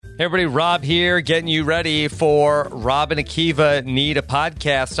Hey everybody, Rob here, getting you ready for Rob and Akiva Need a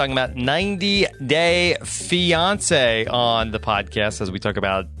Podcast, talking about 90 Day Fiancé on the podcast as we talk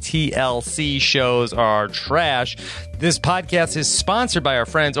about TLC shows are trash. This podcast is sponsored by our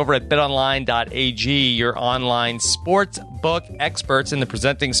friends over at betonline.ag, your online sports book experts and the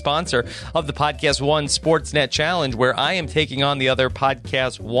presenting sponsor of the Podcast One Sportsnet Challenge, where I am taking on the other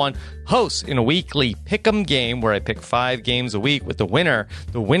Podcast One hosts in a weekly pick'em game where I pick 5 games a week with the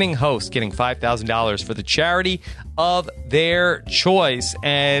winning host getting $5,000 for the charity of their choice.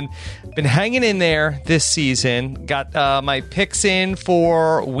 And been hanging in there this season. Got my picks in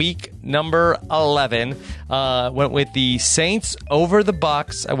for week number 11. Went with the Saints over the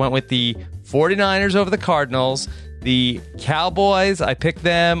Bucks. I went with the 49ers over the Cardinals. The Cowboys, I picked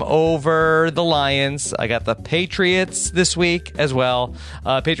them over the Lions. I got the Patriots this week as well.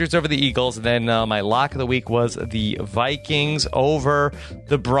 Patriots over the Eagles. And then my lock of the week was the Vikings over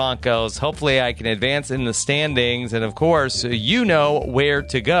the Broncos. Hopefully I can advance in the standings. And of course, you know where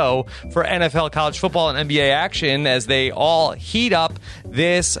to go for NFL, college football, and NBA action as they all heat up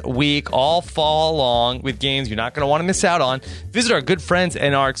this week, all fall along with games you're not going to want to miss out on. Visit our good friends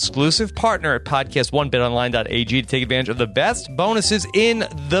and our exclusive partner at Podcast One, betonline.ag, to take advantage of the best bonuses in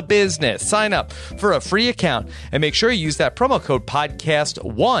the business. Sign up for a free account and make sure you use that promo code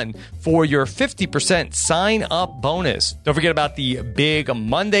podcast1 for your 50% sign up bonus. Don't forget about the big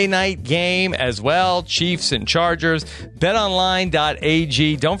Monday night game as well, Chiefs and Chargers.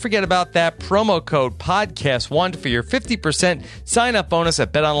 betonline.ag. Don't forget about that promo code podcast1 for your 50% sign up bonus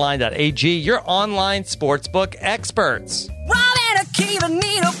at betonline.ag, your online sportsbook experts. Rob and Akiva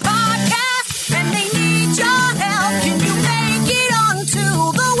need a podcast, and they need your help. Can you make it onto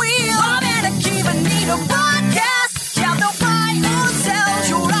the wheel? Rob and Akiva need a podcast. Yeah, they'll buy or sell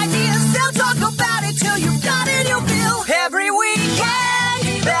your ideas. They'll talk about it till you've got it, you'll feel. Every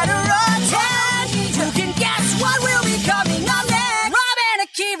weekend, better attend. You can guess what will be coming up next. Rob and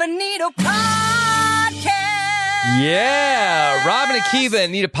Akiva need a podcast. Yeah, Rob and Akiva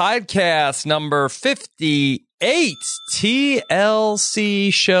need a podcast number 58.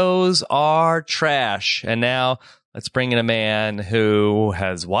 TLC shows are trash. And now let's bring in a man who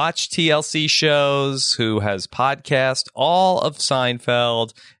has watched TLC shows, who has podcast all of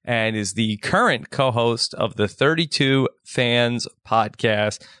Seinfeld, and is the current co-host of the 32 Fans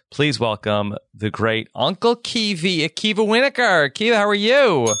podcast. Please welcome the great Uncle Kiwi, Akiva Winokur. Akiva, how are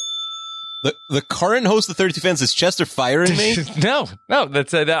you? The current host of 32 Fans is Chester firing me? No.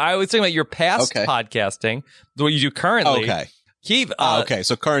 That's I was talking about your past podcasting, what you do currently. Okay. Keith, okay,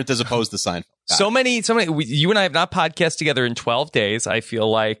 so current as opposed to Seinfeld. So many. You and I have not podcasted together in 12 days. I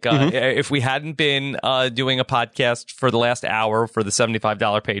feel like if we hadn't been doing a podcast for the last hour for the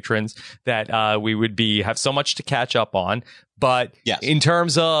 $75 patrons, that we would have so much to catch up on. But in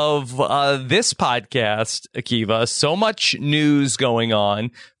terms of this podcast, Akiva, so much news going on.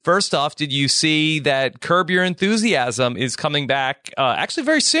 First off, did you see that Curb Your Enthusiasm is coming back actually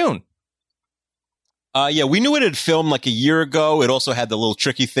very soon? Yeah, we knew it had filmed like a year ago. It also had the little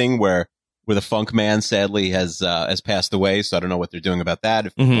tricky thing where the Funk Man sadly has passed away. So I don't know what they're doing about that,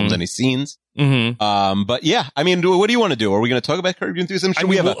 if they filmed any scenes. But yeah, I mean, what do you want to do? Are we going to talk about Curb Your Enthusiasm? Should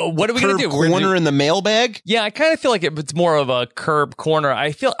we have what are we going to do? Corner in the mailbag? Yeah, I kind of feel like it's more of a Curb corner.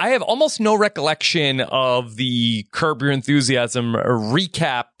 I have almost no recollection of the Curb Your Enthusiasm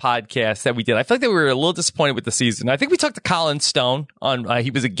recap podcast that we did. I feel like that we were a little disappointed with the season. I think we talked to Colin Stone on,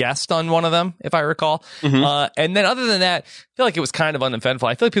 he was a guest on one of them, if I recall. And then other than that, I feel like it was kind of uneventful.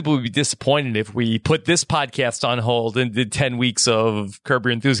 I feel like people would be disappointed if we put this podcast on hold and did 10 weeks of Curb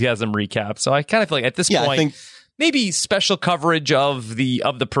Your Enthusiasm recap. So I kind of feel like at this point, maybe special coverage of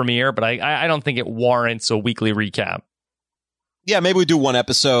the premiere, but I don't think it warrants a weekly recap. Yeah, maybe we do one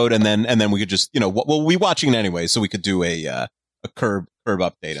episode and then we could just, we'll be watching it anyway, so we could do a Curb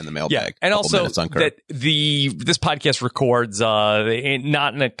update in the mailbag. Yeah, and also that this podcast records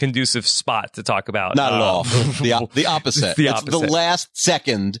not in a conducive spot to talk about. Not at all. The opposite. It's the last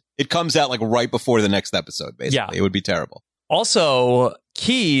second. It comes out like right before the next episode. Basically, it would be terrible. Also,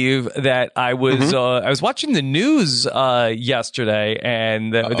 Kiev, that I was watching the news yesterday,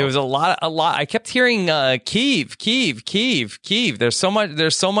 and there was a lot. I kept hearing Kiev. There's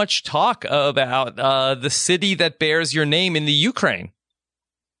so much talk about the city that bears your name in the Ukraine.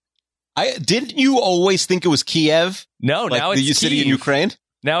 Didn't you always think it was Kiev? No, now it's the city in Ukraine.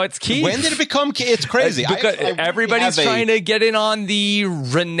 Now it's Kiev. When did it become? It's crazy. Because everybody's trying to get in on the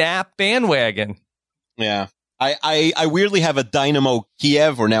Renap bandwagon. Yeah. I weirdly have a Dynamo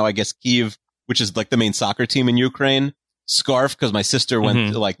Kiev, or now I guess Kiev, which is like the main soccer team in Ukraine, scarf because my sister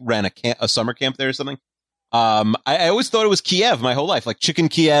went to ran a summer camp there or something. I always thought it was Kiev my whole life, like Chicken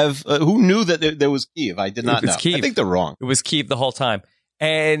Kiev. Who knew that there was Kiev? I did not know. Kiev. I think they're wrong. It was Kiev the whole time.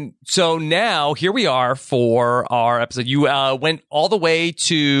 And so now here we are for our episode. You went all the way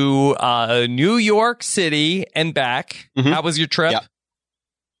to New York City and back. Mm-hmm. How was your trip? Yep.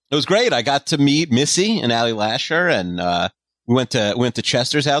 It was great. I got to meet Missy and Ali Lasher, and we went to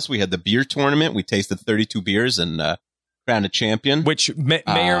Chester's house. We had the beer tournament. We tasted 32 beers and crowned a champion. Which may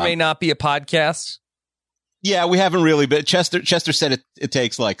or may not be a podcast. Yeah, we haven't really, but Chester said it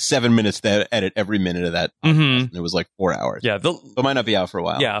takes like 7 minutes to edit every minute of that. Mm-hmm. And it was like 4 hours. Yeah. It might not be out for a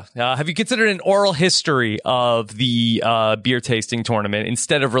while. Yeah. Have you considered an oral history of the beer tasting tournament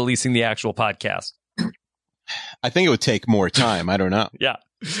instead of releasing the actual podcast? I think it would take more time. I don't know. Yeah.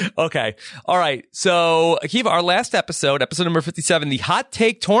 Okay. All right. So, Akiva, our last episode number 57, the Hot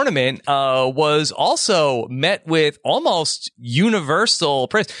Take Tournament, was also met with almost universal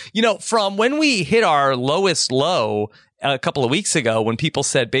praise. You know, from when we hit our lowest low a couple of weeks ago, when people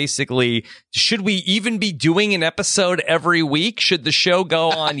said basically, should we even be doing an episode every week? Should the show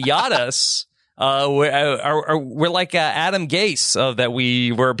go on hiatus? We're like Adam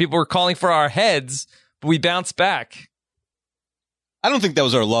Gase, where people were calling for our heads, but we bounced back. I don't think that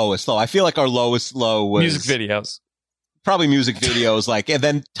was our lowest low. I feel like our lowest low was music videos. Probably music videos, and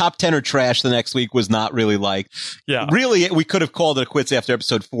then top 10 or trash the next week was not really liked. Yeah. Really, we could have called it quits after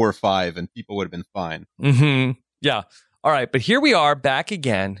episode 4 or 5 and people would have been fine. Mm-hmm. Yeah. All right. But here we are back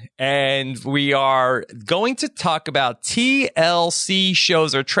again, and we are going to talk about TLC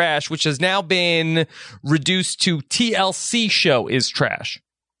shows are trash, which has now been reduced to TLC show is trash.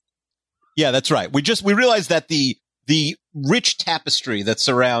 Yeah, that's right. We realized that the rich tapestry that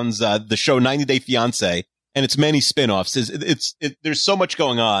surrounds the show 90 Day Fiancé and its many spin-offs there's so much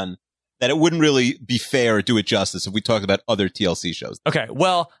going on that it wouldn't really be fair or do it justice if we talked about other TLC shows. Okay,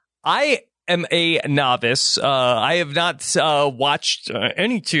 well, I am a novice. I have not watched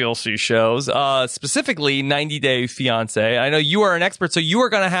any TLC shows, specifically 90 Day Fiancé. I know you are an expert, so you are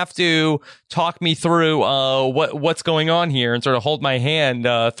going to have to talk me through what's going on here and sort of hold my hand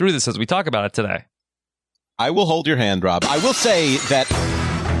through this as we talk about it today. I will hold your hand, Rob. I will say that.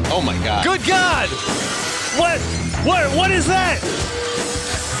 Oh my God! Good God! What is that?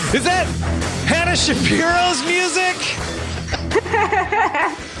 Is that Hannah Shapiro's music?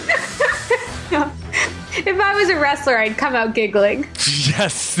 If I was a wrestler, I'd come out giggling.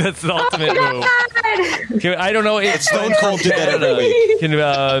 Yes, that's the ultimate move. I don't know. It's Stone Cold did that every week. Can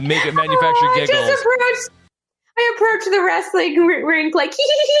make it manufacture giggles. I approach the wrestling rink like,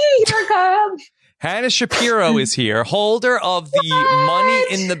 hee, here it comes. Hannah Shapiro is here, holder of the Money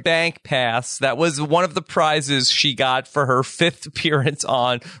in the Bank pass. That was one of the prizes she got for her 5th appearance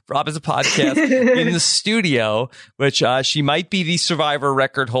on Rob Has a Podcast in the studio, which she might be the Survivor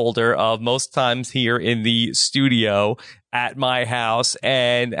record holder of most times here in the studio at my house.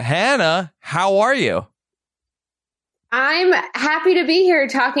 And Hannah, how are you? I'm happy to be here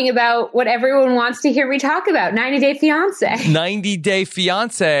talking about what everyone wants to hear me talk about, 90 Day Fiancé. 90 Day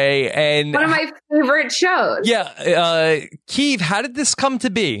Fiancé. And one of my favorite shows. Yeah. Keith, how did this come to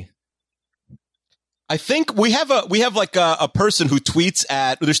be? I think we have like a person who tweets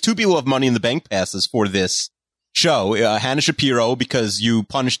there's 2 people who have Money in the Bank passes for this show. Hannah Shapiro, because you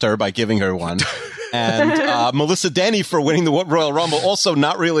punished her by giving her one. And Melissa Denny for winning the Royal Rumble, also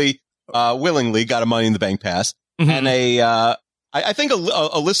not really willingly got a Money in the Bank pass. Mm-hmm. And I think a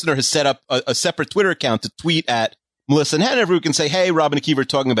listener has set up a separate Twitter account to tweet at Melissa and Hannah, who can say, "Hey, Rob and Akiva are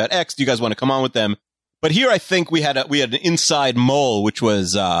talking about X. Do you guys want to come on with them?" But here, I think we had an inside mole, which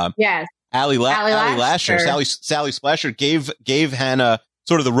was yes, Ali Lasher. Sally Splasher gave Hannah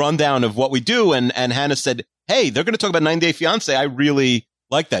sort of the rundown of what we do, and Hannah said, "Hey, they're going to talk about 90 Day Fiancé. I really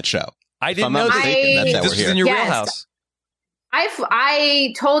like that show." I didn't know this was in your wheelhouse.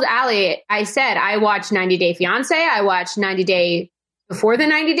 I told Ali, I said, I watched 90 Day Fiancé. I watched 90 Day Before the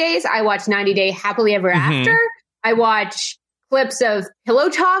 90 Days. I watched 90 Day Happily Ever After. I watch clips of Pillow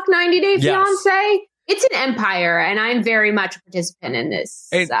Talk 90 Day Fiancé. It's an empire, and I'm very much a participant in this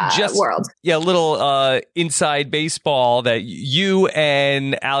world. Yeah, a little inside baseball that you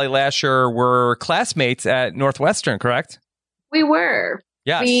and Ali Lasher were classmates at Northwestern, correct? We were.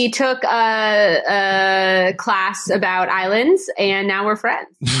 Yes. We took a class about islands, and now we're friends.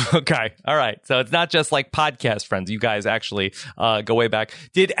 Okay. All right. So it's not just like podcast friends. You guys actually go way back.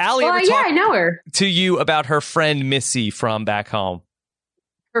 Did Ali ever talk I know her. to you about her friend Missy from back home?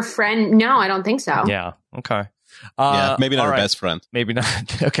 Her friend? No, I don't think so. Yeah. Okay. maybe not her best friend. Maybe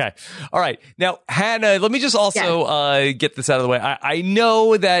not. Okay. All right. Now, Hannah, let me just also get this out of the way. I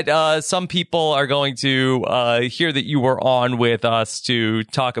know that some people are going to hear that you were on with us to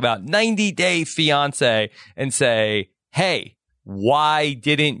talk about 90 Day Fiancé and say, hey, why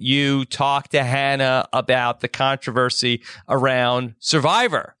didn't you talk to Hannah about the controversy around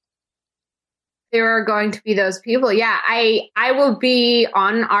Survivor? There are going to be those people. Yeah, I will be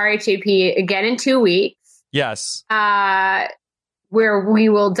on RHAP again in 2 weeks. Yes. Where we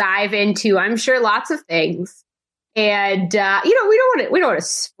will dive into, I'm sure, lots of things. And we don't want to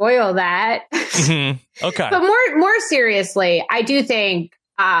spoil that. Mm-hmm. Okay. But more seriously, I do think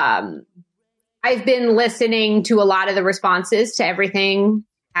I've been listening to a lot of the responses to everything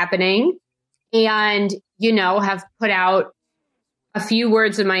happening and, have put out a few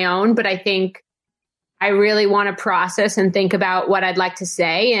words of my own, but I think I really want to process and think about what I'd like to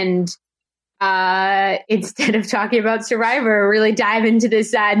say. And instead of talking about Survivor, really dive into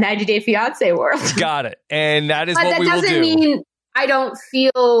this 90 Day Fiancé world. Got it. And that is what we will do. That doesn't mean I don't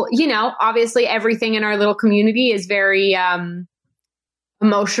feel, obviously everything in our little community is very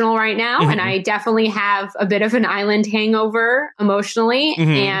emotional right now. Mm-hmm. And I definitely have a bit of an island hangover emotionally.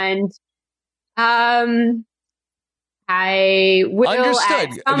 Mm-hmm. And I will at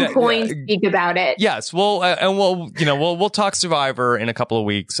some point speak about it. Yes, we'll talk Survivor in a couple of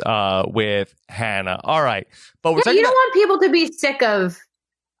weeks with Hannah. All right, but we're talking. You don't want people to be sick of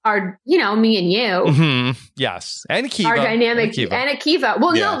our, me and you. Mm-hmm. Yes, and Akiva, our dynamic, and Akiva.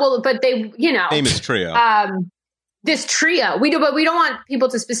 Well, but they, famous trio. This trio, we don't want people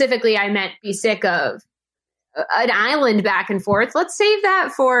to specifically. I meant be sick of an island back and forth. Let's save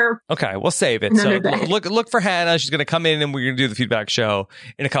that for. Okay, we'll save it. So look for Hannah. She's going to come in and we're going to do the feedback show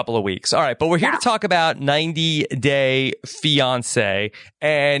in a couple of weeks. All right, but we're here to talk about 90 Day Fiancé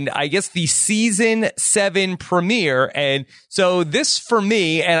and I guess the season 7 premiere. And so this for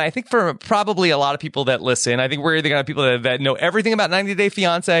me, and I think for probably a lot of people that listen, I think we're either going to have people that know everything about 90 Day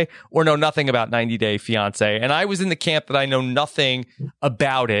Fiancé or know nothing about 90 Day Fiancé. And I was in the camp that I know nothing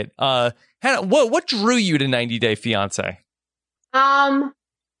about it. Hannah, what drew you to 90 Day Fiancé? I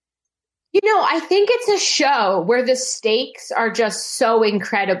think it's a show where the stakes are just so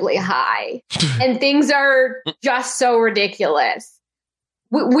incredibly high and things are just so ridiculous.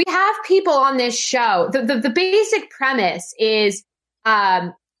 We have people on this show. The basic premise is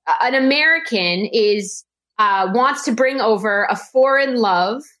an American wants to bring over a foreign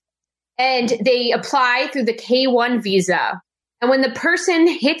love and they apply through the K-1 visa. And when the person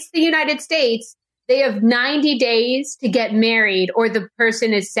hits the United States, they have 90 days to get married or the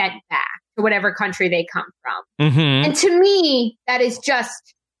person is sent back to whatever country they come from. Mm-hmm. And to me, that is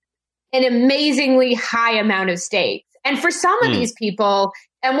just an amazingly high amount of stakes. And for some of these people,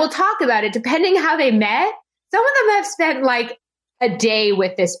 and we'll talk about it, depending how they met, some of them have spent like a day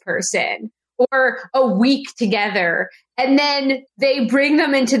with this person or a week together. And then they bring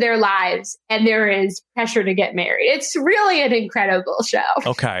them into their lives and there is pressure to get married. It's really an incredible show.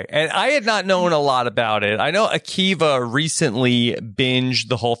 Okay. And I had not known a lot about it. I know Akiva recently binged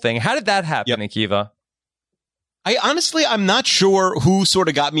the whole thing. How did that happen, Akiva? I'm not sure who sort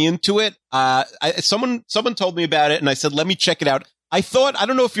of got me into it. Someone told me about it and I said, let me check it out. I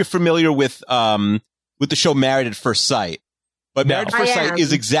don't know if you're familiar with the show Married at First Sight, but Married at First Sight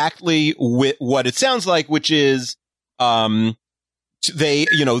is exactly what it sounds like, which is,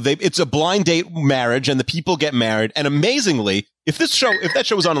 it's a blind date marriage and the people get married. And amazingly, if that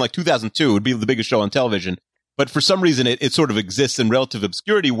show was on in like 2002, it would be the biggest show on television. But for some reason, it sort of exists in relative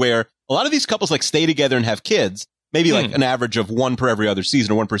obscurity where a lot of these couples like stay together and have kids, maybe like an average of one per every other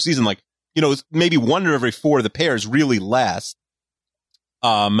season or one per season. Like, maybe one or every 4 of the pairs really last.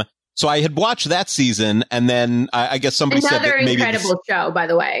 So I had watched that season, and then I guess somebody said that maybe another incredible show, by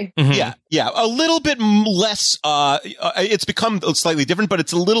the way. Mm-hmm. Yeah, a little bit less. It's become slightly different, but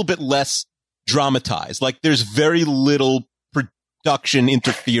it's a little bit less dramatized. Like there's very little production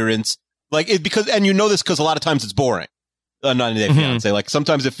interference. Like and you know this because a lot of times it's boring. 90 Day Fiancé. Like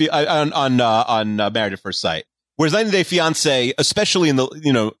sometimes on Married at First Sight. Whereas 90 Day Fiancé, especially in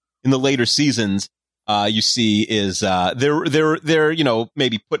the later seasons. You see is they're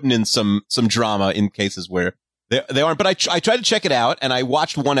maybe putting in some drama in cases where they aren't. But I tried to check it out and I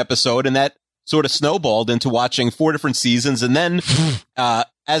watched one episode and that sort of snowballed into watching 4 different seasons. And then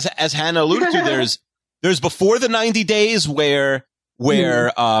as Hannah alluded to, there's before the 90 days where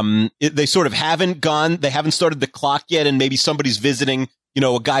they sort of they haven't started the clock yet, and maybe somebody's visiting.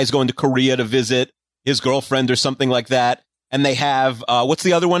 A guy's going to Korea to visit his girlfriend or something like that, and they have what's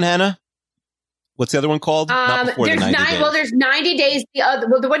the other one, Hannah? What's the other one called? There's 90 days. Well, there's 90 days the other.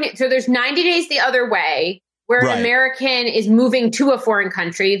 Well, there's 90 days the other way, where an American is moving to a foreign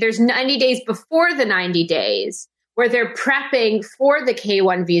country. There's 90 days before the 90 days where they're prepping for the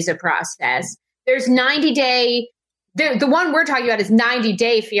K-1 visa process. There's 90-day, the one we're talking about is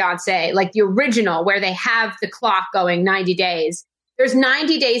 90-day fiancé, like the original, where they have the clock going 90 days. There's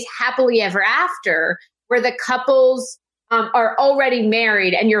 90 days happily ever after, where the couples are already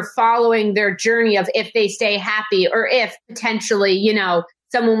married and you're following their journey of if they stay happy or if potentially, you know,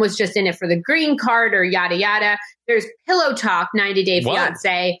 someone was just in it for the green card or yada, yada. There's Pillow Talk 90-Day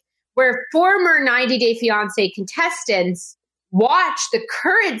Fiancé, where former 90-Day Fiancé contestants watch the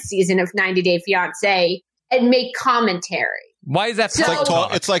current season of 90-Day Fiancé and make commentary. Why is that? So,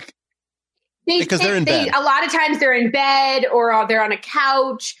 it's like because they're in bed. A lot of times they're in bed or they're on a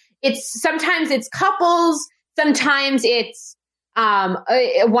couch. Sometimes it's couples. Sometimes it's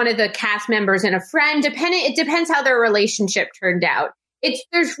one of the cast members and a friend. It depends how their relationship turned out.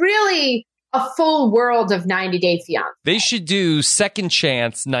 There's really a full world of 90-Day Fiancé. They should do Second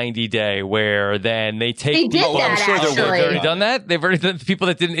Chance 90 Day, where then they take. They did that, actually. They've already done that. They've already done the people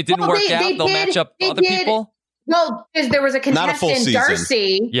that didn't work out. They'll match up other people. Well, there was a contestant,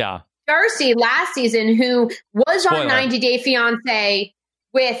 Darcy. Yeah. Darcy last season who was on 90-Day Fiancé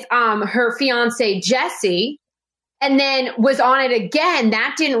with her fiance Jesse, and then was on it again.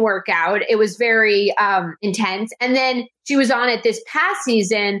 That didn't work out. It was very intense. And then she was on it this past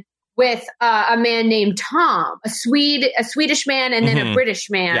season with a man named Tom, a Swedish man, and then a British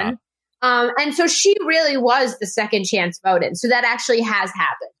man. Yeah. And so she really was the second chance vote-in. So that actually has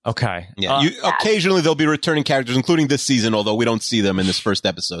happened. Okay. Yeah. Occasionally there'll be returning characters, including this season, although we don't see them in this first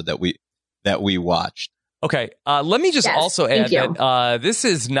episode that we watched. Okay, let me just also add that this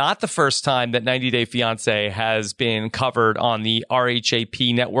is not the first time that 90 Day Fiancé has been covered on the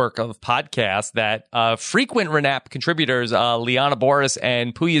RHAP network of podcasts. That frequent Renap contributors Liana Boris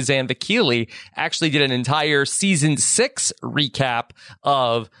and Puya Zanvikili actually did an entire season 6 recap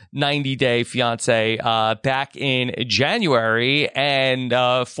of 90 Day Fiancé back in January, and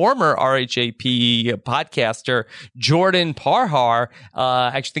former RHAP podcaster Jordan Parhar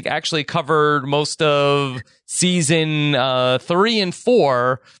actually covered most of season 3 and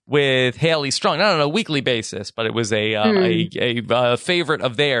 4 with Haley Strong, not on a weekly basis, but it was a favorite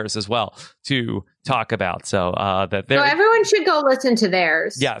of theirs as well to talk about. So everyone should go listen to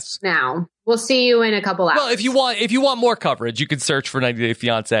theirs. Yes. Now we'll see you in a couple hours. Well, if you want more coverage, you can search for 90 Day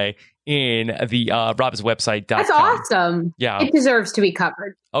Fiancé in the robswebsite.com. That's awesome. Yeah, it deserves to be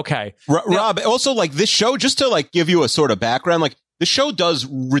covered. Okay, Rob. Also, like this show, just to like give you a sort of background, like. The show does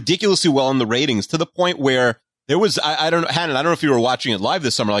ridiculously well in the ratings to the point where there was, I don't know, Hannon, I don't know if you were watching it live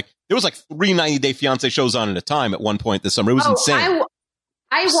this summer. Like there was like 3 90-Day Fiancé shows on at a time at one point this summer. It was insane.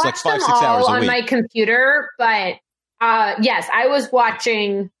 I watched them all on my computer, but yes, I was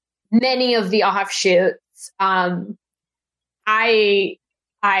watching many of the offshoots.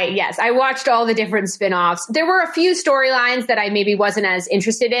 I watched all the different spin-offs. There were a few storylines that I maybe wasn't as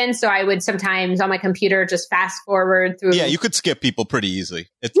interested in, so I would sometimes on my computer just fast forward through. Yeah, you could skip people pretty easily.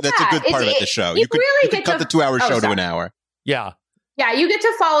 That's a good part of the show. You could cut the 2-hour show to an hour. Yeah. Yeah, you get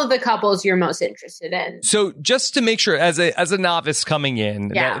to follow the couples you're most interested in. So just to make sure, as a novice coming in,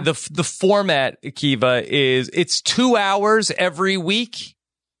 the format, Akiva, is it's 2 hours every week.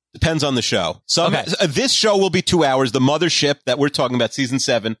 Depends on the show. This show will be 2 hours. The Mothership that we're talking about, season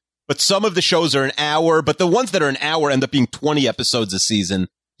 7. But some of the shows are an hour. But the ones that are an hour end up being 20 episodes a season.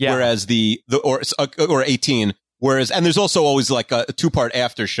 Yeah. Whereas or 18. And there's also always like a 2-part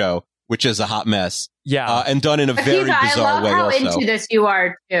after show, which is a hot mess. Yeah. And done in a very bizarre way. I love how into this you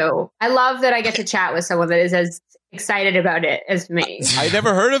are too. I love that I get to chat with someone that is as excited about it as me. I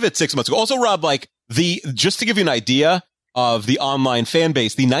never heard of it 6 months ago. Also, Rob, like just to give you an idea of the online fan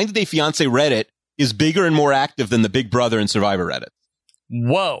base, the 90 Day Fiancé Reddit is bigger and more active than the Big Brother and Survivor Reddit.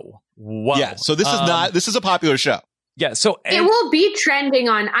 Whoa. Yeah, so this is a popular show. Yeah, so it will be trending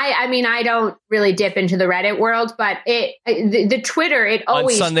on. I mean, I don't really dip into the Reddit world, but the Twitter, it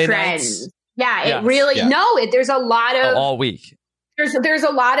always trends. Nights? Yeah, it really. Yeah. No, there's a lot of all week. There's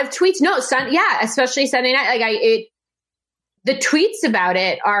a lot of tweets. No, especially Sunday night. Like the tweets about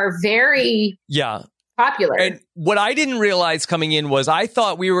it are very popular. And what I didn't realize coming in was I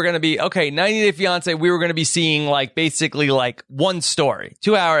thought we were going to be 90 Day Fiancé. We were going to be seeing like basically like one story,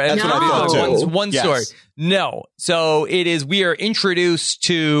 2 hour. That's what I thought too. One story. No. So it is, we are introduced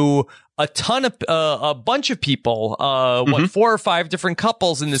to a bunch of people, 4 or 5 different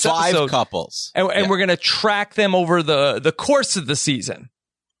couples in this episode. 5 couples. And we're going to track them over the course of the season.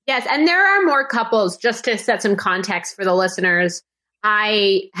 Yes. And there are more couples, just to set some context for the listeners.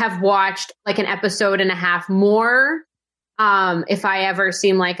 I have watched like an episode and a half more. If I ever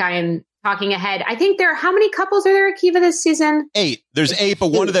seem like I'm talking ahead. I think how many couples are there, Akiva, this season? 8. There's 8, but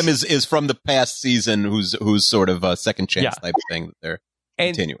one of them is from the past season who's sort of a second chance type thing that they're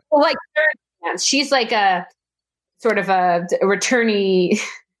continuing. Well, like third chance. She's like a sort of a returnee.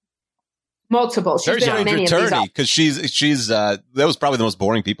 Multiple. She's been on many of these. Because she's that was probably the most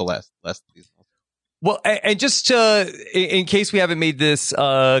boring people last season. Well, and just in case we haven't made this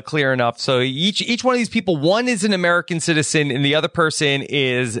clear enough, so each one of these people, one is an American citizen and the other person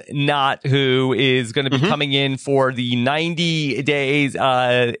is not, who is going to be coming in for the 90 days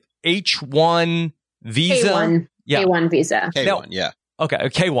H1 visa. K1. Yeah. K1 visa. K1, now, yeah. Okay,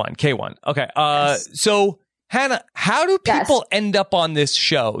 K1. Okay. Yes. So Hannah, how do people end up on this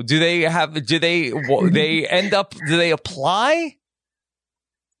show? Do they apply?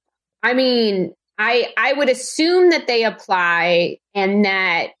 I mean, I would assume that they apply and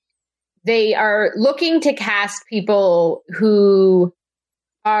that they are looking to cast people who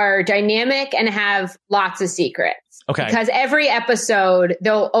are dynamic and have lots of secrets. Okay. Because every episode,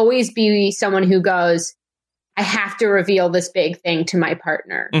 there'll always be someone who goes, I have to reveal this big thing to my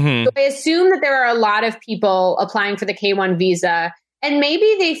partner. Mm-hmm. So I assume that there are a lot of people applying for the K1 visa, and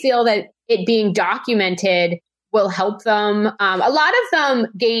maybe they feel that it being documented will help them. A lot of them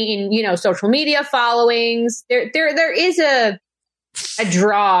gain, social media followings. There is a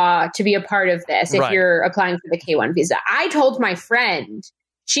draw to be a part of this if you're applying for the K1 visa. I told my friend,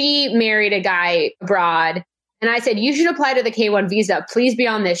 she married a guy abroad, and I said, you should apply to the K1 visa. Please be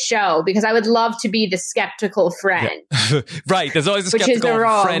on this show because I would love to be the skeptical friend. Yeah. Right. There's always a skeptical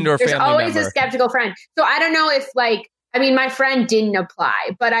friend or family member. There's always a skeptical friend. So I don't know if my friend didn't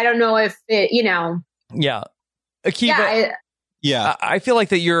apply, but I don't know if it, Yeah. Akiva, I feel like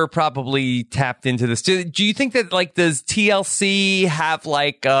that you're probably tapped into this. Do you think that does TLC have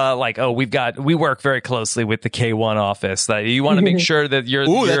we work very closely with the K1 office that you want to make sure that your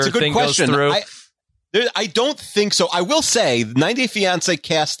that's a good thing question. goes through? I don't think so. I will say 90 Day Fiancé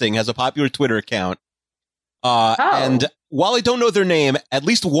Casting has a popular Twitter account. And while I don't know their name, at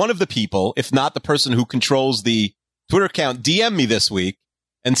least one of the people, if not the person who controls the Twitter account, DM'd me this week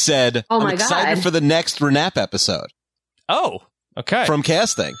and said, I'm excited for the next Renap episode. Oh, okay. From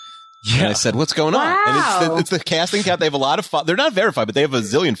casting. Yeah. And I said, what's going on? And it's the casting account. They have a lot of they're not verified, but they have a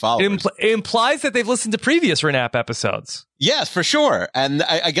zillion followers. It implies that they've listened to previous Renap episodes. Yes, for sure. And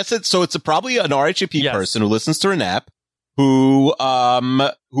I guess it's probably an RHAP person who listens to Renap who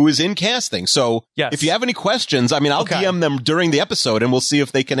is in casting. So if you have any questions, I'll DM them during the episode and we'll see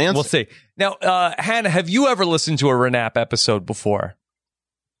if they can answer. We'll see. Now, Hannah, have you ever listened to a Renap episode before?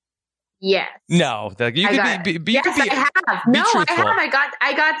 Yes. No. I have. No, I have.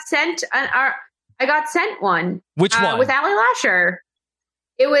 I got sent one. Which one? With Ali Lasher.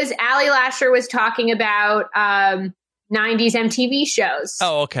 It was Ali Lasher was talking about 90s MTV shows.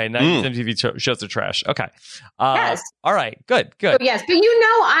 Oh, okay. 90s MTV shows are trash. Okay. Yes. All right. Good. So, yes, but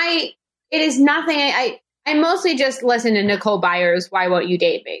it is nothing. I mostly just listen to Nicole Byers' Why Won't You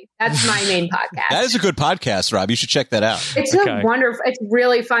Date Me? That's my main podcast. That is a good podcast, Rob. You should check that out. It's wonderful. It's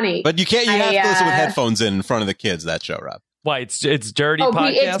really funny. But you have to listen with headphones in front of the kids, that show, Rob. Why? It's dirty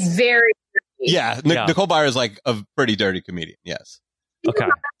podcast? It's very dirty. Yeah. Nicole Byers is like a pretty dirty comedian. Yes. Okay. She's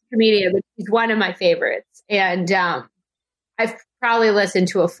not a comedian, but she's one of my favorites. And I've probably listened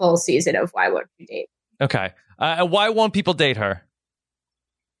to a full season of Why Won't You Date Me? Okay. Why won't people date her?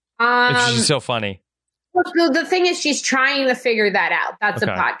 If she's so funny. Well, the thing is, she's trying to figure that out. That's a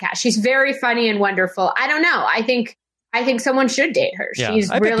podcast. She's very funny and wonderful. I don't know. I think someone should date her. Yeah, she's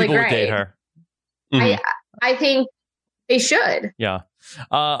really great. Would date her. Mm-hmm. I think they should. Yeah.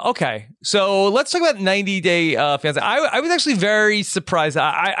 Okay. So let's talk about 90 Day Fiancé. I was actually very surprised.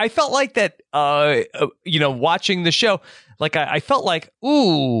 I felt like that, watching the show, I felt like,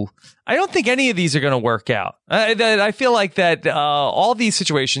 ooh, I don't think any of these are going to work out. I feel like that all these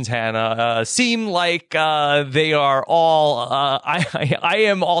situations, Hannah, seem like they are all, I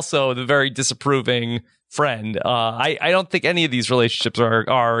am also the very disapproving friend. I don't think any of these relationships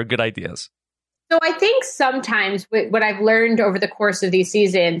are good ideas. So I think sometimes what I've learned over the course of these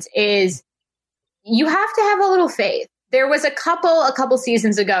seasons is you have to have a little faith. There was a couple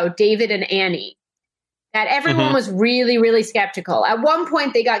seasons ago, David and Annie, that everyone was really, really skeptical. At one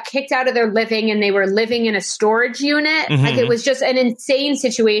point, they got kicked out of their living and they were living in a storage unit. It was just an insane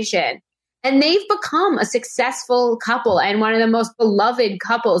situation. And they've become a successful couple and one of the most beloved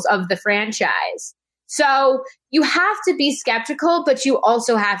couples of the franchise. So you have to be skeptical, but you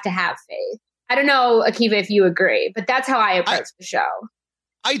also have to have faith. I don't know, Akiva, if you agree, but that's how I approach the show.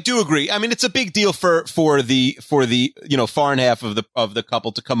 I do agree. I mean, it's a big deal for the far and half of the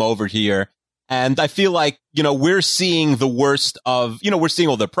couple to come over here. And I feel like, we're seeing the worst of, we're seeing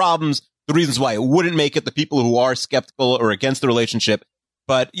all their problems. the reasons why it wouldn't make it, the people who are skeptical or against the relationship.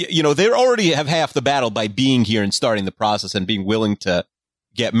 But, you know, they already have half the battle by being here and starting the process and being willing to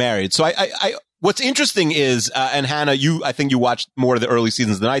get married. So what's interesting is, and Hannah, I think you watched more of the early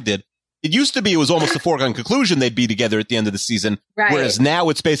seasons than I did. It used to be, it was almost a foregone conclusion they'd be together at the end of the season. Right. Whereas now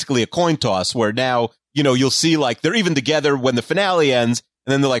it's basically a coin toss where now, you know, you'll see like they're even together when the finale ends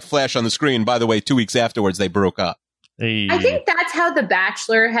and then they're like flash on the screen. By the way, 2 weeks afterwards, they broke up. Hey. I think that's how The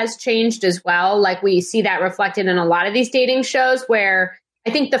Bachelor has changed as well. Like we see that reflected in a lot of these dating shows where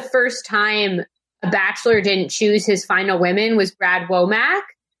I think the first time a Bachelor didn't choose his final women was Brad Womack.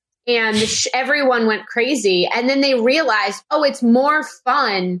 And everyone went crazy. And then they realized, oh, it's more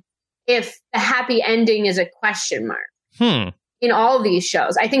fun if the happy ending is a question mark in all of these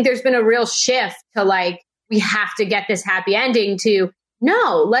shows. I think there's been a real shift to like, we have to get this happy ending to,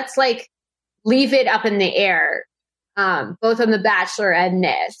 no, let's like leave it up in the air, both on The Bachelor and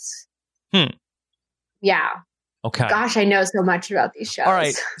this. Yeah. Okay. Gosh, I know so much about these shows. All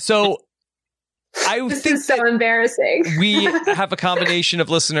right. So this is so embarrassing. We have a combination of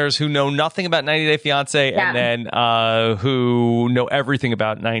listeners who know nothing about 90 Day Fiancé and then who know everything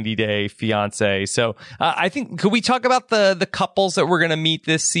about 90 Day Fiancé. So I think, could we talk about the couples that we're going to meet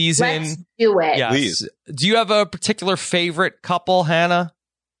this season? Let's do it. Yes. Please. Do you have a particular favorite couple, Hannah?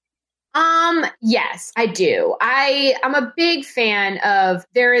 Yes, I do. I'm a big fan of,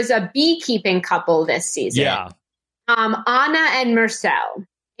 there is a beekeeping couple this season. Yeah. Anna and Marcel.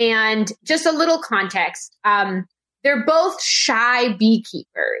 And just a little context, they're both shy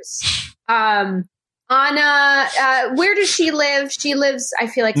beekeepers. Anna, where does she live? She lives, I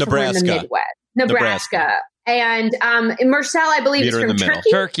feel like, somewhere in the Midwest. Nebraska. And Marcel, I believe, is from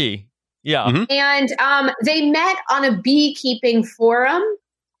Turkey. Turkey, yeah. Mm-hmm. And they met on a beekeeping forum.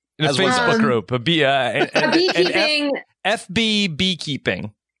 In a Facebook group. A beekeeping. FB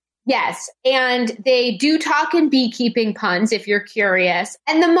Beekeeping. Yes, and they do talk in beekeeping puns, if you're curious.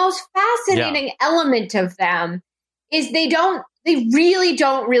 And the most fascinating element of them is they really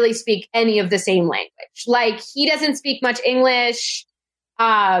don't speak any of the same language. Like, he doesn't speak much English.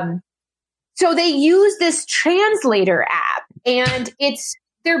 So they use this translator app, and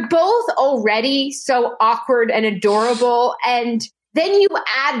they're both already so awkward and adorable. And then you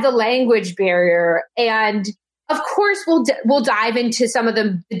add the language barrier, and of course, we'll dive into some of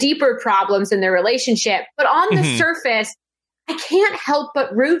the deeper problems in their relationship. But on the surface, I can't help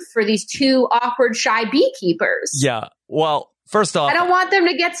but root for these two awkward, shy beekeepers. Yeah. Well, first off, I don't want them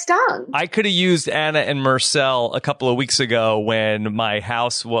to get stung. I could have used Anna and Marcel a couple of weeks ago when my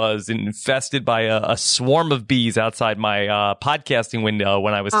house was infested by a swarm of bees outside my podcasting window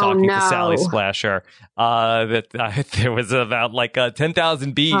when I was talking to Sally Splasher. There was about like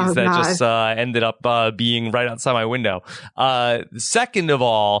 10,000 bees that just ended up being right outside my window. Second of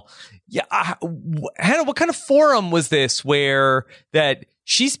all, Hannah, what kind of forum was this where that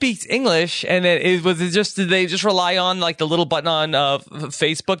she speaks English and did they just rely on like the little button on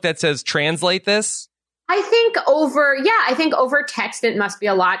Facebook that says translate this? I think over text it must be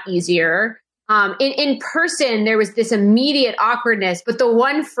a lot easier. In person, there was this immediate awkwardness, but the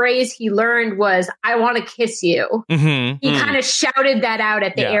one phrase he learned was, "I want to kiss you." Mm-hmm. He kind of shouted that out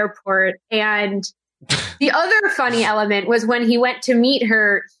at the airport. And the other funny element was when he went to meet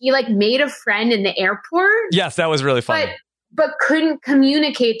her, he like made a friend in the airport. Yes, that was really funny. But couldn't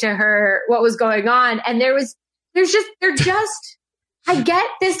communicate to her what was going on. And they're just, I get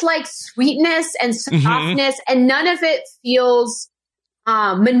this like sweetness and softness, and none of it feels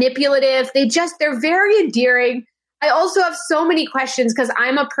manipulative. They're very endearing. I also have so many questions because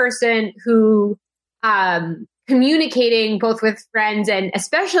I'm a person who, communicating both with friends and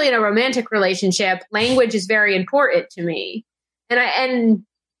especially in a romantic relationship, language is very important to me. And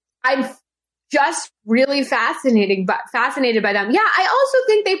I'm just really fascinated by them. Yeah, I also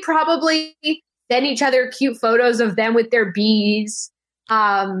think they probably send each other cute photos of them with their bees.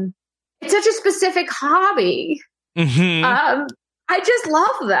 It's such a specific hobby. Mm-hmm. I just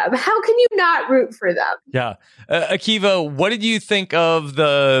love them. How can you not root for them? Yeah. Akiva, what did you think of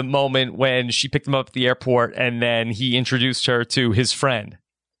the moment when she picked him up at the airport and then he introduced her to his friend?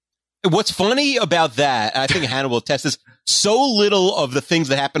 What's funny about that, I think Hannah will attest this, so little of the things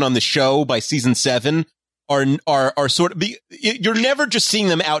that happen on the show by season 7 are sort of, you're never just seeing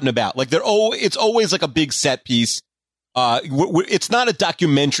them out and about. Like it's always like a big set piece. It's not a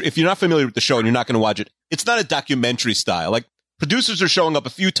documentary. If you're not familiar with the show and you're not going to watch it, it's not a documentary style. Like, producers are showing up a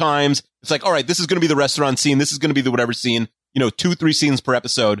few times. It's like, all right, this is going to be the restaurant scene. This is going to be the whatever scene, 2-3 scenes per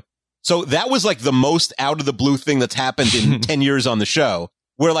episode. So that was like the most out of the blue thing that's happened in 10 years on the show,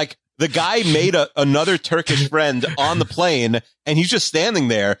 where like the guy made another Turkish friend on the plane, and he's just standing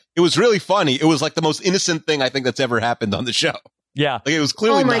there. It was really funny. It was like the most innocent thing I think that's ever happened on the show. Yeah. Like, it was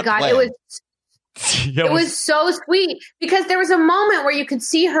clearly not planned. It was so sweet because there was a moment where you could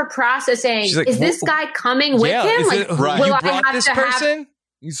see her processing, like, is this guy coming with him? Like, will I have to have...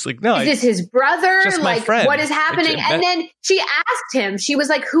 He's like, no. Is this his brother? Just my like, friend. What is happening? And then she asked him, she was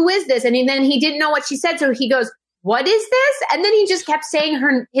like, who is this? And then he didn't know what she said. So he goes, what is this? And then he just kept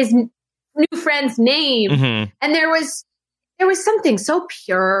saying his new friend's name. Mm-hmm. And there was something so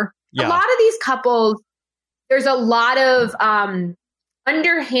pure. Yeah. A lot of these couples, there's a lot of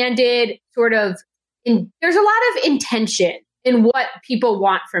underhanded sort of, there's a lot of intention in what people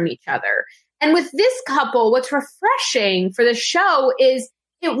want from each other. And with this couple, what's refreshing for the show is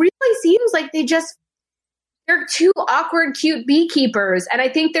it really seems like they're two awkward, cute beekeepers. And I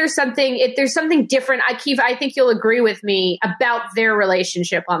think there's something different. I think you'll agree with me about their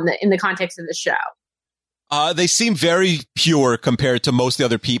relationship in the context of the show. They seem very pure compared to most of the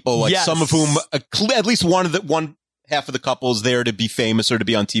other people, like some of whom, at least one half of the couple is there to be famous or to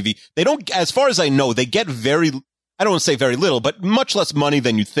be on TV. They don't, as far as I know, they get I don't want to say very little, but much less money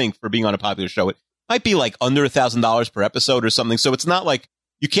than you think for being on a popular show. It might be like under $1,000 per episode or something. So it's not like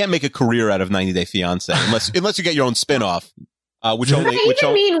you can't make a career out of 90 Day Fiance unless you get your own spinoff, which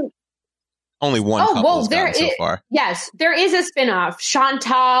only one couple has gotten so far. Yes, there is a spinoff.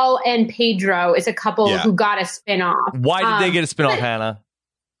 Chantal and Pedro is a couple who got a spinoff. Why did they get a spinoff, Hannah?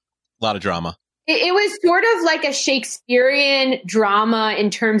 A lot of drama. It was sort of like a Shakespearean drama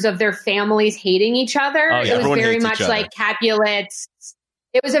in terms of their families hating each other. Oh, yeah. It was very much like Capulets.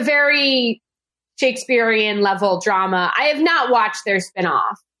 It was a very Shakespearean level drama. I have not watched their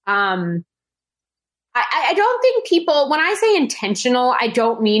spinoff. I don't think people, when I say intentional, I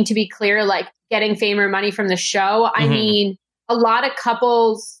don't mean, to be clear, like getting fame or money from the show. I mean, a lot of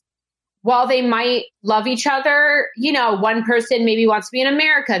couples, while they might love each other, one person maybe wants to be in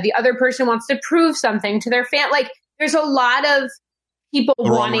America. The other person wants to prove something to their fan. Like, there's a lot of people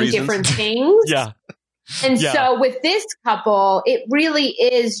wanting different things. Yeah. And so with this couple, it really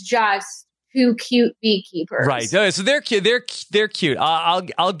is just two cute beekeepers. Right. So they're cute. They're cute.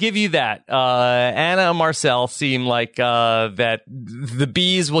 I'll give you that. Anna and Marcel seem like that the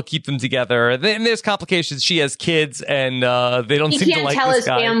bees will keep them together. Then there's complications. She has kids, and they don't seem to like this guy. He can't tell his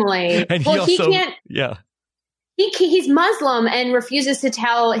family. And he can't. Yeah. He's Muslim and refuses to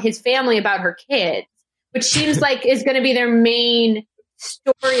tell his family about her kids, which seems like is going to be their main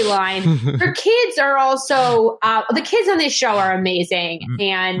storyline. Her kids are also the kids on this show are amazing,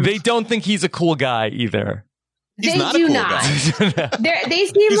 and they don't think he's a cool guy either. He's not a cool guy. They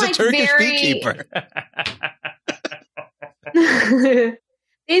seem he's like a Turkish very beekeeper.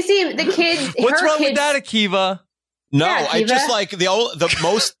 They seem the kids. What's wrong with that, Akiva? No, yeah, I just like the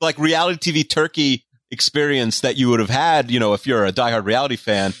most like reality TV Turkey experience that you would have had, if you're a diehard reality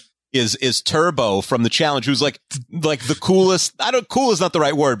fan. Is Turbo from The Challenge, who's like the coolest. Cool is not the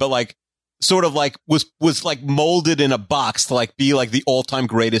right word, but like sort of like was like molded in a box to like be like the all-time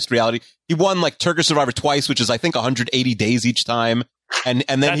greatest reality. He won like Turkish Survivor twice, which is I think 180 days each time, and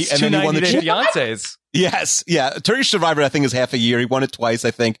then he won the Fiancés. Yes, yeah. Turkish Survivor I think is half a year. He won it twice,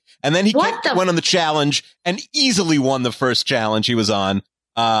 I think, and then he went on the challenge and easily won the first challenge he was on.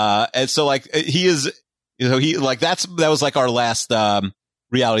 And so like he is, he like that was like our last.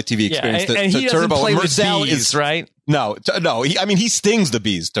 Reality TV experience. Yeah, and he doesn't Turbo. play Marcel with bees, is right? No. He stings the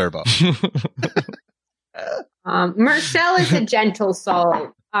bees. Turbo. Marcel is a gentle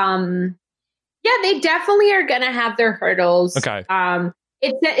soul. They definitely are going to have their hurdles. Okay.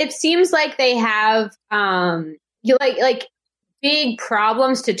 It seems like they have like big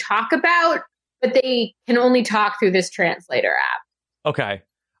problems to talk about, but they can only talk through this translator app. Okay.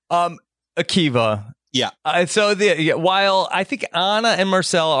 Akiva. Yeah. So while I think Anna and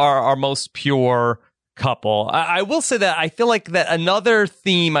Marcel are our most pure couple, I will say that I feel like that another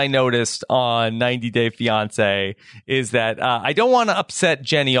theme I noticed on 90 Day Fiancé is that I don't want to upset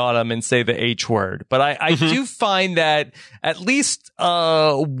Jenny Autumn and say the H word, but I do find that at least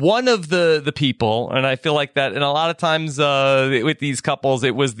one of the people, and I feel like that, and a lot of times with these couples,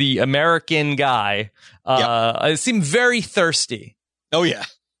 it was the American guy, seemed very thirsty. Oh yeah.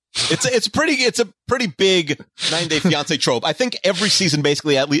 It's a pretty big 90 Day Fiancé trope. I think every season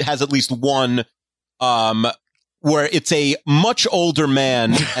basically has at least one where it's a much older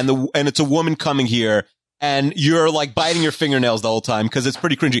man and it's a woman coming here and you're like biting your fingernails the whole time because it's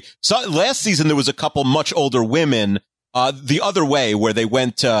pretty cringy. So last season there was a couple much older women the other way where they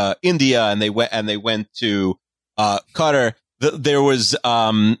went to India and they went to Qatar. There was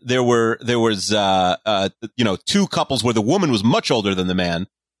two couples where the woman was much older than the man.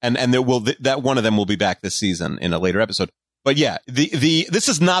 and there will that one of them will be back this season in a later episode. But yeah, this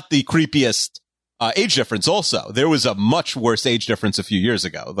is not the creepiest age difference. Also, there was a much worse age difference a few years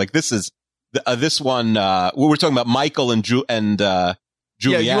ago. Like this one. We're talking about Michael and Juliana.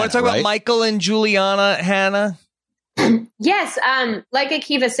 Yeah, you want to talk about Michael and Juliana, Hannah? Yes, like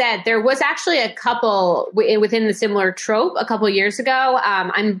Akiva said, there was actually a couple within the similar trope a couple years ago.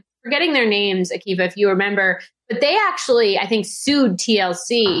 I'm forgetting their names, Akiva, if you remember, but they actually, I think, sued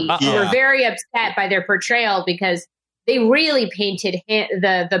TLC. Who were very upset by their portrayal because they really painted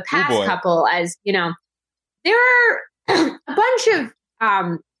the past couple as, you know, there are a bunch of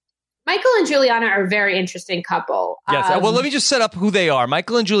Michael and Juliana are a very interesting couple. Yes. Well, let me just set up who they are.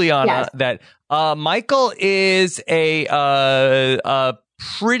 Michael and Juliana. Yes. That Michael is a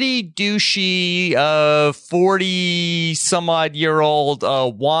pretty douchey 40-some-odd-year-old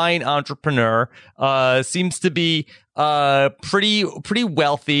wine entrepreneur. Seems to be pretty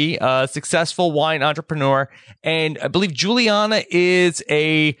wealthy, successful wine entrepreneur. And I believe Juliana is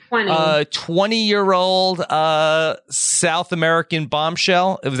a 20-year-old South American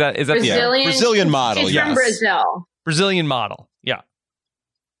bombshell. Is that Brazilian model? She's from Brazil. Brazilian model. Yeah.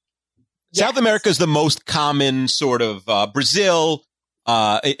 South America is the most common sort of Brazil.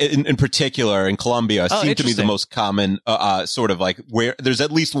 In particular, in Colombia, seem to be the most common sort of like where there's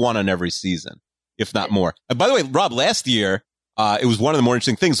at least one on every season, if not more. And by the way, Rob, last year, it was one of the more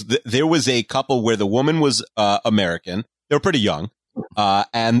interesting things. There was a couple where the woman was American. They were pretty young.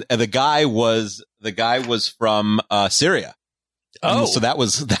 And the guy was from Syria. Oh, so that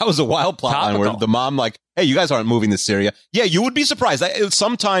was a wild plot line where the mom like, hey, you guys aren't moving to Syria. Yeah, you would be surprised.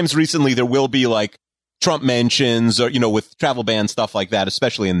 Sometimes recently there will be like Trump mentions or, you know, with travel ban, stuff like that,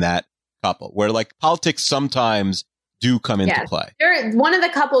 especially in that couple where like politics sometimes do come into play. One of the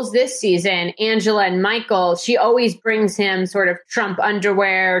couples this season, Angela and Michael, she always brings him sort of Trump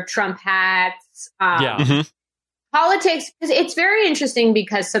underwear, Trump hats. Politics. It's very interesting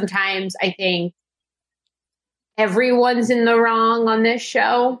because sometimes I think everyone's in the wrong on this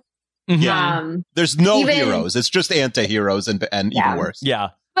show. Yeah. There's no heroes. It's just anti-heroes and even worse. Yeah.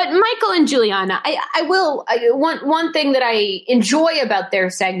 But Michael and Juliana, one thing that I enjoy about their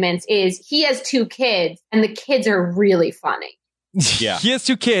segments is he has 2 kids and the kids are really funny. Yeah. He has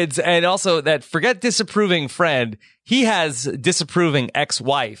 2 kids and also that forget disapproving friend. He has disapproving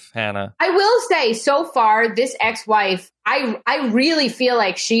ex-wife, Hannah. I will say so far, this ex-wife, I really feel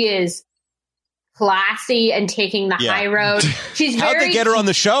like she is classy and taking the high road. She's how'd they get her on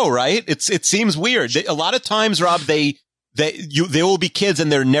the show, right? It seems weird. A lot of times, Rob, they will be kids and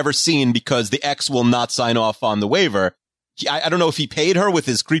they're never seen because the ex will not sign off on the waiver. I don't know if he paid her with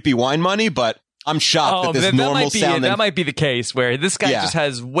his creepy wine money, but I'm shocked that this normal sounding... That might be the case where this guy just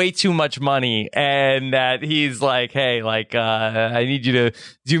has way too much money and that he's like, hey, like, I need you to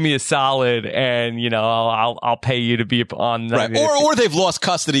do me a solid and, you know, I'll pay you to be on... Right. Or they've lost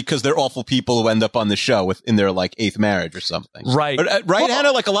custody because they're awful people who end up on the show in their like 8th marriage or something. Right. Right,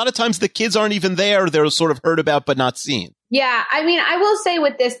 Hannah? Like a lot of times the kids aren't even there. They're sort of heard about but not seen. Yeah. I mean, I will say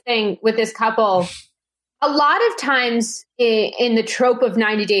with this couple... A lot of times in the trope of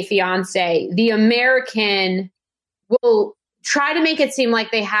 90 Day Fiancé, the American will try to make it seem like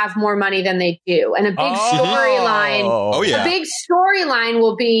they have more money than they do. And a big storyline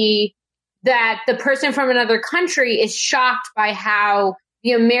will be that the person from another country is shocked by how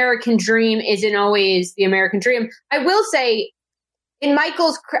the American dream isn't always the American dream. I will say in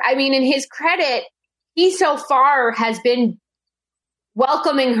his credit, he so far has been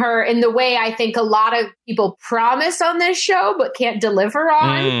welcoming her in the way I think a lot of people promise on this show, but can't deliver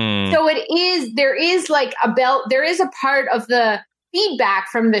on. So there is a part of the feedback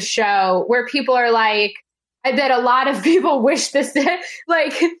from the show where people are like, I bet a lot of people wish this,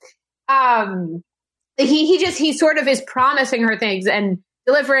 like, he sort of is promising her things and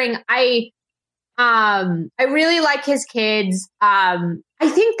delivering. I really like his kids. I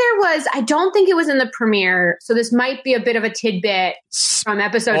think I don't think it was in the premiere, so this might be a bit of a tidbit from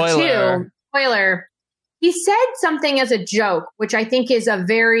episode 2. Spoiler. He said something as a joke, which I think is a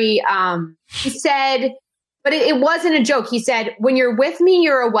very, he said, but it wasn't a joke. He said, when you're with me,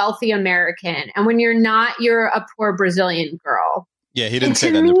 you're a wealthy American. And when you're not, you're a poor Brazilian girl. Yeah, he didn't say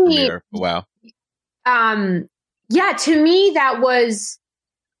that in the premiere. Wow. Yeah, to me, that was,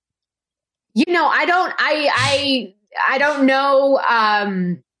 you know, I don't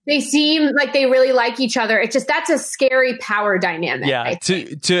know. They seem like they really like each other. It's just, that's a scary power dynamic. Yeah.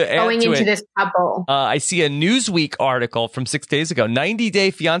 Going into this couple. I see a Newsweek article from 6 days ago. 90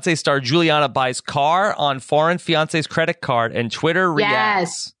 Day Fiancé star Juliana buys car on foreign fiancé's credit card and Twitter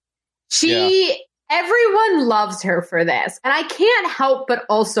reacts. Yes. everyone loves her for this. And I can't help but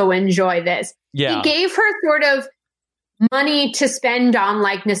also enjoy this. Yeah. He gave her sort of money to spend on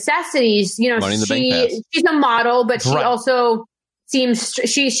like necessities. You know, she's a model, but she also seems,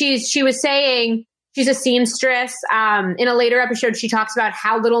 she was saying she's a seamstress. In a later episode, she talks about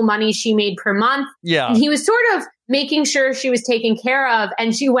how little money she made per month. Yeah. And he was sort of making sure she was taken care of,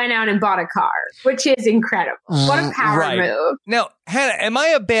 and she went out and bought a car, which is incredible. What a power move. Now, Hannah, am I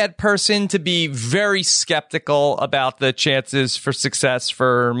a bad person to be very skeptical about the chances for success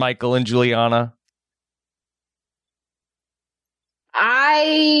for Michael and Juliana?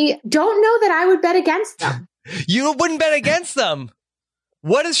 I don't know that I would bet against them. You wouldn't bet against them?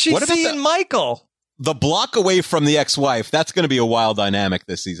 What does she see in Michael? The block away from the ex-wife, that's going to be a wild dynamic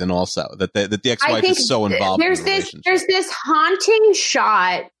this season also, that the ex-wife is so involved in the relationship. There's this haunting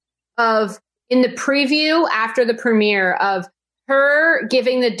shot of, in the preview after the premiere, of her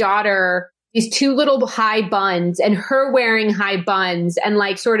giving the daughter these two little high buns and her wearing high buns and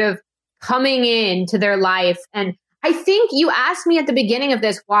like sort of coming into their life. And I think you asked me at the beginning of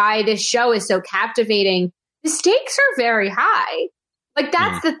this why this show is so captivating. The stakes are very high. Like,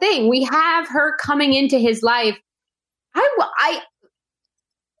 that's the thing. We have her coming into his life.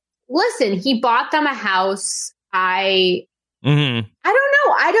 Listen, he bought them a house. I don't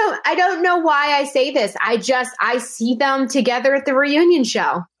know. I don't know why I say this. I see them together at the reunion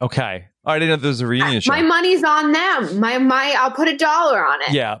show. Okay. I didn't know there was a reunion show. My money's on them. I'll put $1 on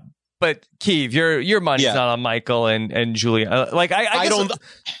it. Yeah. But Keeve, your money's not on Michael and Julia. Like, I don't.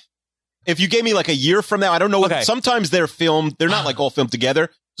 If you gave me like a year from now, I don't know what. Sometimes they're filmed. They're not like all filmed together.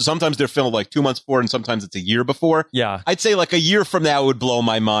 So sometimes they're filmed like 2 months before, and sometimes it's a year before. Yeah, I'd say like a year from now would blow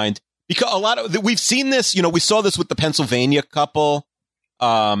my mind, because a lot of we've seen this. You know, we saw this with the Pennsylvania couple,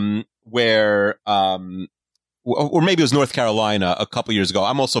 where or maybe it was North Carolina a couple years ago.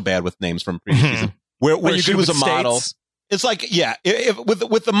 I'm also bad with names from previous season. Where she was a model. It's like, yeah, if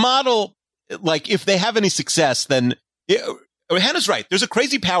with the model, like if they have any success, then Hannah's right. There's a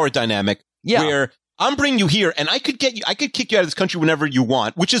crazy power dynamic where I'm bringing you here, and I could kick you out of this country whenever you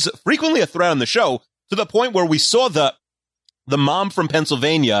want, which is frequently a threat on the show, to the point where we saw the mom from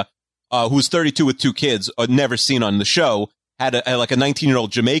Pennsylvania, who was 32 with 2 kids, never seen on the show, had like a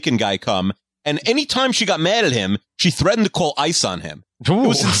 19-year-old Jamaican guy come, and anytime she got mad at him, she threatened to call ICE on him. Ooh. It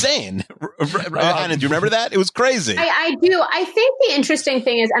was insane. Hannah, do you remember that? It was crazy. I do. I think the interesting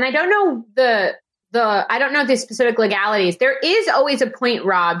thing is, and I don't know I don't know the specific legalities. There is always a point,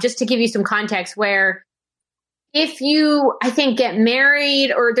 Rob, just to give you some context, where if you, I think, get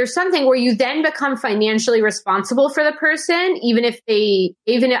married, or there's something where you then become financially responsible for the person, even if I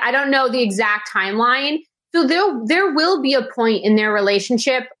don't know the exact timeline. So there will be a point in their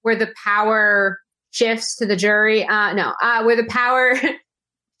relationship where the power shifts to the jury. Where the power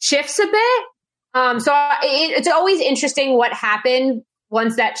shifts a bit. So it's always interesting what happened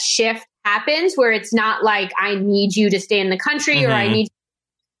once that shift happens, where it's not like, I need you to stay in the country, or I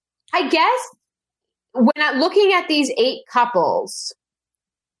guess when I'm looking at these 8 couples,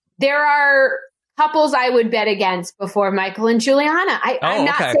 there are couples I would bet against before Michael and Juliana. I'm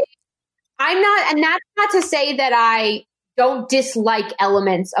not saying, and that's not to say that I don't dislike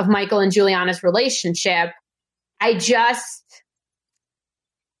elements of Michael and Juliana's relationship. I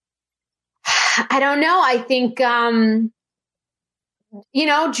don't know. I think,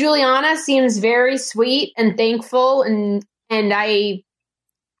 Juliana seems very sweet and thankful, and I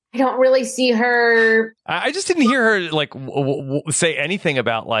don't really see her. I just didn't hear her like say anything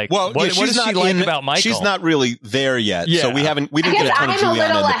about like. Well, what does she like about Michael? She's not really there yet, so we didn't get a ton of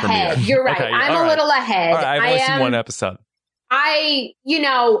Juliana in the premiere. You're right. Okay, I'm a little ahead. All right, I've only seen one episode.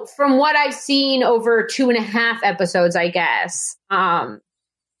 From what I've seen over 2.5 episodes, I guess. Then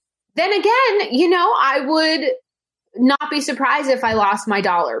again, I would not be surprised if I lost my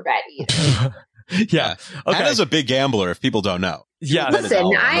dollar bet either. Yeah. Okay. Hannah's a big gambler, if people don't know. Yeah. Listen,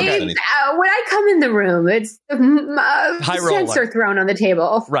 when I come in the room, it's cents are thrown on the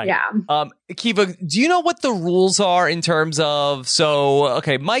table. Right. Yeah. Kiva, do you know what the rules are in terms of,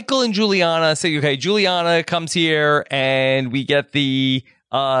 Michael and Juliana say, Juliana comes here and we get the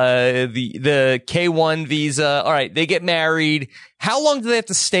K1 visa. All right. They get married. How long do they have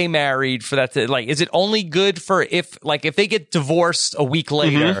to stay married for that to, is it only good for if they get divorced a week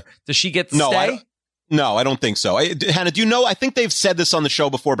later, does she get to stay? No, I don't think so. Hannah, do you know? I think they've said this on the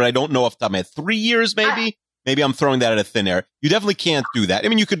show before, but I don't know off the top of my head. 3 years, maybe? Maybe I'm throwing that out of thin air. You definitely can't do that. I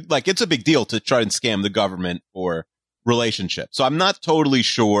mean, you could, it's a big deal to try and scam the government for relationships. So I'm not totally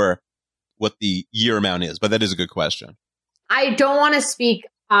sure what the year amount is, but that is a good question. I don't want to speak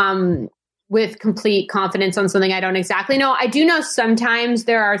with complete confidence on something I don't exactly know. I do know sometimes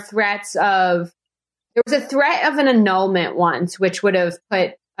there are threats of There was a threat of an annulment once, which would have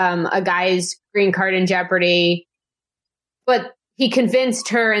put a guy's green card in jeopardy. But he convinced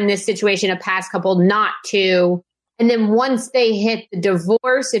her in this situation, a past couple, not to. And then once they hit the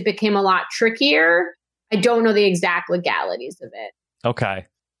divorce, it became a lot trickier. I don't know the exact legalities of it. Okay.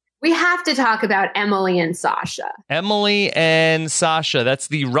 We have to talk about Emily and Sasha. Emily and Sasha. That's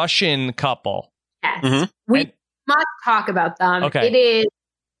the Russian couple. Yes. Mm-hmm. We must talk about them. Okay. It is.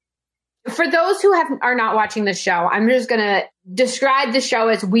 For those who are not watching the show, I'm just going to describe the show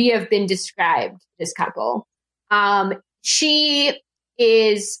as we have been described, this couple. She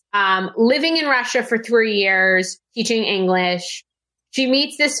is living in Russia for 3 years, teaching English. She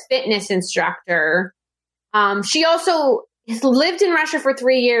meets this fitness instructor. She also has lived in Russia for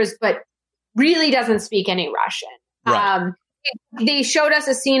 3 years, but really doesn't speak any Russian. Right. They showed us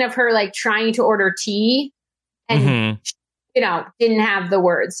a scene of her like trying to order tea and didn't have the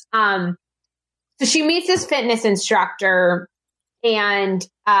words. So she meets this fitness instructor, and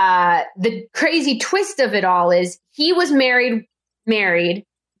the crazy twist of it all is he was married,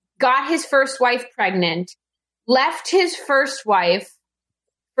 got his first wife pregnant, left his first wife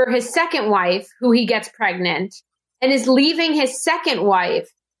for his second wife, who he gets pregnant, and is leaving his second wife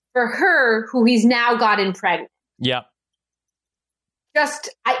for her, who he's now gotten pregnant. Yep.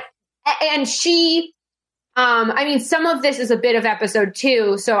 Some of this is a bit of episode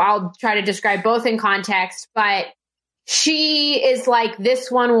 2, so I'll try to describe both in context, but she is like, this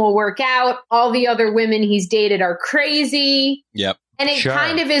one will work out. All the other women he's dated are crazy. Yep. And it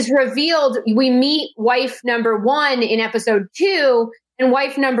kind of is revealed. We meet wife number 1 in episode 2, and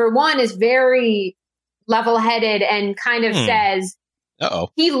wife number 1 is very level-headed and kind of says,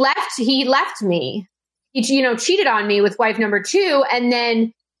 he left me. He, cheated on me with wife number 2, and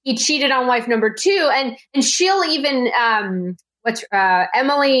then he cheated on wife number 2, and she'll even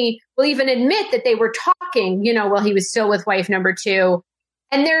Emily will even admit that they were talking, while he was still with wife number 2.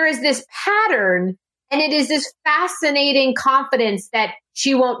 And there is this pattern, and it is this fascinating confidence that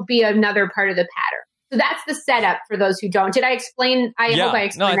she won't be another part of the pattern. So that's the setup for those who don't. Did I explain? I hope I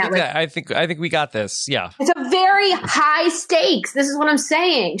explained that. I think we got this. Yeah. It's a very high stakes. This is what I'm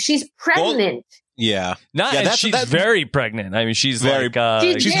saying. She's pregnant. Yeah. She's very pregnant. I mean, she's very,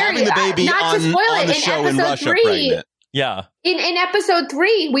 she's having the baby on the show in Russia 3, pregnant. Yeah. In episode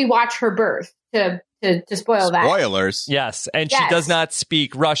 3, we watch her birth to spoil that. Spoilers. Yes. And she does not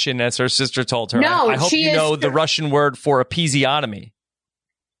speak Russian, as her sister told her. No, I hope you know the Russian word for episiotomy.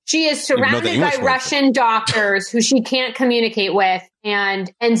 She is surrounded by Russian doctors who she can't communicate with, and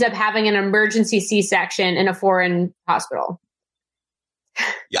ends up having an emergency C-section in a foreign hospital.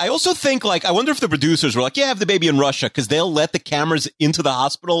 I also think, I wonder if the producers were like, have the baby in Russia, because they'll let the cameras into the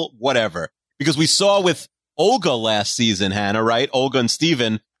hospital, whatever. Because we saw with Olga last season, Hannah, right? Olga and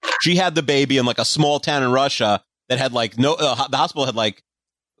Steven, she had the baby in a small town in Russia that had the hospital had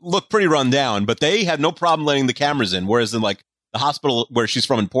looked pretty run down, but they had no problem letting the cameras in. Whereas in the hospital where she's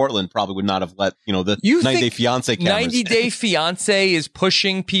from in Portland probably would not have let, the 90 Day Fiancé cameras. 90 Day Fiancé is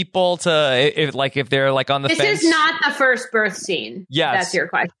pushing people to, if they're on the fence. This is not the first birth scene. Yes. That's your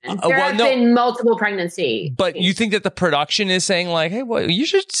question. There have been multiple pregnancy. But you think that the production is saying hey, you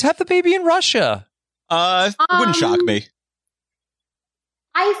should just have the baby in Russia? Wouldn't shock me.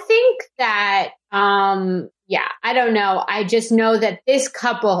 I think that, I don't know. I just know that this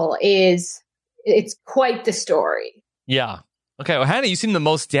couple it's quite the story. Yeah. Okay, well, Hannah, you seem the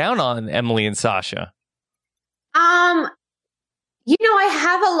most down on Emily and Sasha. I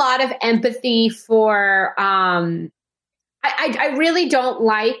have a lot of empathy for, I really don't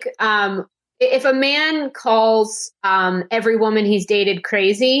like, if a man calls every woman he's dated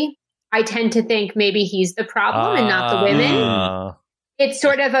crazy, I tend to think maybe he's the problem and not the women. It's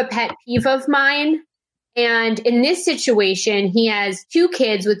sort of a pet peeve of mine. And in this situation, he has 2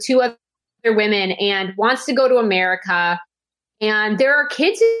 kids with 2 other women and wants to go to America. And there are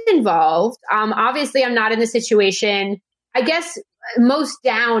kids involved. Obviously, I'm not in the situation. I guess most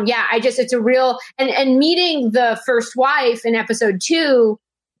down. Yeah, it's a real, and meeting the first wife in episode 2,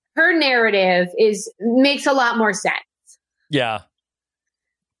 her narrative makes a lot more sense. Yeah.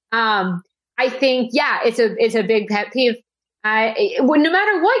 I think, it's a big pet peeve. No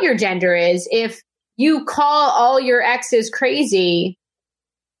matter what your gender is, if you call all your exes crazy,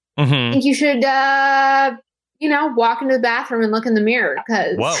 I think you should, walk into the bathroom and look in the mirror,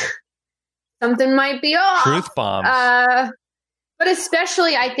 because something might be off. Truth bombs. But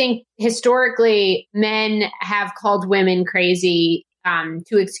especially, I think historically, men have called women crazy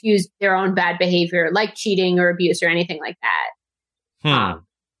to excuse their own bad behavior, like cheating or abuse or anything like that. Rob.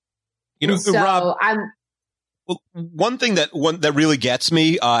 one thing that really gets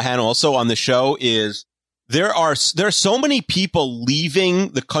me, Hannah, also on the show is there are so many people leaving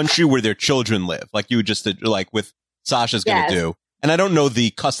the country where their children live, like you just did, like with Sasha's going to do. And I don't know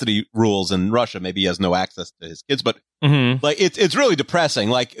the custody rules in Russia. Maybe he has no access to his kids, but like it's really depressing.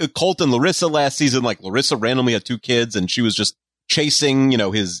 Like Colt and Larissa last season, like Larissa randomly had 2 kids and she was just chasing,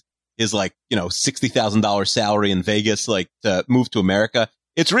 his like, $60,000 salary in Vegas, like to move to America.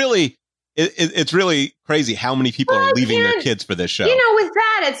 It's really crazy how many people are leaving their kids for this show. With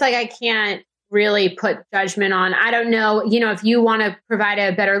that, it's like I can't really put judgment on. I don't know, if you want to provide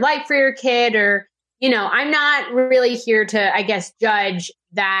a better life for your kid or, I'm not really here to, I guess, judge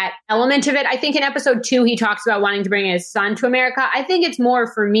that element of it. I think in episode 2, he talks about wanting to bring his son to America. I think it's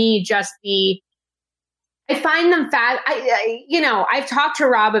more for me, just I find them I've talked to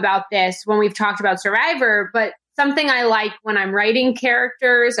Rob about this when we've talked about Survivor, but something I like when I'm writing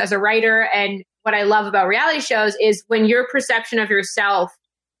characters as a writer and what I love about reality shows is when your perception of yourself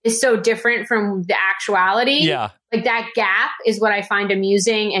is so different from the actuality. Yeah. Like that gap is what I find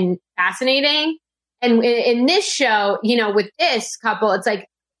amusing and fascinating. And in this show, with this couple, it's like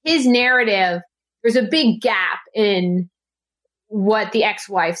his narrative, there's a big gap in what the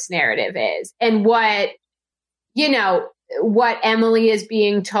ex-wife's narrative is and what Emily is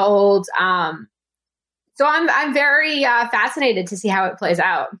being told. So I'm very fascinated to see how it plays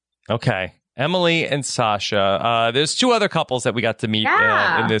out. Okay. Emily and Sasha. There's 2 other couples that we got to meet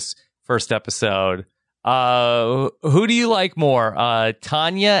in this first episode. Who do you like more?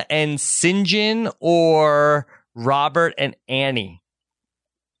 Tanya and Sinjin or Robert and Annie?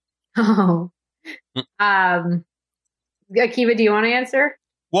 Oh. Akiva, do you want to answer?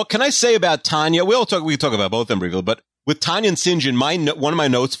 Well, can I say about Tanya? We can talk about both of them briefly, but with Tanya and Sinjin, one of my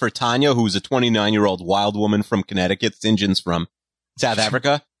notes for Tanya, who's a 29-year-old wild woman from Connecticut, Sinjin's from South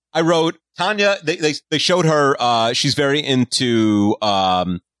Africa. I wrote Tanya. They showed her. She's very into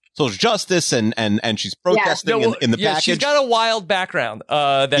social justice and she's protesting in the package. She's got a wild background.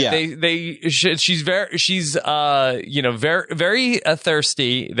 She's very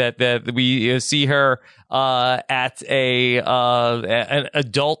thirsty. That we see her at an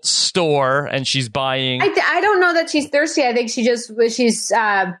adult store and she's buying. I don't know that she's thirsty. I think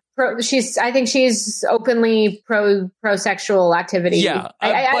I think she's openly pro-sexual activity. Yeah.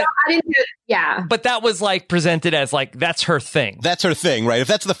 I didn't. Yeah. But that was like presented as like, that's her thing. That's her thing, right? If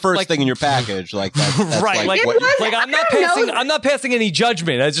that's the first thing in your package, like that's right. I'm not passing any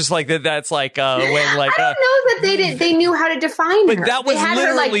judgment. It's just like that's like, when like, I don't know that they knew how to define her. But that was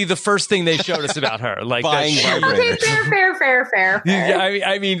literally the first thing they showed us about her. Like, buying okay, fair. Yeah,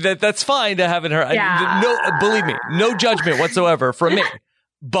 I mean, that's fine to having her. Yeah. No, believe me, no judgment whatsoever from me.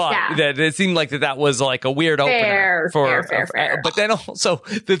 But that it seemed like that was like a weird opener fair. But then also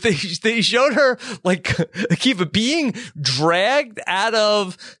that they showed her like Akiva being dragged out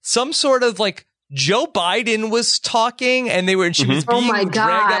of some sort of like Joe Biden was talking and she was being dragged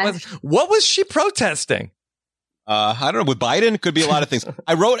out of. What was she protesting? I don't know. With Biden, it could be a lot of things.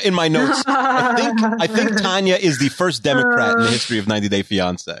 I wrote in my notes. I think Tanya is the first Democrat in the history of 90 Day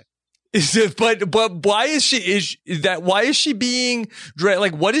Fiancé. But why is she being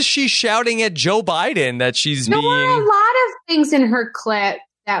like, what is she shouting at Joe Biden that she's being? There were a lot of things in her clip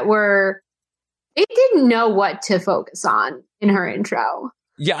that they didn't know what to focus on in her intro.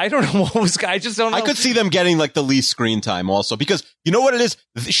 Yeah, I don't know what was. I just don't know. I could see them getting like the least screen time also because you know what it is.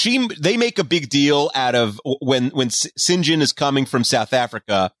 They make a big deal out of when Sinjin is coming from South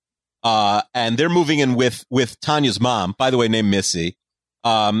Africa, and they're moving in with Tanya's mom, by the way, named Missy.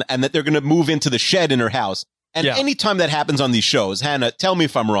 And that they're going to move into the shed in her house. And anytime that happens on these shows, Hannah, tell me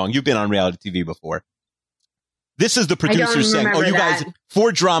if I'm wrong. You've been on reality TV before. This is the producer saying, you guys,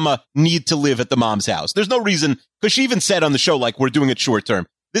 for drama, need to live at the mom's house. There's no reason, because she even said on the show, like, we're doing it short term.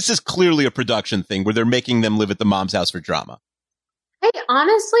 This is clearly a production thing where they're making them live at the mom's house for drama. Hey,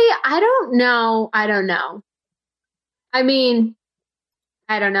 honestly, I don't know. I mean,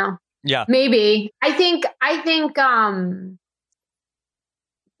 I don't know. Yeah. Maybe. I think,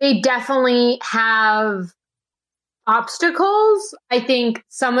 they definitely have obstacles. I think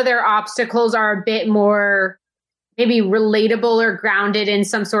some of their obstacles are a bit more maybe relatable or grounded in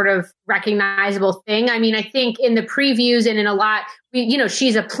some sort of recognizable thing. I mean, I think in the previews and in a lot,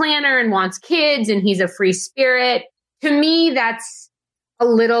 she's a planner and wants kids and he's a free spirit. To me, that's a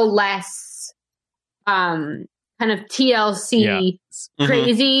little less kind of TLC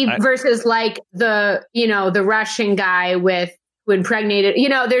crazy versus like the Russian guy who impregnated,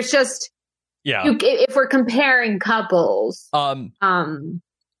 there's just, if we're comparing couples, one of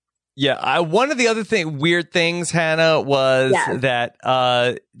the other weird things, Hannah, was that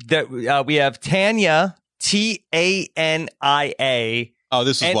we have Tanya Tania. Oh,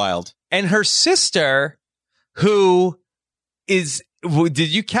 this is wild. And her sister, who is, did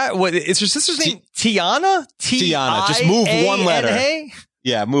you catch, what is her sister's name? Tiana? Tiana. Just move one letter.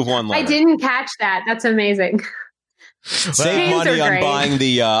 Yeah, move one letter. I didn't catch that. That's amazing. Save money on buying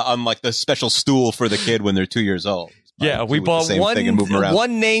the special stool for the kid when they're 2 years old. Yeah, we bought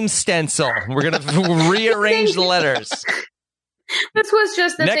one name stencil. We're going to rearrange the letters. This was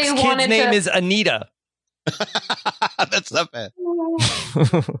just that Next they wanted kid's name is Anita. That's not bad.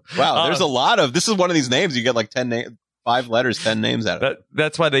 Wow, there's a lot of, this is one of these names. You get like 5 letters, 10 names out of it.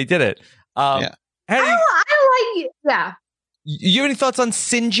 That's why they did it. Yeah. I like, yeah. You have any thoughts on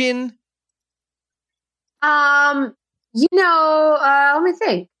Sinjin? Let me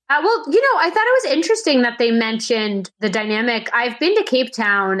think. I thought it was interesting that they mentioned the dynamic. I've been to Cape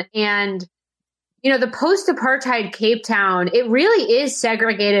Town, and, the post-apartheid Cape Town, it really is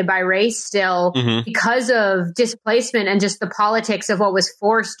segregated by race still because of displacement and just the politics of what was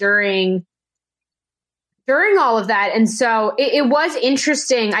forced during all of that. And so it was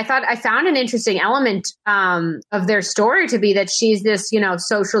interesting. I found an interesting element of their story to be that she's this,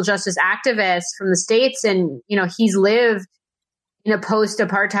 social justice activist from the States, and, he's lived in a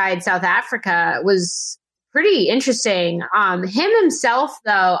post-apartheid South Africa. It was pretty interesting. Him himself,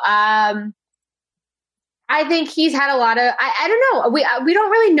 though, I think he's had a lot of, I don't know. We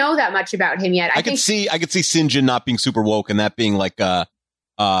don't really know that much about him yet. I could see Sinjin not being super woke and that being like a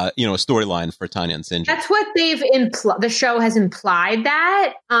storyline for Tanya and Sinjin. That's what the show has implied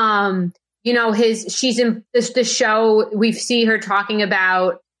that, she's in the show. We see her talking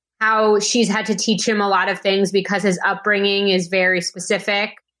about how she's had to teach him a lot of things because his upbringing is very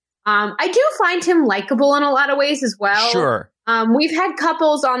specific. I do find him likable in a lot of ways as well. Sure. We've had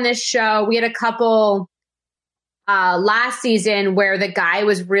couples on this show. We had a couple last season where the guy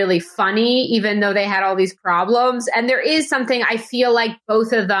was really funny, even though they had all these problems. And there is something, I feel like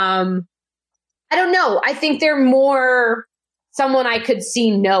both of them, I don't know. I think they're more someone I could see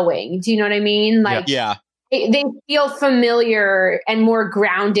knowing. Do you know what I mean? Like, yeah. They feel familiar and more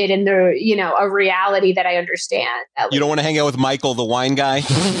grounded in a reality that I understand. You don't want to hang out with Michael, the wine guy,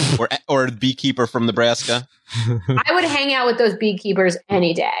 or a beekeeper from Nebraska? I would hang out with those beekeepers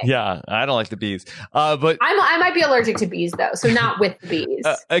any day. Yeah, I don't like the bees. But I might be allergic to bees, though, so not with the bees.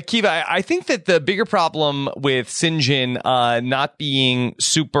 Akiva, I think that the bigger problem with Sinjin not being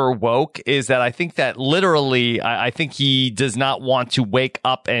super woke is that I think that literally, I think he does not want to wake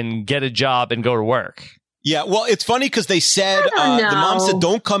up and get a job and go to work. Yeah, well, it's funny because they said, the mom said,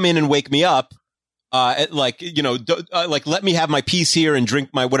 don't come in and wake me up. Let me have my piece here and drink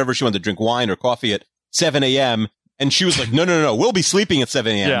my whatever she wanted to drink, wine or coffee at 7 a.m. And she was like, no, we'll be sleeping at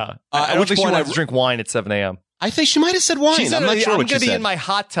 7 a.m. Yeah, I don't think she wanted to drink wine at 7 a.m. I think she might have said wine. I'm not sure what she said. I'm going to be in my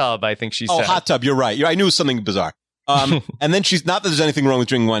hot tub, I think she said. Oh, hot tub, you're right. I knew it was something bizarre. And then she's, not that there's anything wrong with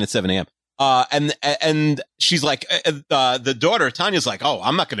drinking wine at 7 a.m. And she's like, the daughter, Tanya's like, oh,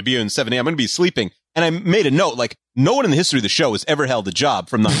 I'm not going to be here at 7 a.m. I'm going to be sleeping. And I made a note, like, no one in the history of the show has ever held a job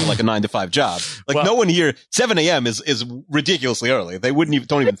from like a 9 to 5 job. Like, no one here, 7 a.m. is ridiculously early. They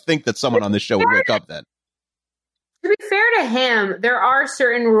don't even think that someone on this show would wake up then. To be fair to him, there are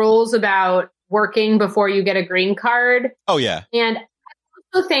certain rules about working before you get a green card. Oh, yeah. And I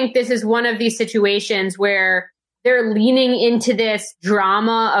also think this is one of these situations where they're leaning into this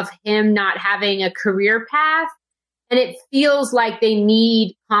drama of him not having a career path. And it feels like they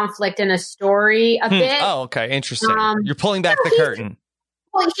need conflict in a story a bit. Oh, okay. Interesting. You're pulling back the curtain.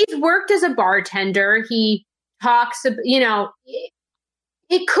 Well, he's worked as a bartender. He talks, it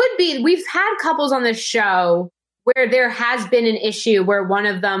could be, we've had couples on this show where there has been an issue where one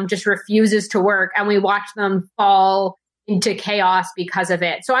of them just refuses to work and we watch them fall into chaos because of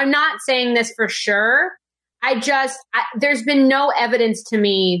it. So I'm not saying this for sure. There's been no evidence to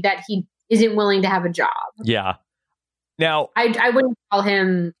me that he isn't willing to have a job. Yeah. Now, I wouldn't call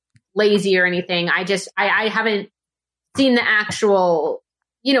him lazy or anything. I haven't seen the actual,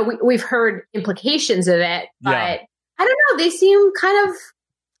 we've heard implications of it, but I don't know. They seem kind of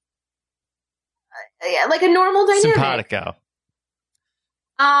like a normal dynamic. Simpatico.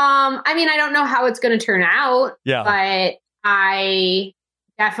 I mean, I don't know how it's going to turn out, but I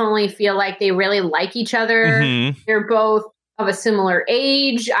definitely feel like they really like each other. Mm-hmm. They're both of a similar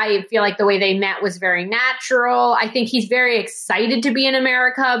age. I feel like the way they met was very natural. I think he's very excited to be in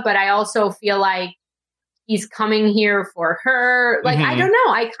America, but I also feel like he's coming here for her. Like, I don't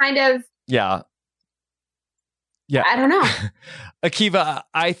know. I kind of... Yeah. I don't know. Akiva,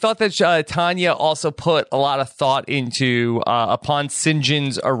 I thought that Tanya also put a lot of thought into upon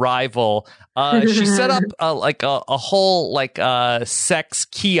Sinjin's arrival. She set up a whole sex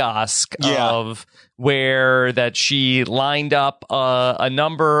kiosk of where that she lined up a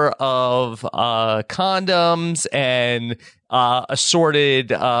number of condoms and assorted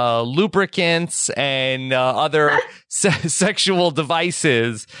lubricants and other sexual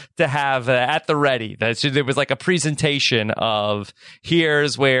devices to have at the ready. There was like a presentation of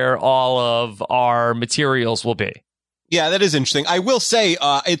here's where all of our materials will be. Yeah, that is interesting. I will say,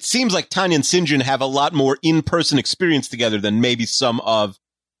 it seems like Tanya and St. John have a lot more in-person experience together than maybe some of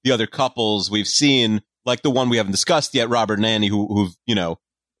the other couples we've seen, like the one we haven't discussed yet, Robert and Annie, who've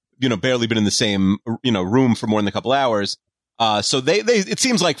barely been in the same room for more than a couple hours. So they it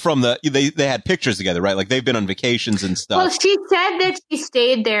seems like from they had pictures together, right? Like they've been on vacations and stuff. Well, she said that she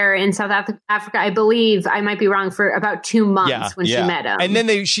stayed there in South Africa, I believe, I might be wrong, for about 2 months when she met him. And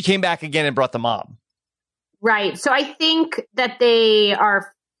then she came back again and brought the mom. Right. So I think that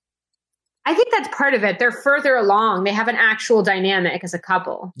I think that's part of it. They're further along. They have an actual dynamic as a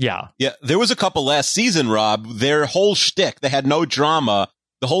couple. Yeah. Yeah. There was a couple last season, Rob. Their whole shtick, they had no drama.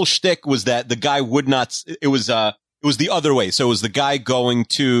 The whole shtick was that the guy would not, it was the other way. So it was the guy going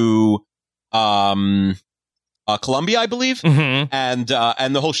to, Colombia, I believe. Mm-hmm. And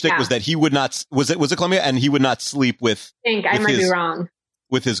the whole shtick was that he would not, was it Colombia? And he would not sleep with, I might be wrong.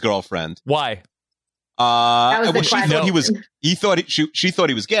 With his girlfriend. Why? She thought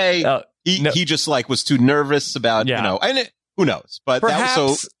he was gay. He just was too nervous about, who knows? But perhaps, that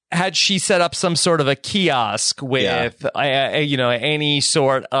was had she set up some sort of a kiosk with, any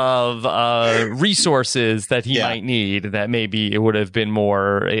sort of resources that he might need, that maybe it would have been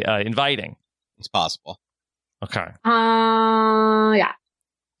more inviting. It's possible. Okay. Yeah.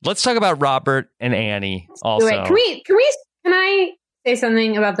 Let's talk about Robert and Annie also. Can I say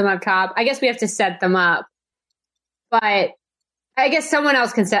something about them up top? I guess we have to set them up, but I guess someone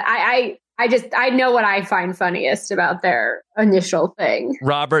else can set. I know what I find funniest about their initial thing.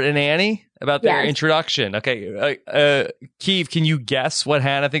 Robert and Annie, about their introduction. Okay. Keith, can you guess what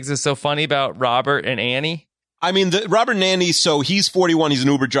Hannah thinks is so funny about Robert and Annie? I mean, Robert and Annie, so he's 41. He's an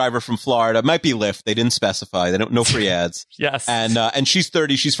Uber driver from Florida. It might be Lyft. They didn't specify. They don't, no free ads. Yes. And she's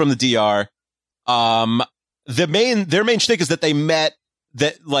 30. She's from the DR. Their main shtick is that they met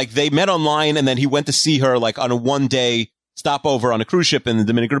online, and then he went to see her on a 1-day stopover on a cruise ship in the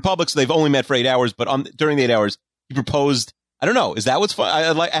Dominican Republic. So they've only met for 8 hours, but during the 8 hours, he proposed. I don't know. Is that what's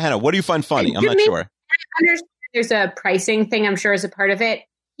fun? Hannah, what do you find funny? I'm not sure. I understand there's a pricing thing, I'm sure, as a part of it.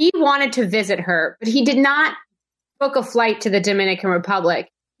 He wanted to visit her, but he did not book a flight to the Dominican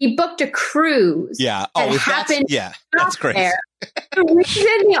Republic. He booked a cruise. Yeah. That's crazy. There. The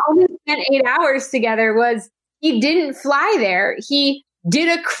reason he only spent 8 hours together was he didn't fly there. He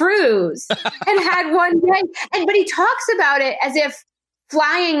did a cruise and had 1 day. But he talks about it as if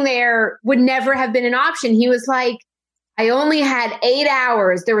flying there would never have been an option. He was like, I only had 8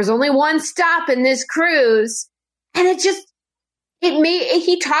 hours. There was only one stop in this cruise. And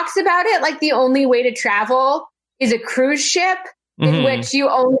he talks about it like the only way to travel is a cruise ship in which you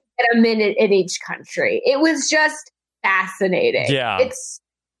only get a minute in each country. It was just fascinating. Yeah. It's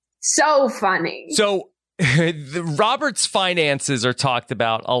so funny. So Robert's finances are talked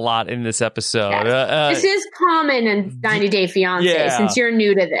about a lot in this episode. Yes. This is common in 90 Day Fiancé, since you're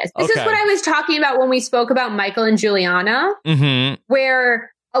new to this. This is what I was talking about when we spoke about Michael and Juliana,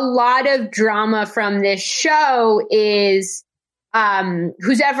 where a lot of drama from this show is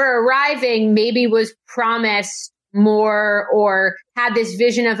who's ever arriving maybe was promised more or had this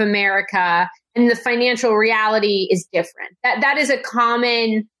vision of America, and the financial reality is different. That is a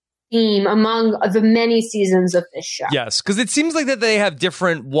common theme among the many seasons of this show. Yes, because it seems like that they have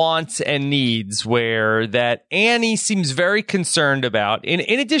different wants and needs, where that Annie seems very concerned about, in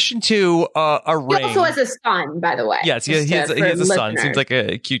addition to a ring. He also has a son, by the way. Yes, he has a son. Seems like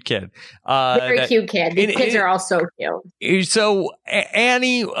a cute kid. Very cute kid. The kids are all so cute. So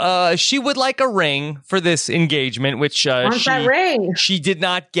Annie, she would like a ring for this engagement, which she did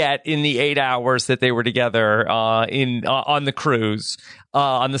not get in the 8 hours that they were together on the cruise.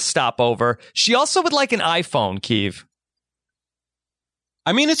 On the stopover. She also would like an iPhone, Keev.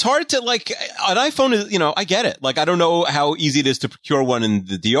 I mean, it's hard to an iPhone is, I get it. I don't know how easy it is to procure one in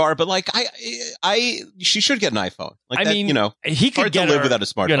the DR, but she should get an iPhone. He could get live without a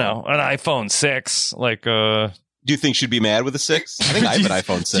smartphone. An iPhone 6. Do you think she'd be mad with a 6? I think I have an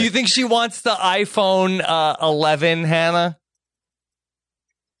iPhone 6. Do you think she wants the iPhone 11, Hannah?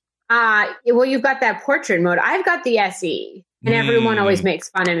 Well, you've got that portrait mode. I've got the SE. And everyone always makes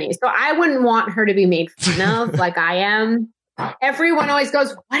fun of me. So I wouldn't want her to be made fun of like I am. Everyone always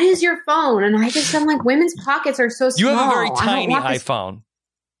goes, what is your phone? And I'm like, women's pockets are so small. You have a very tiny iPhone.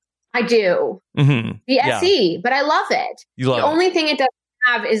 I do. Mm-hmm. The SE, but I love it. You love the only thing it does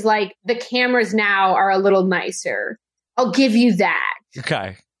have is like the cameras now are a little nicer. I'll give you that.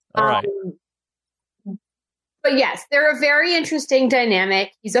 Okay. All right. But yes, they're a very interesting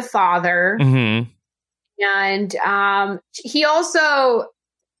dynamic. He's a father. Mm-hmm. And he also,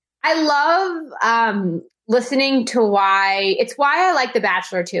 I love listening to why I like The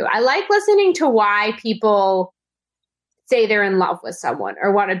Bachelor too. I like listening to why people say they're in love with someone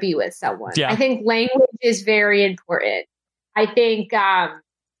or want to be with someone. Yeah. I think language is very important. I think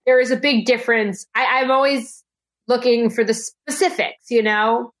there is a big difference. I'm always looking for the specifics, you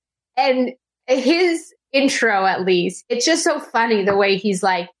know? And his intro, at least, it's just so funny the way he's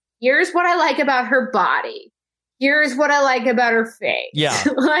like, here's what I like about her body. Here's what I like about her face. Yeah.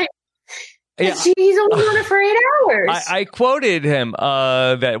 Like, yeah. He's only on it for 8 hours. I quoted him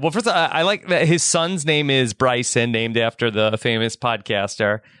that, well, first of all, I like that his son's name is Bryson, named after the famous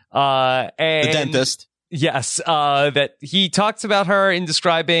podcaster. And the dentist. Yes. That he talks about her in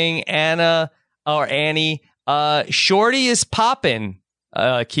describing Annie. Shorty is popping,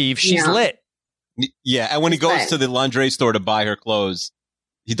 Keeve. She's lit. Yeah. And when he goes to the lingerie store to buy her clothes,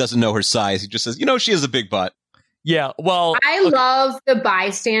 he doesn't know her size. He just says, she has a big butt. Yeah, well, I love the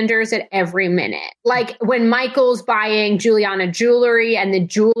bystanders at every minute. Like when Michael's buying Juliana jewelry and the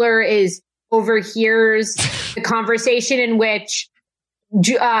jeweler overhears the conversation in which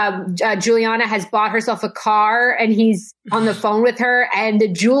Juliana has bought herself a car and he's on the phone with her, and the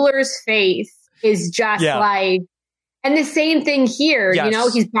jeweler's face is just like, and the same thing here,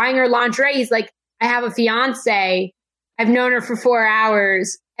 yes. He's buying her lingerie. He's like, I have a fiance. I've known her for 4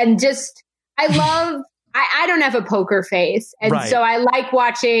 hours. And just, I love, I don't have a poker face. And so I like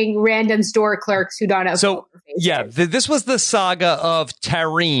watching random store clerks who don't have poker faces. Yeah, this was the saga of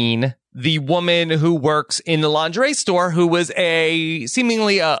Tareen, the woman who works in the lingerie store, who was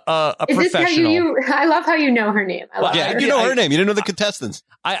seemingly a professional. This how I love how you know her name. I love her. You know her name. You didn't know the contestants.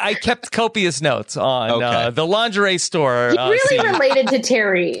 I kept copious notes on the lingerie store. He really related to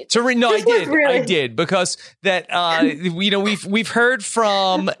Terry. No, I did because that we've heard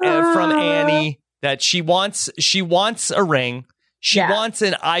from Annie that she wants a ring, she wants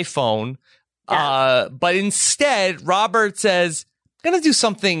an iPhone, but instead Robert says, "I'm gonna do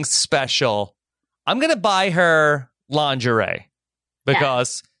something special. I'm gonna buy her lingerie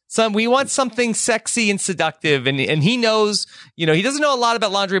because." We want something sexy and seductive, and he knows, he doesn't know a lot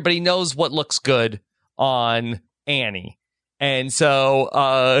about lingerie, but he knows what looks good on Annie. And so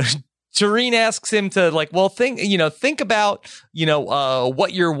Tareen asks him to think about,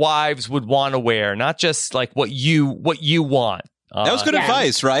 what your wives would want to wear, not just like what you want. That was good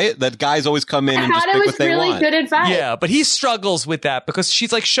advice, right? That guys always come in and just pick what they want. I thought it was really good advice. Yeah, but he struggles with that because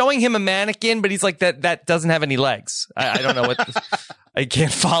she's like showing him a mannequin, but he's like, that doesn't have any legs. I don't know what... I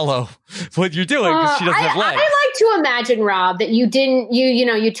can't follow what you're doing because she doesn't have legs. I like to imagine, Rob, that you didn't,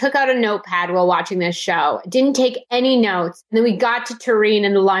 you took out a notepad while watching this show, didn't take any notes, and then we got to Tareen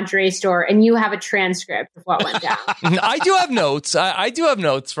in the lingerie store, and you have a transcript of what went down. I do have notes. I do have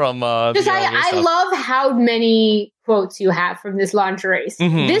notes from. Because I love how many quotes you have from this lingerie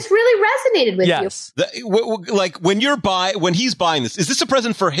scene. Mm-hmm. This really resonated with you. Like when he's buying this, is this a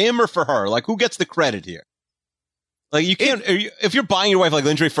present for him or for her? Like who gets the credit here? Like you can't, if you're buying your wife like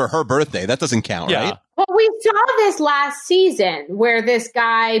lingerie for her birthday, that doesn't count, right? Well, we saw this last season where this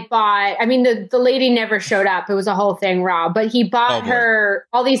guy bought, the lady never showed up. It was a whole thing, Rob, but he bought her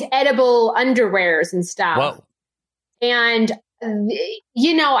all these edible underwears and stuff. Whoa. And,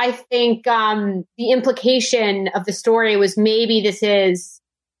 I think the implication of the story was maybe this is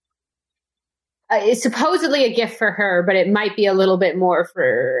it's supposedly a gift for her, but it might be a little bit more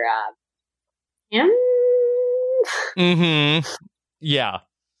for him. Mm-hmm. Yeah.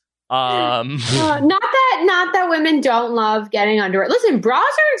 Not that women don't love getting underwear. Listen, bras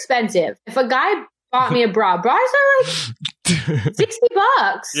are expensive. If a guy bought me a bras are like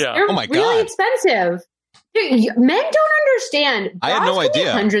 $60. Yeah. They're really expensive. Dude, men don't understand. I had no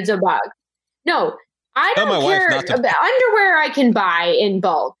idea. Hundreds of bucks. No, I don't care. Underwear I can buy in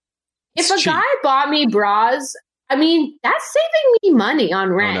bulk. If a guy bought me bras, that's saving me money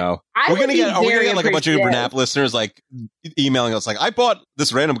on rent. Oh, no. Are we gonna get like a bunch of Uber listeners like emailing us like, I bought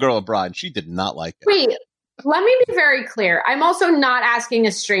this random girl a bra and she did not like it. Wait, let me be very clear. I'm also not asking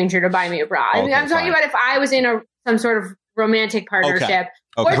a stranger to buy me a bra. I'm talking about if I was in some sort of romantic partnership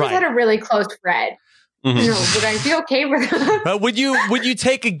or just had a really close friend. Mm-hmm. Would I be okay with that? Would you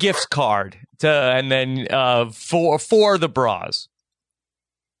take a gift card for the bras?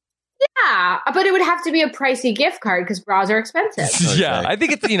 Yeah, but it would have to be a pricey gift card because bras are expensive. Okay. Yeah, I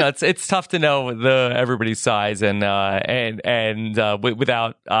think it's tough to know everybody's size and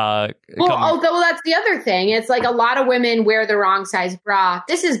without. Although that's the other thing. It's like a lot of women wear the wrong size bra.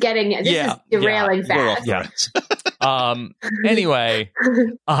 This is derailing fast. Yeah. Anyway,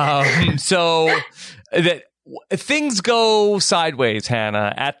 so that. Things go sideways,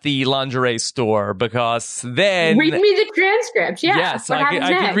 Hannah, at the lingerie store because then read me the transcript. Yeah, yes, I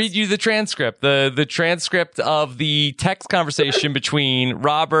can read you the transcript. The transcript of the text conversation between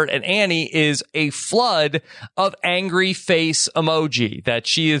Robert and Annie is a flood of angry face emoji that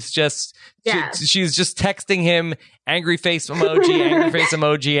she is just she's just texting him angry face emoji, angry face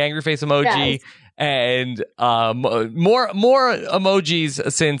emoji, angry face emoji. Yes. And more emojis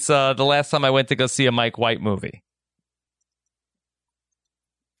since the last time I went to go see a Mike White movie.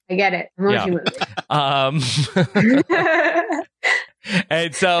 I get it. Emoji movie.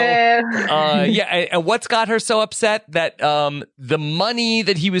 And so, and what's got her so upset that the money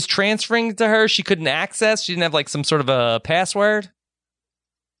that he was transferring to her, she couldn't access? She didn't have like some sort of a password?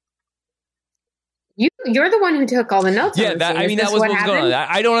 You're the one who took all the notes. Yeah, that was what was going on.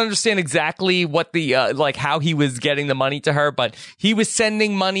 I don't understand exactly what the how he was getting the money to her, but he was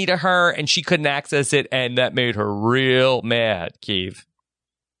sending money to her and she couldn't access it, and that made her real mad. Keith.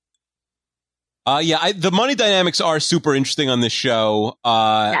 The money dynamics are super interesting on this show,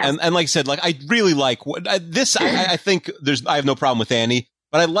 and like I said, like I really like this. I think I have no problem with Annie,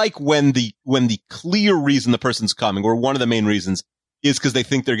 but I like when the clear reason the person's coming, or one of the main reasons, is because they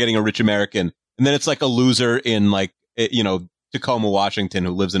think they're getting a rich American. And then it's like a loser in Tacoma, Washington,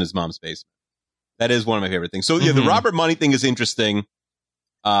 who lives in his mom's basement. That is one of my favorite things. So yeah, the Robert Money thing is interesting.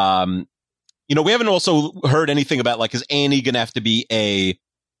 We haven't also heard anything about like, is Annie going to have to be a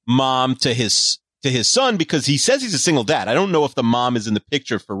mom to his son, because he says he's a single dad. I don't know if the mom is in the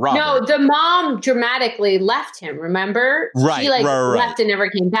picture for Robert. No, the mom dramatically left him. Remember? Right. She left and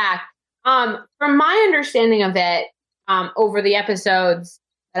never came back. From my understanding of it, over the episodes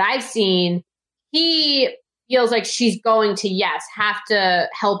that I've seen, he feels like she's going to, have to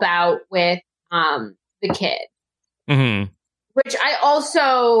help out with the kid. Mm-hmm. Which I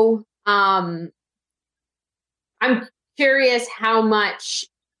also, I'm curious how much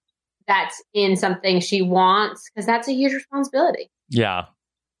that's in something she wants, because that's a huge responsibility. Yeah.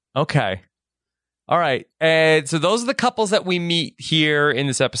 Okay. All right. And so those are the couples that we meet here in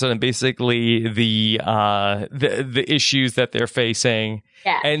this episode, and basically the issues that they're facing.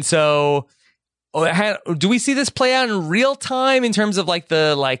 Yeah. And so, do we see this play out in real time in terms of like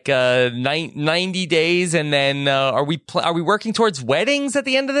the 90 days, and then are we working towards weddings at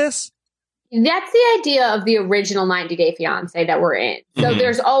the end of this? That's the idea of the original 90 Day Fiancé that we're in. So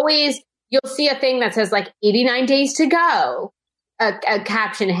there's always, you'll see a thing that says like 89 days to go, a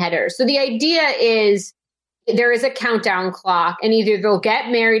caption header. So the idea is there is a countdown clock, and either they'll get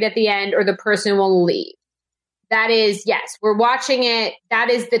married at the end or the person will leave. That is, yes, we're watching it. That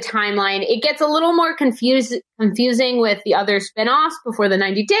is the timeline. It gets a little more confusing with the other spinoffs before the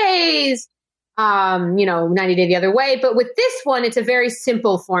 90 days, 90 Day the Other Way. But with this one, it's a very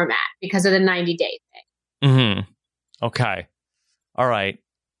simple format because of the 90-day thing. Mm-hmm. Okay. All right.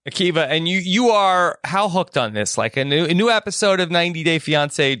 Akiva, and you are how hooked on this? Like a new episode of 90 Day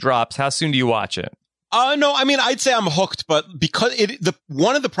Fiancé drops. How soon do you watch it? No, I mean, I'd say I'm hooked, but because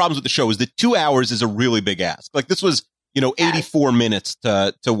one of the problems with the show is that 2 hours is a really big ask. Like this was, 84 minutes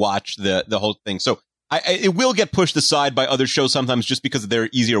to watch the whole thing. So it will get pushed aside by other shows sometimes just because they're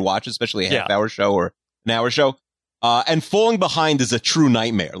easier to watch, especially a half-hour show or an hour show. And falling behind is a true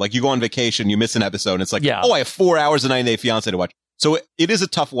nightmare. Like you go on vacation, you miss an episode, and it's like, I have 4 hours of 90 Day Fiancé to watch. So it is a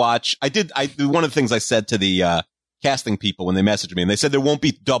tough watch. One of the things I said to the casting people when they messaged me, and they said there won't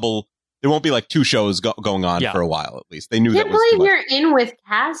be like two shows going on for a while, at least. They knew that was too much. I can't believe you're in with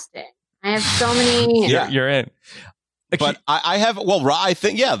casting. I have so many. You're in. But I have, I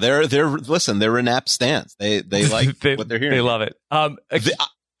think, they're in app stands. They like what they're hearing. They love it.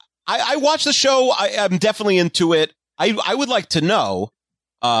 I watched the show. I'm definitely into it. I would like to know,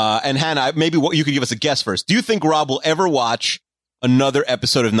 and Hannah, maybe you could give us a guess first. Do you think Rob will ever watch another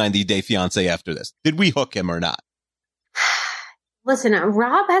episode of 90 Day Fiancé after this? Did we hook him or not? Listen,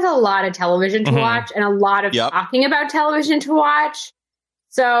 Rob has a lot of television to watch and a lot of talking about television to watch.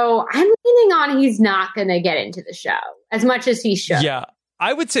 So I'm leaning on he's not going to get into the show as much as he should. Yeah.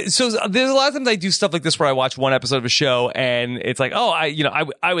 I would say so. There's a lot of times I do stuff like this where I watch one episode of a show and it's like, oh,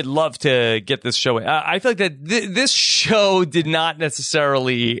 I would love to get this show. I feel like that this show did not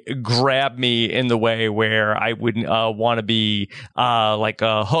necessarily grab me in the way where I would want to be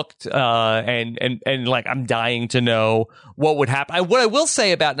hooked and like I'm dying to know what would happen. What I will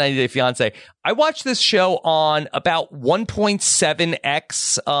say about 90 Day Fiancé, I watched this show on about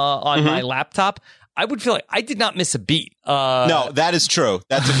 1.7x on my laptop. I would feel like I did not miss a beat. No, that is true.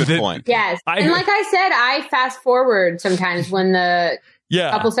 That's a good point. Yes. And like I said, I fast forward sometimes when the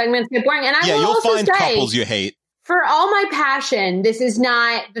couple segments get boring. And I will you'll also find say, couples you hate. For all my passion, this is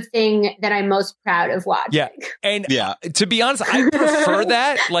not the thing that I'm most proud of watching. Yeah. And to be honest, I prefer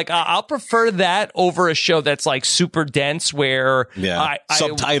that. Like, I'll prefer that over a show that's like super dense where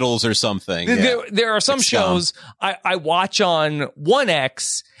subtitles or something. There are some shows I watch on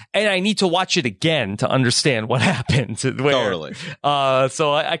 1X and I need to watch it again to understand what happened. Totally.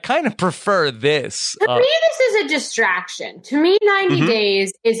 So I kind of prefer this. To me, this is a distraction. To me, 90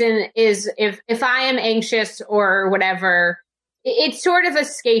 days is if I am anxious or whatever, it's sort of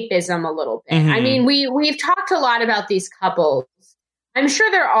escapism a little bit. I mean, we've talked a lot about these couples. I'm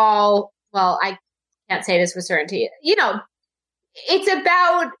sure they're all, well, I can't say this with certainty. It's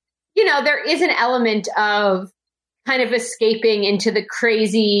about, there is an element of kind of escaping into the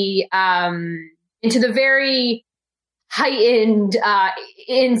crazy, into the very heightened,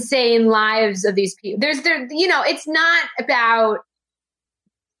 insane lives of these people. It's not about,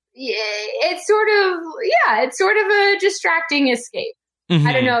 it's sort of a distracting escape.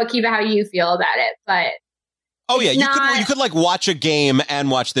 I don't know, Akiva, how you feel about it, but you could like watch a game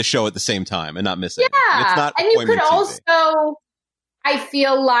and watch the show at the same time and not miss it. Yeah, it's not and you could also, I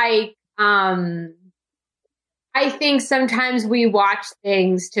feel like, I think sometimes we watch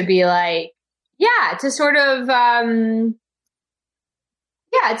things to be like, to sort of,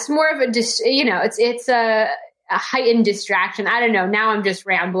 it's more of a, it's a heightened distraction. I don't know. Now I'm just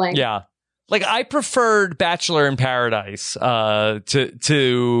rambling. Yeah. Like I preferred Bachelor in Paradise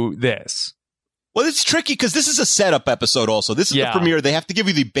to this. Well, it's tricky because this is a setup episode also. This is the premiere. They have to give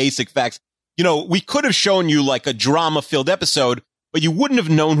you the basic facts. We could have shown you like a drama-filled episode, but you wouldn't have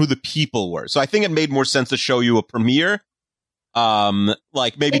known who the people were. So I think it made more sense to show you a premiere.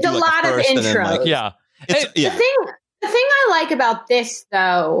 Like maybe it's do like a lot a first of and then like The thing I like about this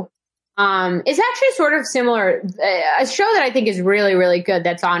though, is actually sort of similar. A show that I think is really, really good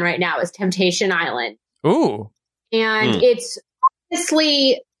that's on right now is Temptation Island. Ooh. And it's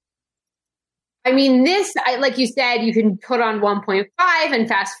honestly, I mean, like you said, you can put on 1.5 and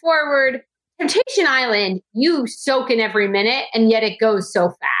fast forward. Temptation Island, you soak in every minute, and yet it goes so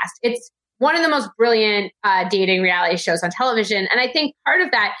fast. It's one of the most brilliant dating reality shows on television. And I think part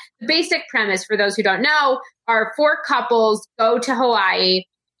of that, the basic premise, for those who don't know, are 4 couples go to Hawaii.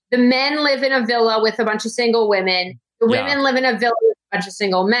 The men live in a villa with a bunch of single women. The women live in a villa with a bunch of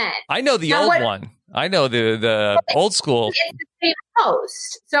single men. I know the old one. I know the old school. It's the same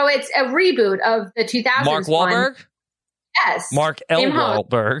host. So it's a reboot of the 2000s Mark Wahlberg? Yes. Mark L.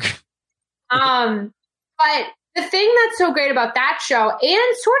 Wahlberg. But the thing that's so great about that show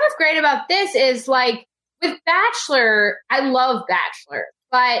and sort of great about this is like with Bachelor, I love Bachelor,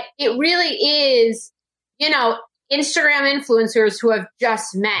 but it really is, Instagram influencers who have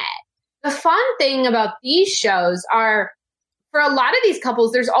just met. The fun thing about these shows are for a lot of these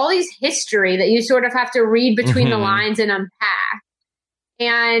couples, there's all these history that you sort of have to read between the lines and unpack.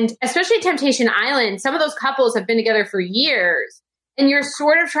 And especially Temptation Island, some of those couples have been together for years. And you're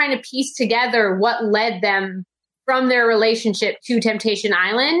sort of trying to piece together what led them from their relationship to Temptation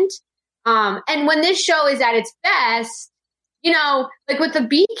Island. And when this show is at its best, like with the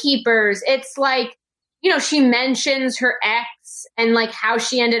beekeepers, it's like, she mentions her ex and like how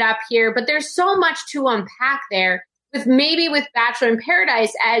she ended up here, but there's so much to unpack there. With Bachelor in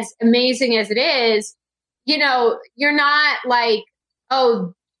Paradise, as amazing as it is, you're not like,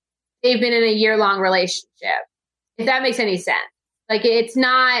 oh, they've been in a year-long relationship, if that makes any sense. Like, it's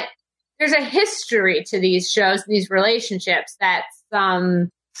not, there's a history to these shows, these relationships that's, that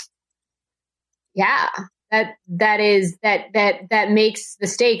makes the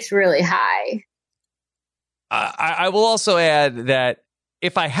stakes really high. I will also add that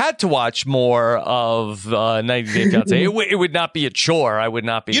if I had to watch more of 90 Day Fiancé, it would not be a chore. I would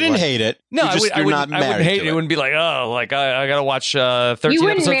not be. You didn't hate it. No, I wouldn't hate it. It wouldn't be like, oh, like I got to watch 13 episodes of Scum. You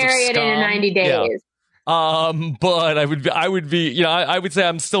wouldn't marry it in 90 days. Yeah. But I would be, I would say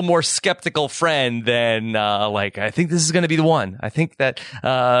I'm still more skeptical friend than, like, I think this is going to be the one. I think that,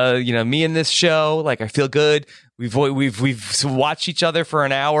 me and this show, like, I feel good. We've watched each other for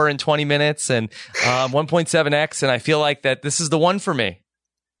an hour and 20 minutes and, 1.7x. And I feel like that this is the one for me.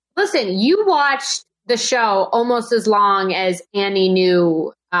 Listen, you watched the show almost as long as Annie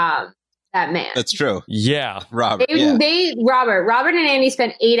knew that man. That's true. Yeah. Robert. Robert and Annie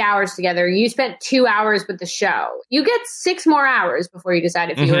spent 8 hours together. You spent 2 hours with the show. You get 6 more hours before you decide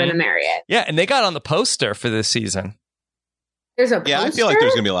if you were going to marry it. Yeah, and they got on the poster for this season. There's a poster? Yeah, I feel like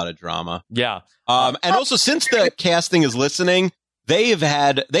there's going to be a lot of drama. Yeah. And also, since the casting is listening, they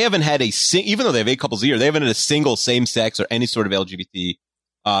haven't had even though they have 8 couples a year, they haven't had a single same-sex or any sort of LGBT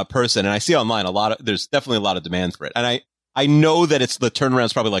person. And I see online there's definitely a lot of demand for it. And I know that the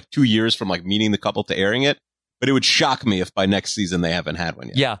turnaround's probably like 2 years from like meeting the couple to airing it, but it would shock me if by next season they haven't had one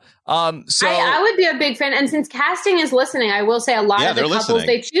yet. Yeah. So I would be a big fan. And since casting is listening, I will say a lot of the couples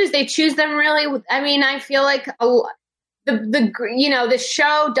they choose them really. I mean, I feel like the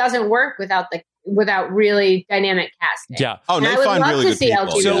show doesn't work without really dynamic casting. Yeah. Oh, and they find really good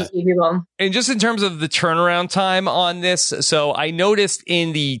people. people. And just in terms of the turnaround time on this, so I noticed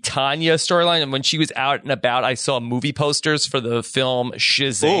in the Tanya storyline, and when she was out and about, I saw movie posters for the film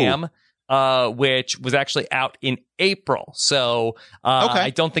Shazam, which was actually out in April. So I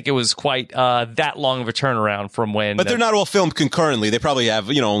don't think it was quite that long of a turnaround from when. But they're not all filmed concurrently. They probably have,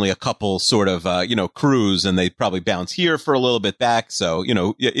 only a couple sort of, crews, and they probably bounce here for a little bit back. So,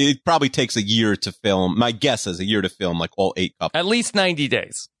 it probably takes a year to film. My guess is a year to film like all 8 couples. At least 90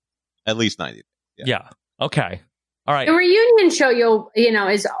 days. At least 90 days. Yeah. Okay. All right. The reunion show,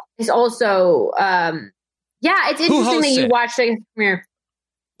 is also, it's interesting that you watched it. Come here.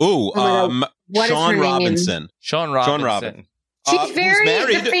 Ooh, Sean Robinson. Sean Robinson. She's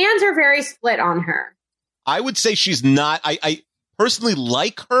the fans are very split on her. I would say she's not. I personally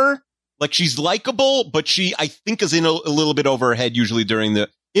like her. Like, she's likable, but I think is in a little bit over her head usually during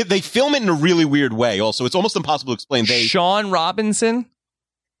they film it in a really weird way. Also, it's almost impossible to explain. Sean Robinson?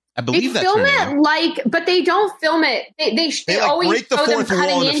 I believe that's film her name. it but they don't film it. They like always break the fourth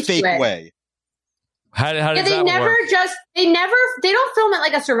wall in a fake way. How does they that never work? they don't film it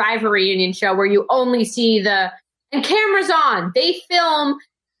like a Survivor reunion show where you only see and cameras on. They film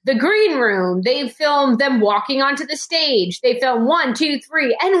the green room. They film them walking onto the stage. They film 1, 2,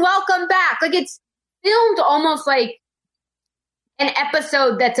 3 and welcome back. Like, it's filmed almost like an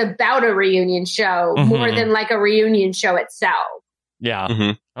episode that's about a reunion show more than like a reunion show itself. Yeah.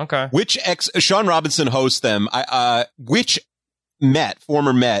 Mm-hmm. Okay. Which Sean Robinson hosts them? Which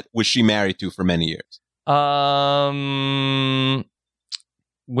former Met was she married to for many years?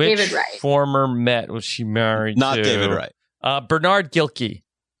 Which David Wright. former Met was she married Not to? David Wright. Bernard Gilkey.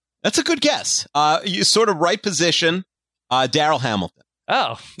 That's a good guess. You sort of right position. Daryl Hamilton.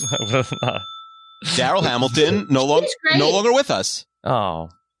 Oh. Daryl Hamilton, no longer with us. Oh.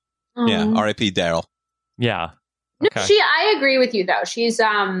 Yeah, R.I.P. Daryl. Yeah. Okay. No, I agree with you though. She's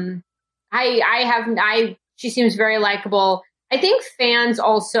she seems very likable. I think fans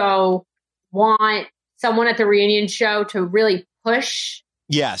also want someone at the reunion show to really push.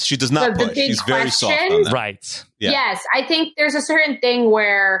 Yes, she does not push. She's very soft on that. Right. Yeah. Yes, I think there's a certain thing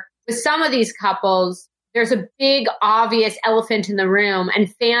where with some of these couples, there's a big obvious elephant in the room,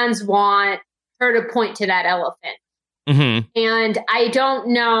 and fans want her to point to that elephant. Mm-hmm. And I don't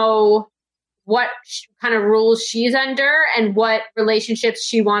know what kind of rules she's under and what relationships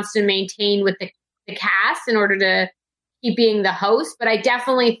she wants to maintain with the cast in order to keep being the host. But I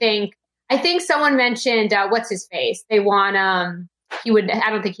definitely think someone mentioned, what's his face? They want, I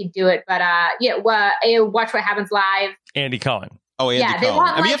don't think he'd do it, but Watch What Happens Live. Andy Cohen. Oh, Andy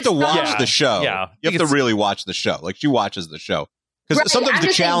Cohen. You have to watch the show. Yeah. You have to really watch the show. Like, she watches the show. Because sometimes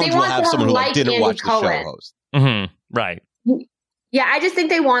the challenge will have someone who didn't watch the show host. Mm-hmm. Right. Yeah, I just think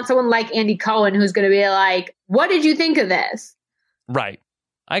they want someone like Andy Cohen who's going to be like, what did you think of this? Right.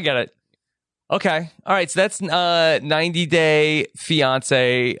 I get it. Okay. All right. So that's 90 Day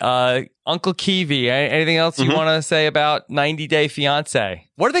Fiance. Uncle Kiwi, anything else you want to say about 90 Day Fiance?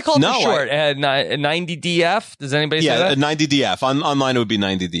 What are they called for short? 90DF? Does anybody say that? 90DF. Online it would be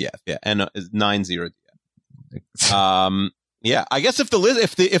 90DF. Yeah. And 90DF. Yeah. I guess if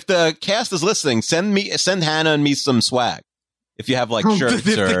the cast is listening, send Hannah and me some swag. If you have like shirts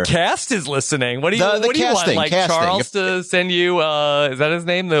the cast is listening. What do you want? Like Charles to send you, is that his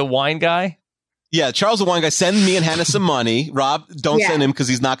name? The wine guy? Yeah, Charles the wine guy. Send me and Hannah some money. Rob, don't send him because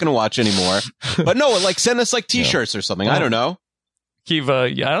he's not going to watch anymore. But no, like send us like T-shirts or something. I don't know. Kiva,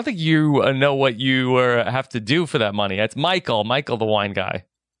 I don't think you know what you have to do for that money. It's Michael the wine guy.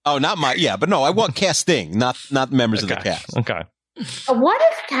 Oh, not my. Yeah, but no, I want casting, not members of the cast. Okay. What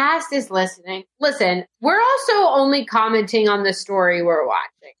if cast is listening? Listen, we're also only commenting on the story we're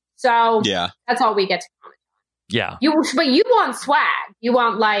watching. So that's all we get to comment on. Yeah. But you want swag. You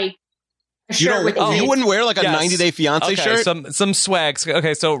want like You wouldn't wear like a 90 Day Fiancé shirt? Some swags.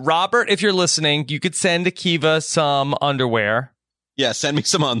 Okay, so Robert, if you're listening, you could send Akiva some underwear. Yeah, send me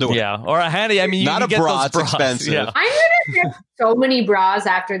some underwear. Yeah, or a handy. I mean, you not can a get bra. Those bras. It's expensive. Yeah. I'm gonna get so many bras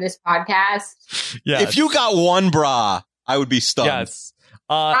after this podcast. Yes. If you got one bra, I would be stunned. Yes.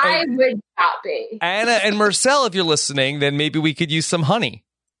 I would not be. Anna and Marcel, if you're listening, then maybe we could use some honey.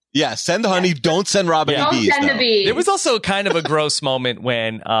 Yeah, send the honey. Don't send Rob any bees. Don't send the bees. There was also kind of a gross moment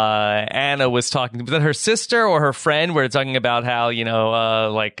when Anna was talking. Was that her sister or her friend? Where talking about how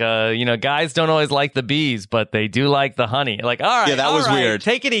guys don't always like the bees, but they do like the honey. Like, all right, yeah, that was weird.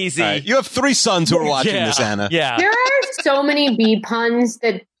 Take it easy. Right. You have 3 sons who are watching this, Anna. Yeah, there are so many bee puns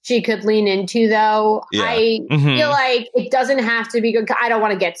that she could lean into, though. Yeah. I feel like it doesn't have to be good. I don't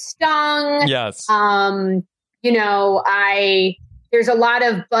want to get stung. Yes. There's a lot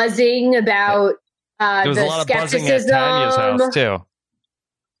of buzzing about there was the a lot skepticism. of buzzing at Tanya's house too.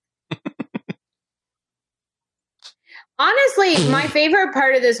 Honestly, my favorite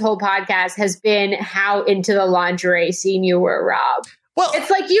part of this whole podcast has been how into the lingerie scene you were, Rob. Well, it's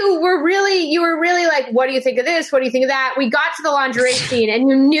like you were really like, what do you think of this? What do you think of that? We got to the lingerie scene and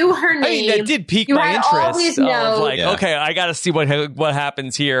you knew her name. I mean, that did pique my interest. Okay, I got to see what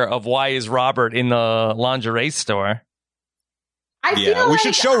happens here. Of why is Robert in the lingerie store? We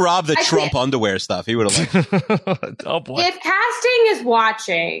should show Rob the Trump underwear stuff. He would have liked. Oh boy! If casting is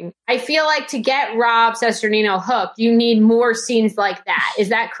watching, I feel like to get Rob Cesternino hooked, you need more scenes like that. Is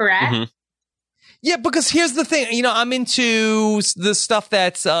that correct? Mm-hmm. Yeah, because here's the thing. I'm into the stuff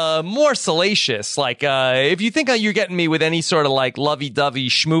that's more salacious. Like, if you think you're getting me with any sort of like lovey-dovey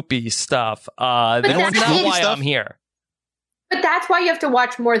schmoopy stuff, then that's not why I'm here. But that's why you have to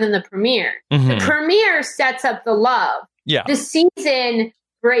watch more than the premiere. Mm-hmm. The premiere sets up the love. Yeah. The season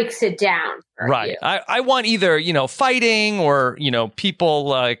breaks it down for right. you. I want either, fighting or, people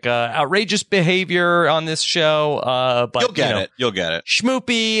like outrageous behavior on this show. But You'll get it. You'll get it.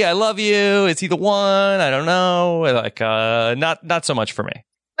 Schmoopy, I love you. Is he the one? I don't know. Like, not so much for me.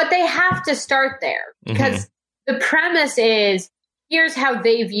 But they have to start there because the premise is here's how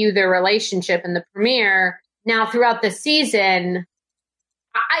they view their relationship in the premiere. Now, throughout the season,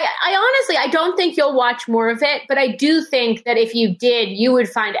 I honestly, I don't think you'll watch more of it, but I do think that if you did, you would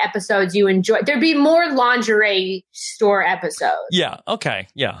find episodes you enjoy. There'd be more lingerie store episomes. Yeah. Okay.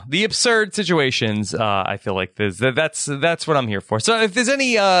 Yeah. The absurd situations. I feel like that's what I'm here for. So if there's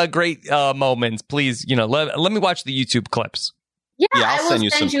any great moments, please, let me watch the YouTube clips. Yeah, I will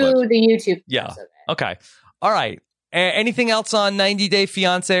send you the YouTube. Yeah. Okay. All right. Anything else on 90 Day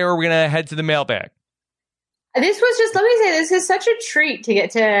Fiancé, or we're gonna head to the mailbag? This was just, let me say, this is such a treat to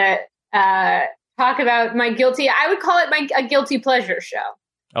get to talk about I would call it a guilty pleasure show.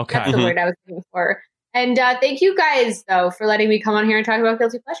 Okay. That's the word I was looking for. And thank you guys, though, for letting me come on here and talk about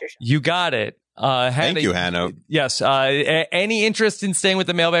guilty pleasure show. You got it. Thank you, Hannah. Yes. Any interest in staying with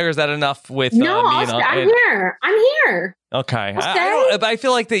the mailbag, or is that enough with me? I'm here. Okay. I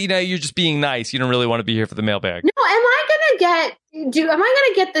feel like that, you're just being nice. You don't really want to be here for the mailbag. No, am I going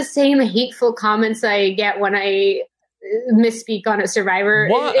to get the same hateful comments I get when I misspeak on a Survivor?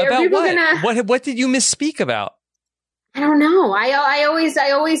 What? About what? What did you misspeak about? I don't know.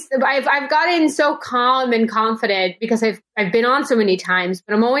 I've gotten so calm and confident because I've been on so many times,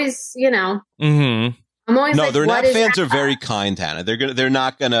 but I'm always, Mm-hmm. I'm always no, they're not. Fans are very kind, Hannah. They're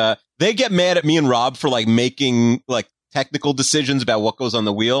not gonna. They get mad at me and Rob for like making like technical decisions about what goes on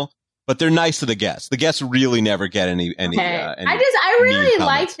the wheel, but they're nice to the guests. The guests really never get any. I really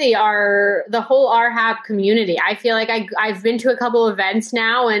like the whole RHAP community. I feel like I've been to a couple events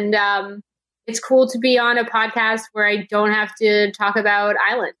now, and it's cool to be on a podcast where I don't have to talk about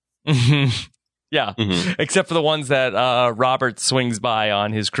islands. Yeah, except for the ones that Robert swings by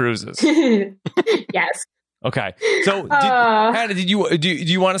on his cruises. Yes. Okay. So, Hannah, do you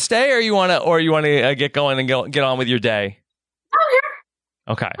want to stay, or you want to get going and get on with your day? I'm here.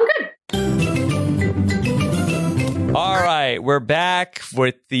 Okay. I'm good. All right, we're back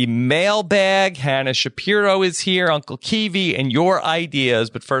with the mailbag. Hannah Shapiro is here, Uncle Kiwi, and your ideas.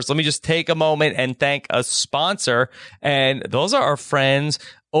 But first, let me just take a moment and thank a sponsor. And those are our friends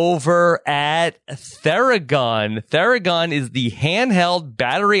over at Theragun. Theragun is the handheld,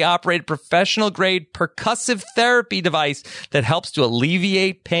 battery-operated, professional-grade percussive therapy device that helps to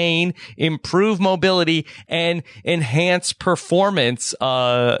alleviate pain, improve mobility, and enhance performance.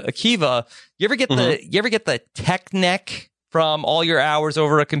 Akiva, you ever get the tech neck from all your hours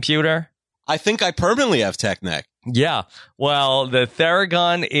over a computer? I think I permanently have tech neck. Yeah. Well, the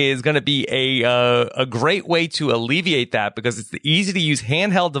Theragun is going to be a great way to alleviate that because it's the easy to use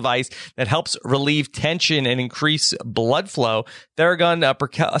handheld device that helps relieve tension and increase blood flow. Theragun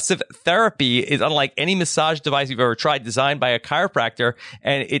percussive therapy is unlike any massage device you've ever tried, designed by a chiropractor,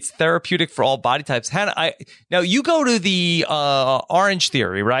 and it's therapeutic for all body types. Hannah, now you go to the Orange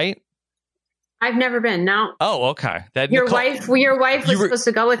Theory, right? I've never been. No. Oh, okay. Your wife was supposed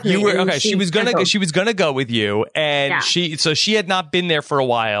to go with me. Okay. She was gonna go with you, and she had not been there for a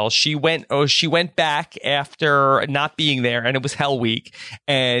while. She went back after not being there, and it was Hell Week,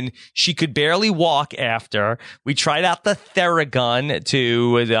 and she could barely walk after. We tried out the Theragun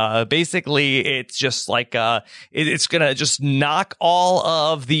to basically it's just like it's gonna just knock all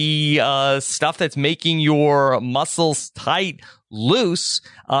of the stuff that's making your muscles tight loose,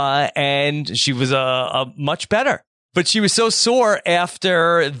 and she was much better. But she was so sore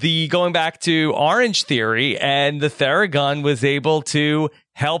after the going back to Orange Theory, and the Theragun was able to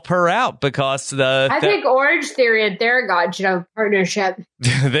help her out because I think Orange Theory and Theragun should have a partnership.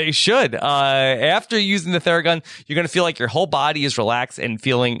 They should. After using the Theragun, you're going to feel like your whole body is relaxed and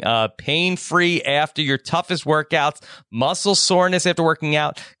feeling pain-free after your toughest workouts. Muscle soreness after working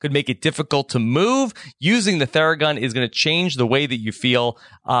out could make it difficult to move. Using the Theragun is going to change the way that you feel.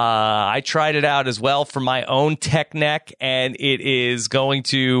 I tried it out as well for my own tech neck, and it is going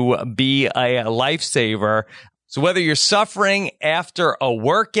to be a lifesaver. So whether you're suffering after a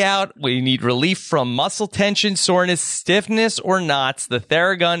workout, where you need relief from muscle tension, soreness, stiffness, or knots, the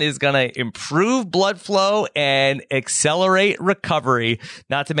Theragun is going to improve blood flow and accelerate recovery,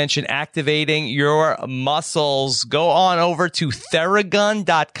 not to mention activating your muscles. Go on over to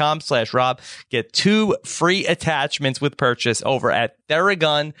Theragun.com/Rob. Get 2 free attachments with purchase over at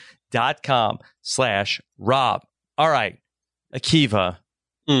Theragun.com/Rob. All right, Akiva.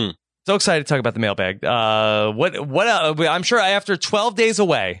 So excited to talk about the mailbag. I'm sure after 12 days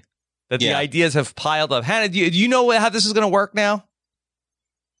away that the ideas have piled up. Hannah, do you know how this is going to work now?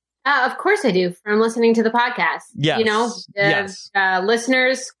 Of course I do, from listening to the podcast. Yes. You know,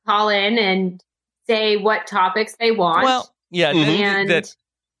 listeners call in and say what topics they want. Well, yeah.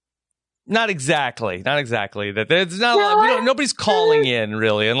 Not exactly. That there's not nobody's calling in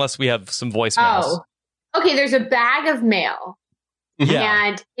really, unless we have some voicemails. Oh, okay. There's a bag of mail. Yeah.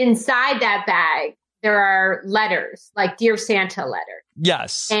 And inside that bag, there are letters, like Dear Santa letter.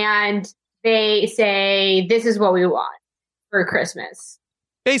 Yes. And they say, this is what we want for Christmas.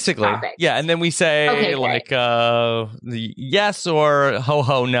 Basically. Topics. Yeah. And then we say the yes or ho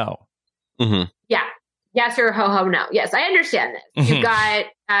ho no. Mm-hmm. Yeah. Yes or ho ho no. Yes, I understand this. Mm-hmm. You've got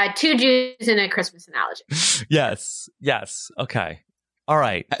 2 Jews in a Christmas analogy. Yes. Okay. All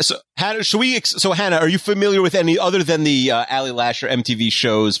right. So, Hannah, Hannah, are you familiar with any other than the Ali Lasher MTV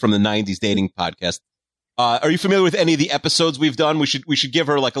shows from the 90s dating podcast? Are you familiar with any of the episodes we've done? We should give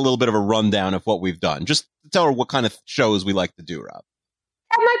her like a little bit of a rundown of what we've done. Just tell her what kind of shows we like to do, Rob.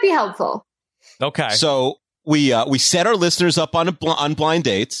 That might be helpful. Okay. So we set our listeners up on blind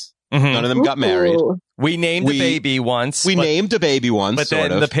dates. Mm-hmm. None of them got married. We named a baby once. Named a baby once, but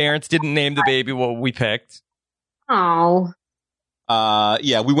then the parents didn't name the baby what we picked. Oh.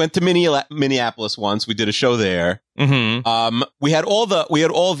 We went to Minneapolis once. We did a show there. Mm-hmm. We had all the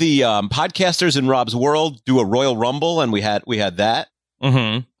podcasters in Rob's World do a Royal Rumble, and we had that.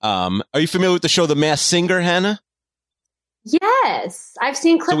 Mm-hmm. Are you familiar with the show The Masked Singer, Hannah? Yes, I've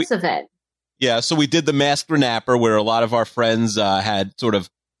seen clips of it. Yeah, so we did the Masked Rapper, where a lot of our friends had sort of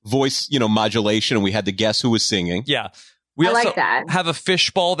voice, modulation, and we had to guess who was singing. Yeah. We also like that. Have a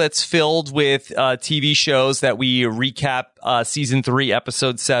fishbowl that's filled with TV shows that we recap season 3,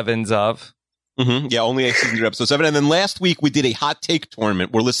 episode 7s of. Mm-hmm. Yeah, only season 3, episode 7. And then last week we did a hot take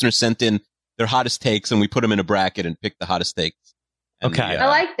tournament where listeners sent in their hottest takes, and we put them in a bracket and picked the hottest takes. Okay, I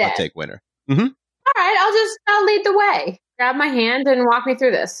like that. Hot take winner. Mm-hmm. All right, I'll lead the way. Grab my hand and walk me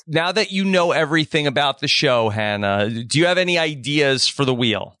through this. Now that you know everything about the show, Hannah, do you have any ideas for the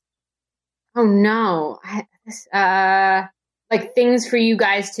wheel? Oh no. Like things for you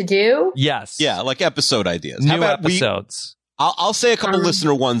guys to do? Yes. Yeah, like episode ideas. New episodes. I'll say a couple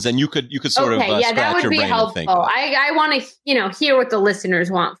listener ones, and you could sort of scratch that would your be brain helpful. and think. I want to hear what the listeners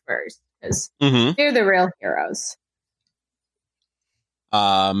want first, because they're the real heroes.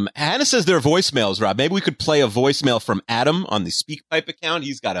 Hannah says there are voicemails, Rob. Maybe we could play a voicemail from Adam on the SpeakPipe account.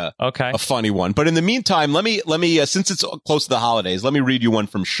 He's got a funny one. But in the meantime, let me since it's close to the holidays, let me read you one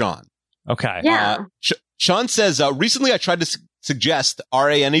from Sean. Okay. Yeah. Sean says, recently I tried to suggest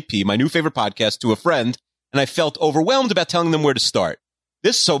RANAP, my new favorite podcast, to a friend, and I felt overwhelmed about telling them where to start.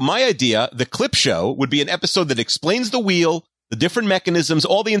 So my idea, the clip show, would be an episode that explains the wheel, the different mechanisms,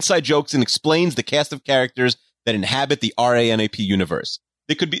 all the inside jokes, and explains the cast of characters that inhabit the RANAP universe.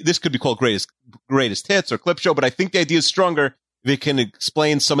 This could be called greatest hits or clip show, but I think the idea is stronger if it can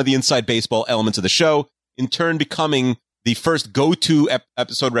explain some of the inside baseball elements of the show, in turn becoming the first go-to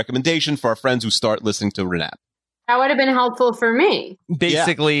episode recommendation for our friends who start listening to Renap. That would have been helpful for me.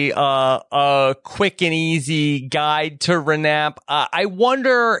 Basically, a quick and easy guide to Renap. I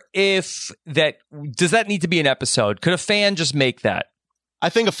wonder if does that need to be an episode? Could a fan just make that? I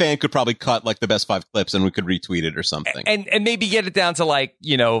think a fan could probably cut like the best 5 clips and we could retweet it or something. And maybe get it down to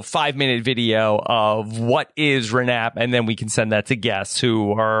 5-minute video of what is Renap, and then we can send that to guests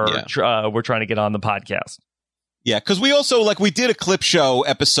who are we're trying to get on the podcast. Yeah, because we also we did a clip show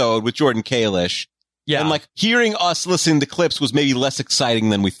episode with Jordan Kalish. Yeah. And hearing us listen to clips was maybe less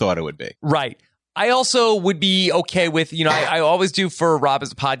exciting than we thought it would be. Right. I also would be okay with, I always do for Rob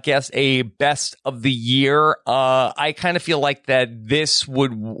as a podcast, a best of the year. I kind of feel like that this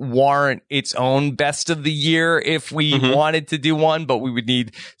would warrant its own best of the year if we wanted to do one, but we would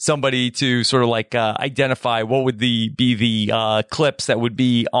need somebody to sort of identify what would be the clips that would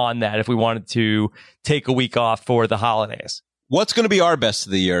be on that if we wanted to take a week off for the holidays. What's going to be our best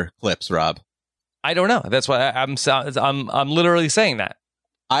of the year clips, Rob? I don't know. That's why I'm literally saying that.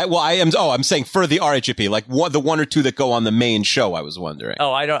 I'm saying for the RHAP, the one or two that go on the main show. I was wondering.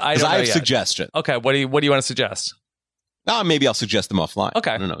 Oh, I don't know have suggestions. Okay, what do you want to suggest? Maybe I'll suggest them offline.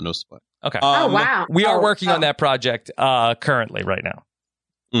 Okay, no split. Okay. Wow, we are working on that project currently right now.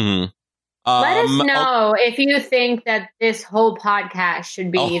 Mm-hmm. Let us know if you think that this whole podcast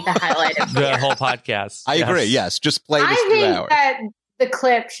should be the highlight of the whole podcast. I agree. Yes, just play this 2 hours. I think that the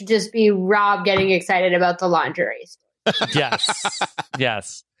clip should just be Rob getting excited about the lingerie store. Yes.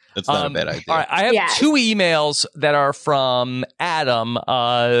 That's not a bad idea. All right, I have 2 emails that are from Adam.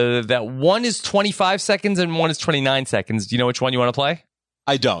 That one is 25 seconds and one is 29 seconds. Do you know which one you want to play?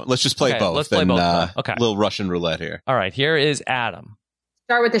 I don't. Let's just play both. Let's play both. Okay. Little Russian roulette here. All right, here is Adam.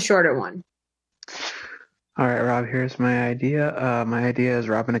 Start with the shorter one. All right, Rob, here's my idea. My idea is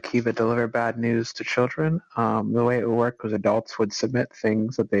Rob and Akiva deliver bad news to children. The way it would work was adults would submit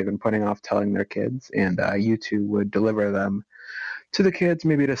things that they've been putting off telling their kids, and you two would deliver them to the kids,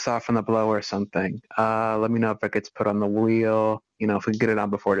 maybe to soften the blow or something. Let me know if it gets put on the wheel. If we can get it on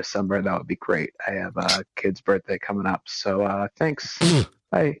before December, that would be great. I have a kid's birthday coming up, so thanks.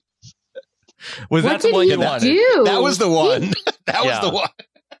 Bye. Was that the one you wanted? That was the one. That was the one.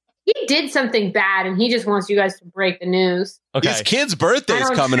 He did something bad, and he just wants you guys to break the news. Okay. His kid's birthday is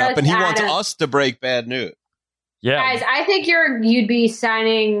coming up, and he wants us to break bad news. Yeah, guys, I think you'd be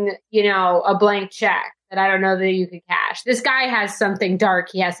signing, a blank check that I don't know that you could cash. This guy has something dark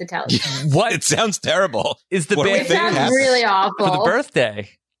he has to tell you. What? It sounds terrible. Is the bad? It sounds really awful for the birthday.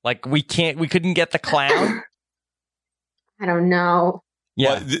 We couldn't get the clown. I don't know.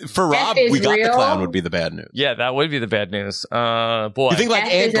 Yeah, well, for Rob, we got the clown would be the bad news. Yeah, that would be the bad news. Boy, you think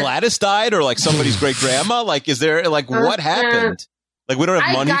Aunt Gladys died or somebody's great grandma? Is there what happened? We don't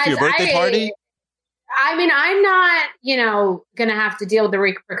have money for your birthday party. I mean, I'm not, going to have to deal with the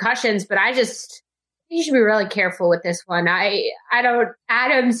repercussions, but you should be really careful with this one.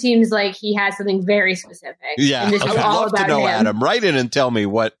 Adam seems like he has something very specific. Yeah, I would love to know, Adam. Write in and tell me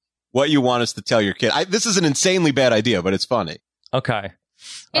what you want us to tell your kid. This is an insanely bad idea, but it's funny. Okay.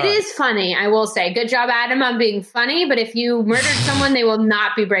 It is funny, I will say. Good job, Adam, on being funny. But if you murdered someone, they will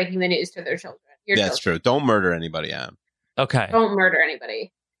not be breaking the news to their children. That's true. Don't murder anybody, Adam. Okay. Don't murder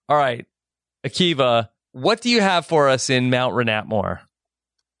anybody. All right. Akiva, what do you have for us in Mount Renatmore?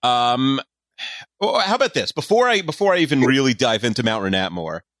 How about this? Before I even really dive into Mount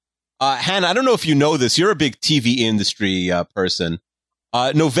Renatmore, Hannah, I don't know if you know this. You're a big TV industry person.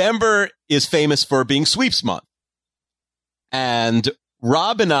 November is famous for being sweeps month. And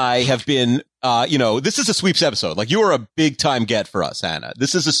Rob and I have been, this is a sweeps episode. You are a big time get for us, Hannah.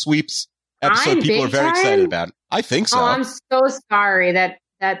 This is a sweeps episode people are very excited about. I think so. Oh, I'm so sorry that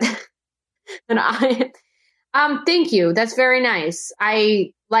I, thank you. That's very nice.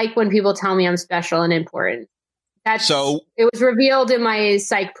 I like when people tell me I'm special and important. It was revealed in my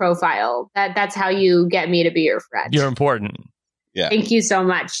psych profile that's how you get me to be your friend. You're important. Yeah. Thank you so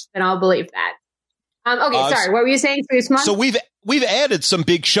much. Then I'll believe that. Okay, sorry. What were you saying for this month? So we've added some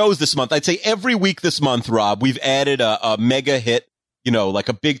big shows this month. I'd say every week this month, Rob, we've added a mega hit,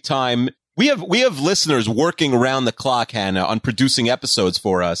 a big time. We have listeners working around the clock, Hannah, on producing episodes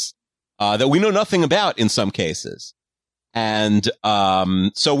for us that we know nothing about in some cases. And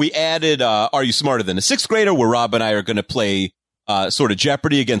so we added Are You Smarter Than a Sixth Grader, where Rob and I are going to play sort of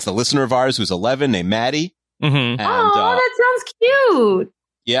Jeopardy against a listener of ours who's 11 named Maddie. Mm-hmm. And, that sounds cute.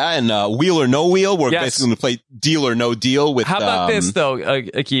 Yeah, and Wheel or No Wheel. We're basically going to play Deal or No Deal with. How about this though,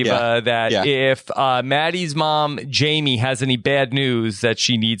 Akiva? If Maddie's mom Jamie has any bad news that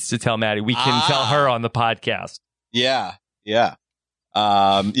she needs to tell Maddie, we can tell her on the podcast. Yeah.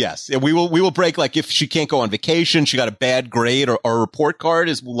 Yes, we will break, like, if she can't go on vacation, she got a bad grade, or our report card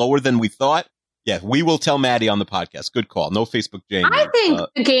is lower than we thought. Yeah, we will tell Maddie on the podcast. Good call. No Facebook Jamie. I think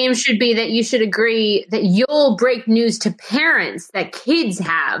the game should be that you should agree that you'll break news to parents that kids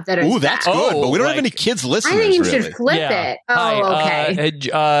have that are. Ooh, that's good, but we don't have any kids listeners. I think you really should flip it.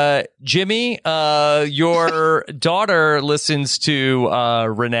 Okay. Jimmy, your daughter listens to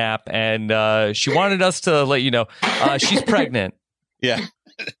Renap, and she wanted us to let you know she's pregnant. Yeah.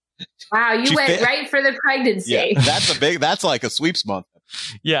 Wow, you went right for the pregnancy. Yeah, that's like a sweeps month.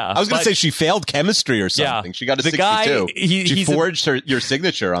 Yeah. I was going to say she failed chemistry or something. Yeah, she got a 62. Guy, she forged your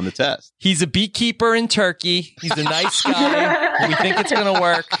signature on the test. He's a beekeeper in Turkey. He's a nice guy. We think it's going to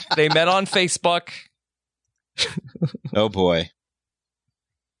work. They met on Facebook. Oh, boy.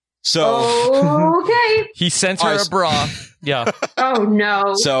 So. Okay. He sent her a bra. Yeah. Oh,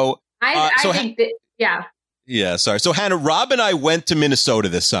 no. So. I think that, yeah. Yeah, sorry. So, Hannah, Rob and I went to Minnesota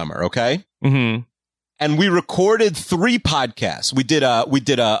this summer, okay? Mm-hmm. And we recorded 3 podcasts. We did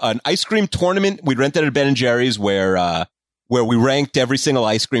an ice cream tournament. We rented at Ben & Jerry's where we ranked every single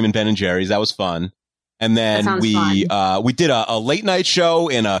ice cream in Ben & Jerry's. That was fun. And then we did a late night show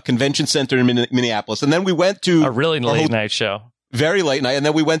in a convention center in Minneapolis. And then we went to a really late night show. Very late night. And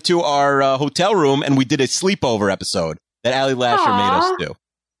then we went to our hotel room and we did a sleepover episode that Allie Lasher made us do.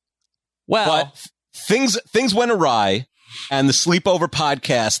 Well, but things went awry, and the sleepover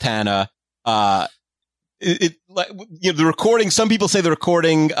podcast, Hannah, the recording, some people say the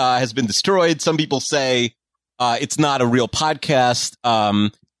recording has been destroyed. Some people say it's not a real podcast.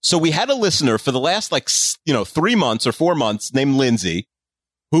 So we had a listener for the last 3 months or 4 months named Lindsay,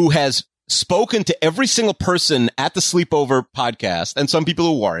 who has spoken to every single person at the sleepover podcast and some people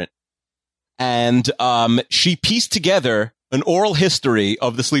who weren't. And she pieced together an oral history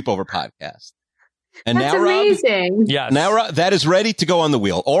of the sleepover podcast. And that's now, amazing. Rob, now Rob, that is ready to go on the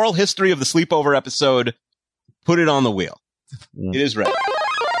wheel. Oral history of the sleepover episode. Put it on the wheel. It is ready.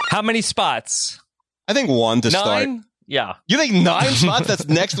 How many spots? I think 1 to 9? start. Yeah. You think 9 spots? That's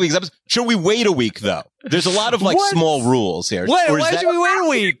next week's episode. Should we wait a week, though? There's a lot of small rules here. Why should we wait a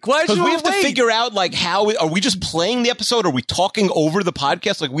week? Why should we have to figure out how are we just playing the episode? Are we talking over the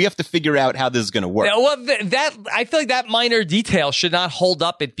podcast? We have to figure out how this is going to work. Yeah, well, I feel like that minor detail should not hold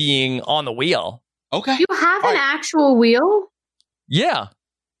up it being on the wheel. Okay. You have an actual wheel? Yeah.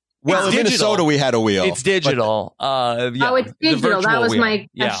 Well, in Minnesota, we had a wheel. It's digital. It's digital. That was my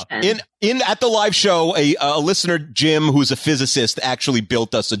question. At the live show, a listener, Jim, who's a physicist, actually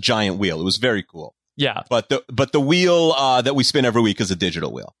built us a giant wheel. It was very cool. Yeah. But the wheel that we spin every week is a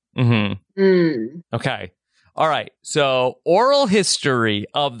digital wheel. Mm-hmm. Okay. All right. So oral history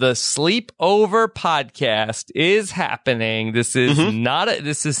of the Sleepover podcast is happening. This is not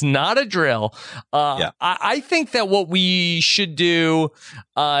a drill. I think that what we should do,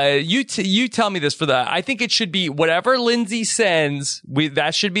 you tell me this I think it should be whatever Lindsay sends.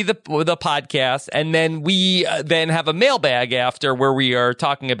 That should be the podcast. And then we then have a mailbag after where we are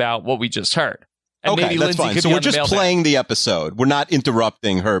talking about what we just heard. And okay, maybe that's Lindsay fine. So we're just playing the episode. We're not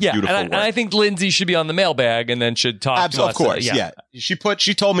interrupting her beautiful work. And I think Lindsay should be on the mailbag and then should talk to us. Of course, yeah. She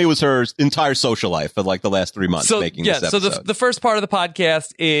told me it was her entire social life for the last 3 months making this episode. So the first part of the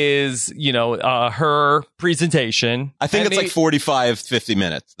podcast is, her presentation. I think it's 45, 50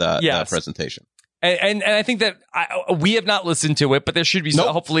 minutes, the presentation. And I think that we have not listened to it, but there should be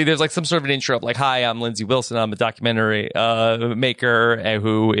hopefully there's some sort of an intro of hi, I'm Lindsay Wilson. I'm a documentary maker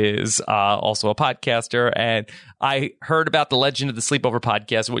who is also a podcaster. And I heard about the legend of the Sleepover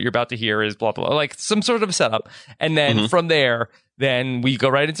podcast. What you're about to hear is blah, blah, blah, some sort of a setup. And then from there, then we go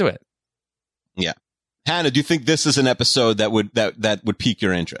right into it. Yeah. Hannah, do you think this is an episode that would pique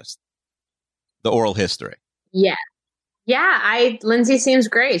your interest? The oral history. Yeah. Yeah, Lindsay seems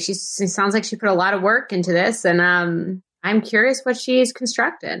great. She sounds like she put a lot of work into this, and I'm curious what she's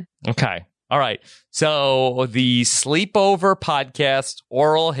constructed. Okay. All right. So the Sleepover podcast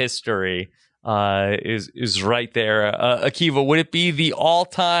oral history is right there. Akiva, would it be the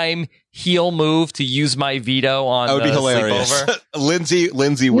all-time heel move to use my veto on that would be hilarious. Sleepover?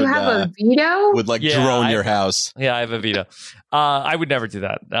 Lindsay would have a veto? Would drone your house. Yeah, I have a veto. I would never do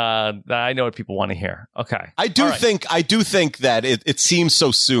that. I know what people want to hear. Okay. I do think that it seems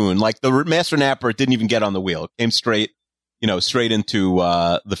so soon. The Master Napper didn't even get on the wheel. It came straight into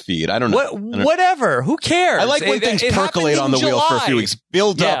the feed. I don't know. Whatever. Who cares? I like when things percolate on the wheel for a few weeks.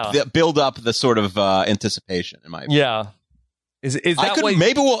 Build up the sort of anticipation, in my opinion. Yeah. Is that what?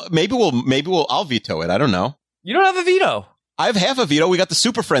 Maybe we'll. I'll veto it. I don't know. You don't have a veto. I have half a veto. We got the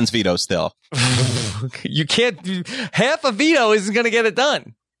Super Friends veto still. You can't. Half a veto isn't going to get it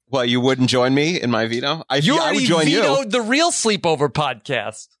done. Well, you wouldn't join me in my veto? I would join you. Vetoed the Real Sleepover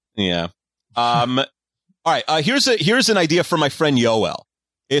podcast. Yeah. All right. Here's an idea from my friend Yoel.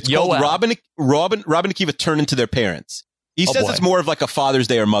 It's called Robin and Akiva Turn Into Their Parents. He says it's more of like a Father's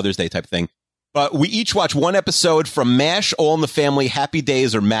Day or Mother's Day type thing. But we each watch one episode from MASH, All in the Family, Happy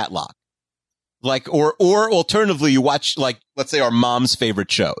Days, or Matlock. Like, or alternatively, you watch, like, let's say our mom's favorite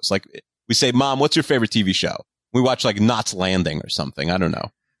shows. Like, we say, Mom, what's your favorite TV show? We watch, like, Knots Landing or something. I don't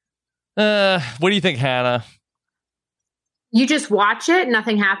know. What do you think, Hannah? You just watch it?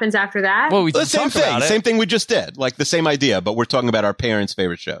 Nothing happens after that? Well, the same thing. Same thing we just did. Like, the same idea, but we're talking about our parents'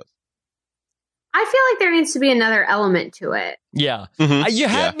 favorite shows. I feel like there needs to be another element to it. Yeah. Mm-hmm. You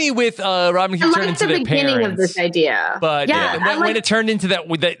had me with Robin Akiva turned into their parents. the beginning of this idea. But when it turned into that,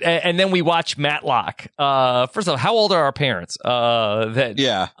 and then we watch Matlock. First of all, how old are our parents?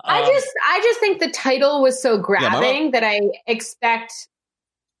 Yeah. I just think the title was so grabbing that I expect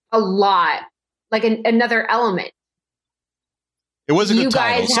a lot, like another element. It was a good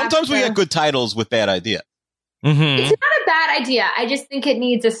title. Sometimes we get good titles with bad ideas. Mm-hmm. It's not a bad idea. I just think it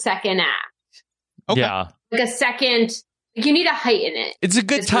needs a second act. Okay. Yeah. Like a second, you need to heighten it. It's a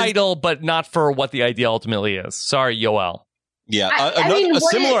good title, but not for what the idea ultimately is. Sorry, Yoel. Yeah. A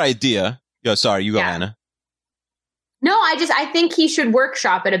similar idea. Yo, sorry, you go, Hannah. No, I think he should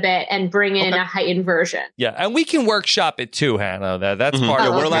workshop it a bit and bring in a heightened version. Yeah, and we can workshop it too, Hannah. That's part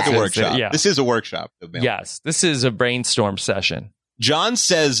of we're allowed to workshop. Yeah. This is a workshop. Yes, this is a brainstorm session. John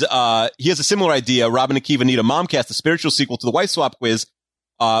says he has a similar idea. Robin and Akiva need a Momcast, a spiritual sequel to the Wife Swap quiz,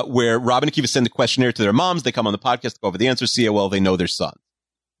 where Robin and Akiva send a questionnaire to their moms. They come on the podcast to go over the answers, see how well they know their son.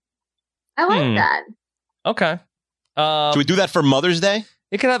 I like that. Okay. Should we do that for Mother's Day?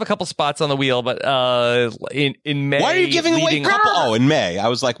 It could have a couple spots on the wheel, but in May. Why are you giving away couple? Oh, in May. I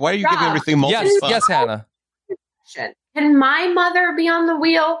was like, why are you giving everything multiple spots? Yes, Hannah. Can my mother be on the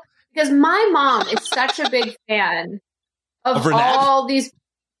wheel? Because my mom is such a big fan of all these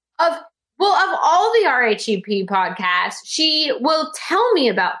of all the RHEP podcasts. She will tell me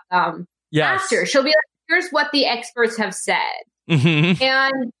about them after. She'll be like, here's what the experts have said. Mm-hmm.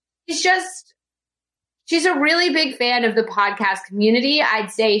 And she's a really big fan of the podcast community.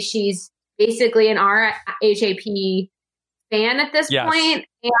 I'd say she's basically an RHAP fan at this point.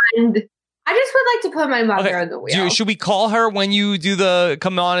 And I just would like to put my mother on the wheel. Should we call her when you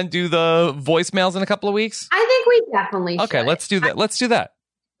come on and do the voicemails in a couple of weeks? I think we definitely should. Okay, let's do that. Let's do that.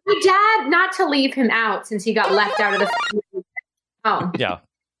 My dad, not to leave him out since he got left out of the family visit. Oh. Yeah.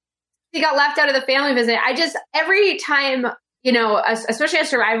 He got left out of the family visit. Every time, especially a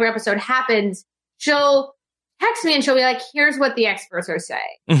Survivor episode happens, she'll text me and she'll be like, here's what the experts are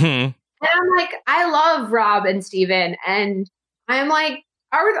saying. Mm-hmm. And I'm like, I love Rob and Steven. And I'm like,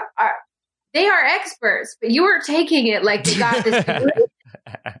 they are experts, but you are taking it like you got this.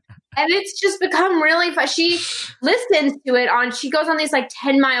 And it's just become really fun. She listens to it she goes on these like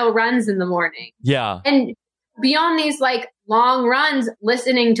 10-mile runs in the morning. Yeah. And beyond these like long runs,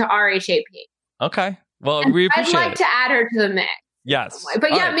 listening to RHAP. Okay. Well, we appreciate I'd like to add her to the mix. Yes.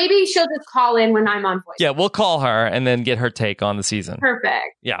 But maybe she'll just call in when I'm on voice. Yeah, we'll call her and then get her take on the season.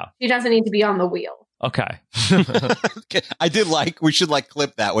 Perfect. Yeah. She doesn't need to be on the wheel. Okay. I did we should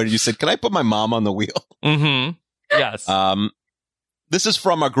clip that when you said, can I put my mom on the wheel? Mm-hmm. Yes. This is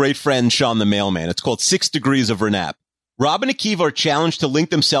from our great friend, Sean the Mailman. It's called 6 Degrees of Renap. Rob and Akiva are challenged to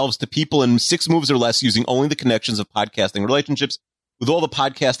link themselves to people in 6 moves or less using only the connections of podcasting relationships. With all the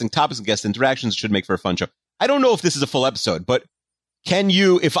podcasting topics and guest interactions, it should make for a fun show. I don't know if this is a full episode, but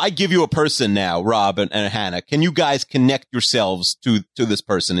if I give you a person now, Rob and Hannah, can you guys connect yourselves to this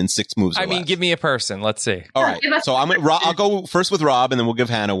person in 6 moves or less? Give me a person. Let's see. All right. So I'll go first with Rob, and then we'll give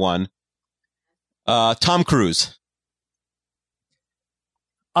Hannah one. Tom Cruise.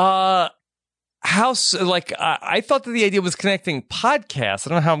 I thought that the idea was connecting podcasts. I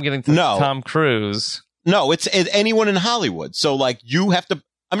don't know how I'm getting to Tom Cruise. No, it's anyone in Hollywood. So you have to,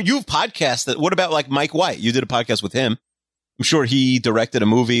 you've podcasted. What about Mike White? You did a podcast with him. I'm sure he directed a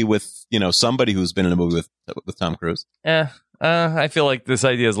movie with, somebody who's been in a movie with Tom Cruise. I feel like this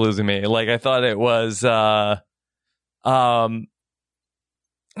idea is losing me. I thought it was,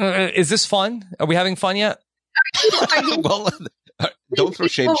 is this fun? Are we having fun yet? Well, don't throw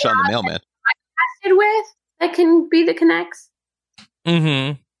shade at Sean the Mailman. I podcasted with that can be the connects.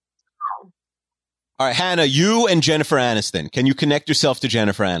 Mm-hmm. All right, Hannah, you and Jennifer Aniston. Can you connect yourself to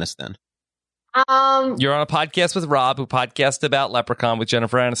Jennifer Aniston? You're on a podcast with Rob, who podcasted about Leprechaun with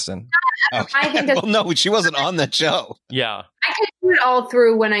Jennifer Aniston. Okay. I think no, she wasn't on that show. Yeah. I could do it all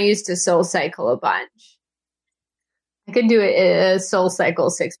through when I used to Soul Cycle a bunch. I could do it Soul Cycle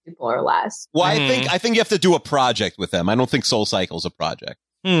 6 people or less. Well, I think you have to do a project with them. I don't think Soul Cycle's a project.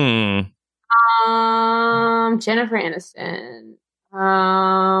 Jennifer Aniston.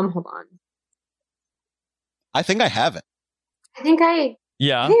 Hold on. I think I have it.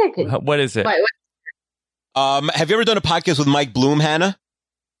 Yeah. I think I could. What is it? What? Have you ever done a podcast with Mike Bloom, Hannah?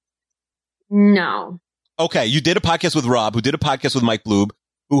 No. Okay, you did a podcast with Rob, who did a podcast with Mike Bloom,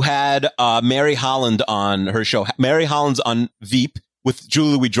 who had Mary Holland on her show. Mary Holland's on Veep with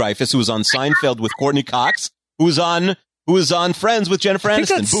Julie Louis-Dreyfus, who was on Seinfeld with Courtney Cox, who was on Friends with Jennifer Aniston. I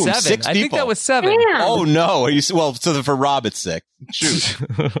think that's Boom, 7. 6 people. I think that was 7. Damn. Oh no! Well, so for Rob, it's 6. Shoot.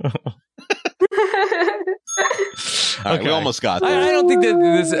 All right, we almost got there. I don't think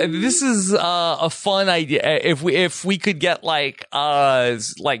that this is a fun idea. If we could get like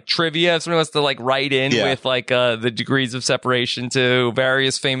trivia, if someone wants to like write in with like the degrees of separation to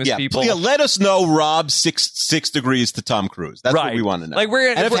various famous people. Yeah, let us know Rob's six degrees to Tom Cruise. That's what we want to know. Like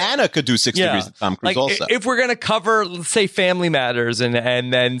if Hannah could do 6 degrees to Tom Cruise, also. If we're gonna cover, let's say, Family Matters, and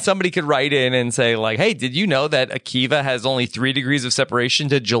then somebody could write in and say like, hey, did you know that Akiva has only 3 degrees of separation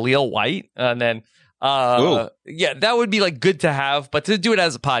to Jaleel White? And then that would be like good to have, but to do it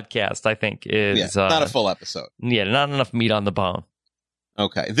as a podcast, I think is not a full episode. Yeah, not enough meat on the bone.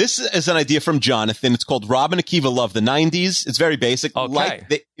 Okay, this is an idea from Jonathan. It's called Rob and Akiva Love the 90s. It's very basic. Okay. Like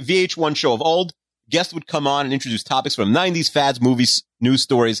the VH1 show of old, guests would come on and introduce topics from 90s fads, movies, news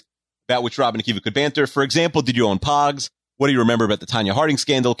stories about which Rob and Akiva could banter. For example, did you own Pogs? What do you remember about the Tanya Harding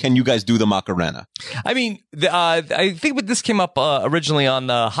scandal? Can you guys do the Macarena? I mean, I think this came up originally on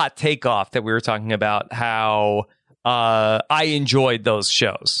the Hot Takeoff that we were talking about, how I enjoyed those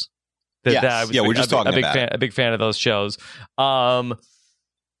shows. We're just talking about a big fan of those shows. I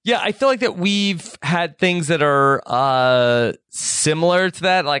feel like that we've had things that are similar to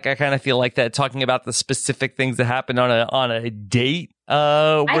that. Like I kind of feel like that talking about the specific things that happened on a date.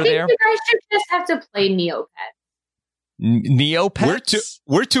 I think you guys should just have to play Neopets. Neopets?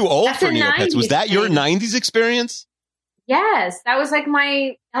 We're too old for Neopets. Was that your 90s experience? Yes, that was like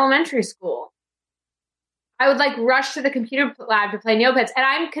my elementary school. I would like rush to the computer lab to play Neopets, and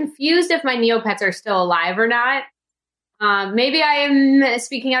I'm confused if my Neopets are still alive or not. Maybe I am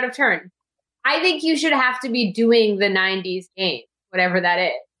speaking out of turn. I think you should have to be doing the 90s game, whatever that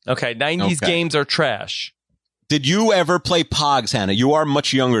is. Okay, 90s games are trash. Did you ever play Pogs, Hannah? You are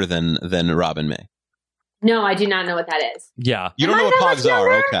much younger than Rob and me. No, I do not know what that is. Yeah. You don't know what Pogs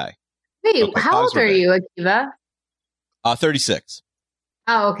are? Okay. Wait, how old are you, Akiva? 36.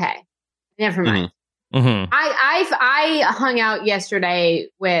 Oh, okay. Never mind. Mm-hmm. I hung out yesterday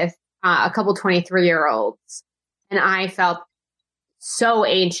with a couple 23-year-olds, and I felt so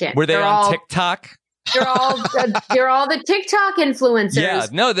ancient. Were they on TikTok? They're all the TikTok influencers. Yeah,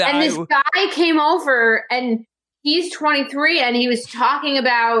 no, this guy came over, and he's 23, and he was talking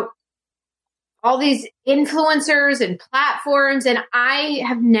about all these influencers and platforms, and I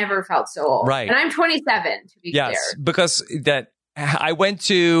have never felt so old. Right. And I'm 27, to be clear. Yes, because I went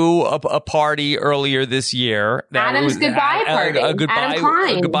to a party earlier this year. Adam's goodbye party. A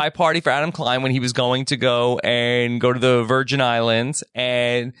goodbye party for Adam Klein when he was going to go to the Virgin Islands,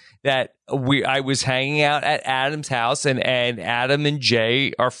 and that I was hanging out at Adam's house, and Adam and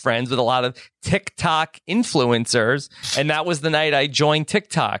Jay are friends with a lot of TikTok influencers, and that was the night I joined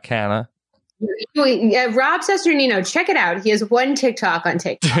TikTok, Hannah. Rob Cesternino, check it out. He has one TikTok on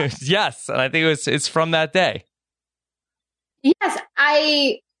TikTok. Yes, and I think it's from that day. Yes,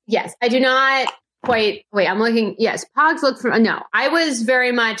 I do not quite. Wait, I'm looking. Yes, Pogs look from. No, I was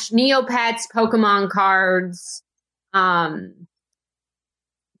very much Neopets, Pokemon cards.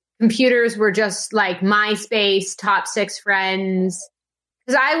 Computers were just like MySpace, top 6 friends.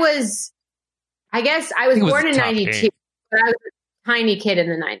 Because I was born in 92, but I was a tiny kid in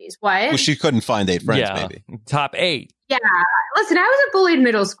the 90s. What? Well, she couldn't find 8 friends, maybe. Top 8. Yeah. Listen, I was a bullied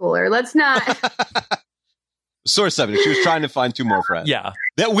middle schooler. Let's not. Source 7. She was trying to find 2 more friends. Yeah.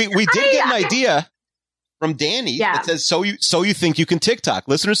 That we did get an idea from Danny that says, so you think you can TikTok.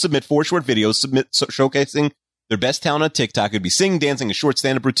 Listeners submit 4 short videos showcasing their best talent on TikTok. It'd be singing, dancing, a short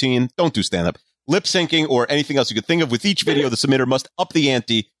stand-up routine. Don't do stand-up. Lip syncing or anything else you could think of. With each video, the submitter must up the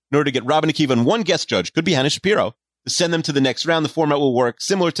ante in order to get Rob and Akiva and one guest judge, could be Hannah Shapiro, to send them to the next round. The format will work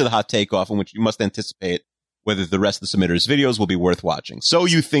similar to the Hot Takeoff, in which you must anticipate whether the rest of the submitters' videos will be worth watching. So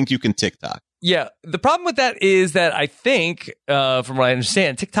you think you can TikTok. Yeah. The problem with that is that I think, from what I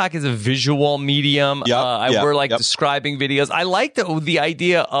understand, TikTok is a visual medium. We're describing videos. I like the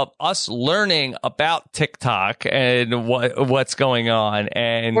idea of us learning about TikTok and what's going on.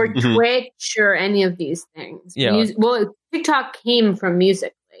 Or Twitch or any of these things. Yeah. TikTok came from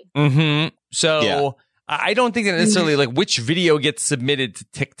Musical.ly. Mm-hmm. So I don't think that necessarily like which video gets submitted to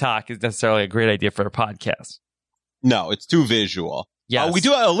TikTok is necessarily a great idea for a podcast. No, it's too visual. Yeah, we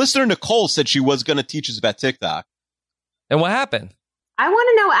do. A listener, Nicole, said she was going to teach us about TikTok. And what happened? I want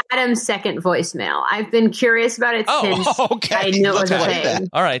to know Adam's second voicemail. I've been curious about it since I knew it was a thing. That.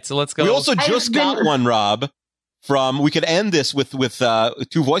 All right, so let's go. We also just got one, Rob. We could end this with 2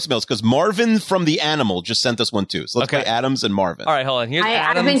 voicemails because Marvin from The Animal just sent us one too. So let's play Adam's and Marvin. All right, hold on. Here's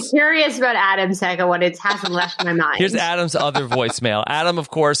Adam's. I've been curious about Adam's second one. It hasn't left my mind. Here's Adam's other voicemail. Adam, of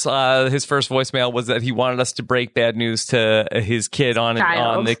course, his first voicemail was that he wanted us to break bad news to his kid on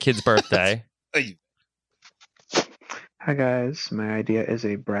the kid's birthday. Hi guys, my idea is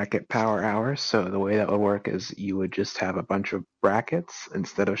a bracket power hour. So the way that would work is you would just have a bunch of brackets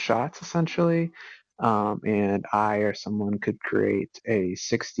instead of shots, essentially. And I or someone could create a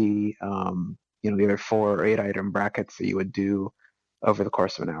 60, either 4 or 8 item brackets that you would do over the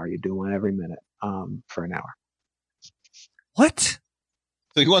course of an hour. You do one every minute for an hour. What?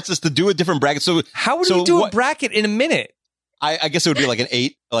 So he wants us to do a different bracket. So how would we do a bracket in a minute? I guess it would be like an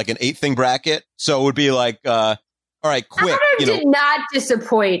 8 thing bracket. So it would be like, all right, quick. Adam did not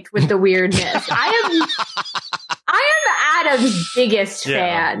disappoint with the weirdness. I am Adam's biggest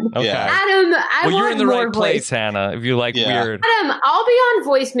fan. Okay. Adam, you're in the right place, Hannah, if you like weird. Adam, I'll be on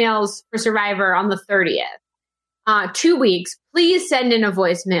voicemails for Survivor on the 30th. 2 weeks. Please send in a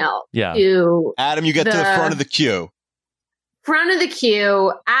voicemail to Adam. You get to the front of the queue. Front of the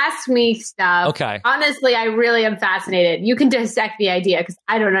queue. Ask me stuff. Okay. Honestly, I really am fascinated. You can dissect the idea because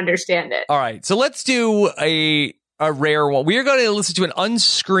I don't understand it. All right. So let's do a rare one. We are going to listen to an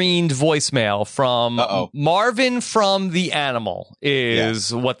unscreened voicemail from Marvin from The Animal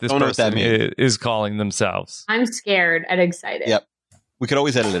is what this person is calling themselves. I'm scared and excited. Yep. We could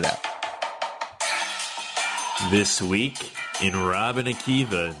always edit it out. This week in Rob and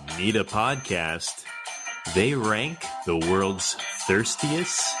Akiva Need a Podcast, they rank the world's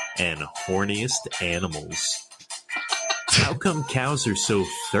thirstiest and horniest animals. How come cows are so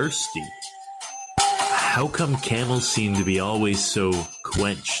thirsty? How come camels seem to be always so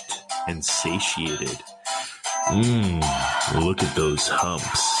quenched and satiated? Look at those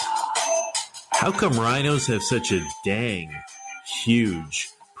humps. How come rhinos have such a dang, huge,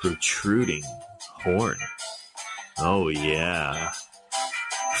 protruding horn? Oh yeah.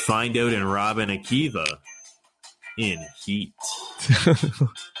 Find out in Rob and Akiva in Heat.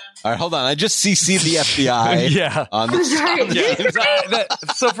 All right, hold on. I just CC'd the FBI. On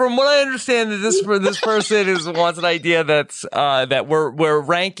the so from what I understand, this person wants an idea that's that we're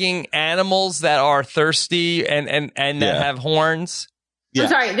ranking animals that are thirsty and that have horns. Yeah. I'm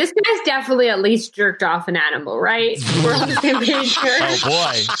sorry, this guy's definitely at least jerked off an animal, right? We're on the same page here. Oh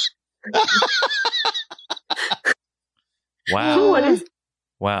boy! Wow! What is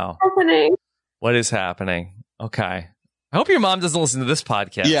happening? What is happening? Okay. I hope your mom doesn't listen to this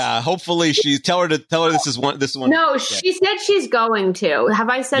podcast. Yeah, hopefully tell her this is one. No, she said she's going to. Have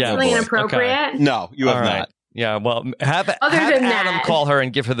I said something inappropriate? Okay. No, you have not. Yeah, well, have Adam call her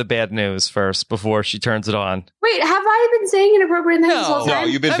and give her the bad news first before she turns it on. Wait, have I been saying inappropriate things this whole time? No,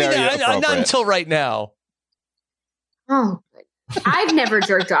 you've been very inappropriate. Not until right now. Oh, I've never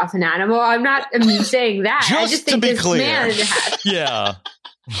jerked off an animal. I'm not saying that. I just think this man has. Yeah.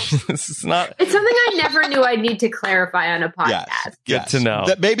 This is not. It's something I never knew I'd need to clarify on a podcast. Good to know.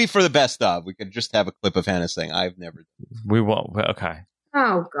 That maybe for the best of, we could just have a clip of Hannah saying, "I've never." We won't. Okay.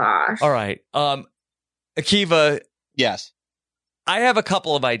 Oh gosh. All right. Akiva. Yes. I have a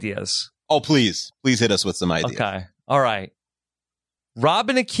couple of ideas. Oh, please hit us with some ideas. Okay. All right. Rob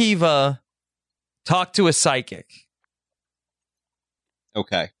and Akiva talk to a psychic.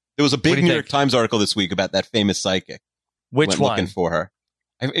 Okay. There was a big New York Times article this week about that famous psychic. Which one? Looking for her.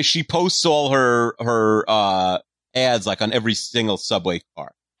 She posts all her ads like on every single subway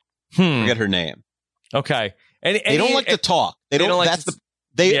car. Forget her name. Okay. They don't like to talk. They don't like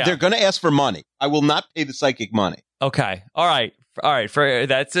they're going to ask for money. I will not pay the psychic money. Okay. All right. For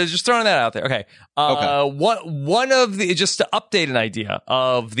that's just throwing that out there. Okay. One of the, just to update an idea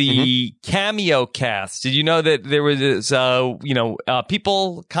of the Cameo cast. Did you know that there was this,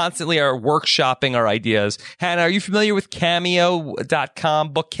 people constantly are workshopping our ideas. Hannah, are you familiar with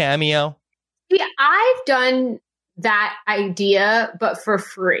Cameo.com, book Cameo? Yeah, I've done that idea, but for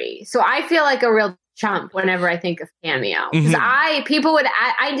free. So I feel like a real chump whenever I think of Cameo. Because I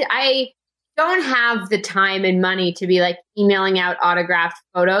don't have the time and money to be like emailing out autographed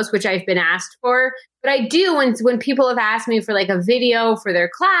photos, which I've been asked for. But I do when people have asked me for like a video for their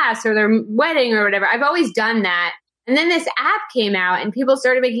class or their wedding or whatever. I've always done that. And then this app came out and people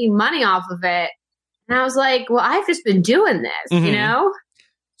started making money off of it. And I was like, well, I've just been doing this, you know?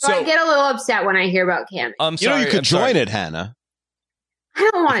 So I get a little upset when I hear about Cameo. You could join it, Hannah. I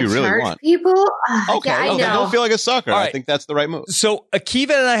don't want to charge people. Okay, I know. Don't feel like a sucker. Right. I think that's the right move. So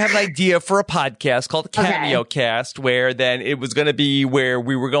Akiva and I have an idea for a podcast called Cameo Cast, where then it was going to be where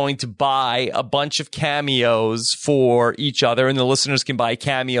we were going to buy a bunch of cameos for each other, and the listeners can buy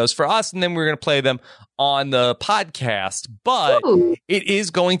cameos for us, and then we're going to play them on the podcast. But it is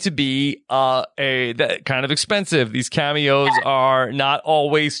going to be kind of expensive. These cameos are not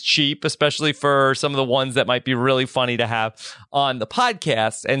always cheap, especially for some of the ones that might be really funny to have on the podcast.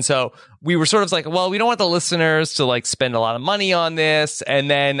 And so we were sort of like, well, we don't want the listeners to like spend a lot of money on this. And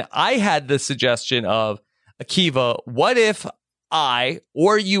then I had the suggestion of, Akiva, what if I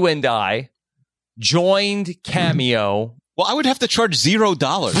or you and I joined Cameo? Well, I would have to charge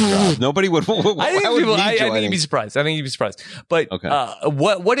 $0. Nobody would. I think you'd be surprised. But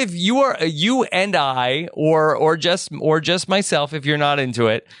what if you and I or just myself, if you're not into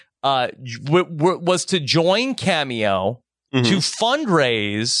it, was to join Cameo to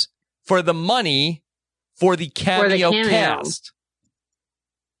fundraise for the money for the Cameo cast.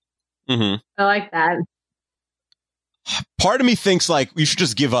 I like that. Part of me thinks like you should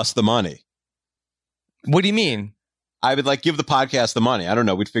just give us the money. What do you mean? I would like give the podcast the money. I don't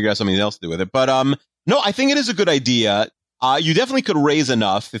know. We'd figure out something else to do with it. But no, I think it is a good idea. You definitely could raise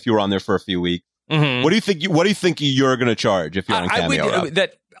enough if you were on there for a few weeks. What do you think? What do you think you're going to charge if you're on Cameo?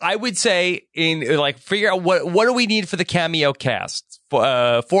 I would say figure out what do we need for the Cameo cast?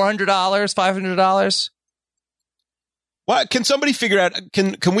 $400, $500. Well, can somebody figure out?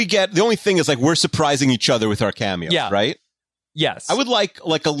 Can we get? The only thing is like we're surprising each other with our cameos, right? Yes. I would like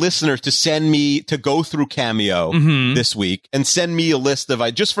a listener to send me to go through Cameo this week and send me a list of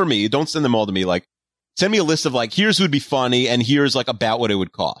just for me. Don't send them all to me. Like send me a list of like here's who would be funny and here's like about what it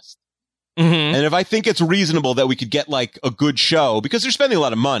would cost. And if I think it's reasonable that we could get like a good show because they're spending a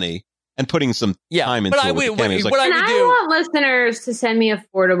lot of money and putting some time into it. I want listeners to send me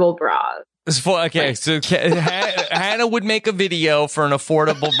affordable bras. Okay, so Hannah would make a video for an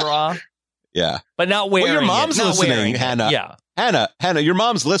affordable bra. Yeah, but not wearing. Well, your mom's listening, Hannah. Yeah, Hannah, your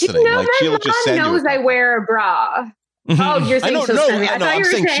mom's listening. Like she'll just send you. Knows I wear a bra. Oh, you're saying I'm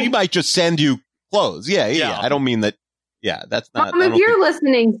saying she might just send you clothes. Yeah. I don't mean that. Yeah, that's not. Mom, if you're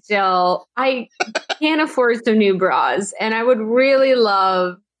listening still, I can't afford some new bras, and I would really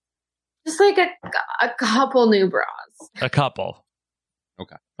love just like a couple new bras. A couple.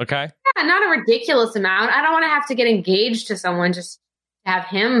 Okay. Yeah, not a ridiculous amount. I don't want to have to get engaged to someone just to have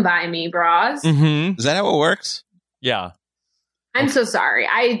him buy me bras. Is that how it works? Yeah. I'm so sorry.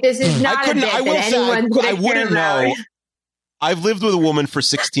 This is not a bit that anyone I wouldn't know. I've lived with a woman for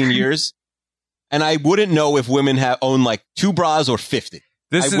 16 years. And I wouldn't know if women own like 2 bras or 50.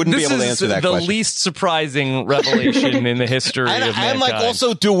 I wouldn't be able to answer that question. This is the least surprising revelation in the history of mankind. And like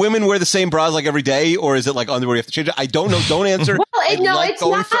also, do women wear the same bras like every day? Or is it like underwear you have to change it? I don't know. Don't answer. Well, it's not.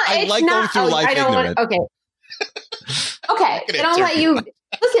 I like going through life ignorant. Okay. Then I'll let you.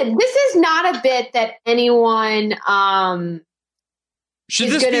 Listen, this is not a bit that anyone should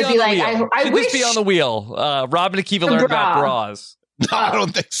this be like, should this be on the wheel? Rob and Akiva learned about bras. No, I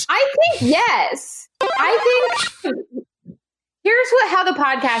don't think so. I think yes. I think here's how the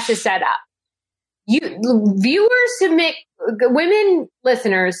podcast is set up. Women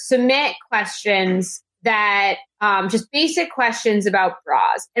listeners submit questions that just basic questions about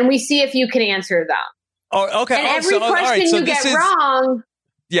bras, and we see if you can answer them. Oh, okay. And every question you get wrong.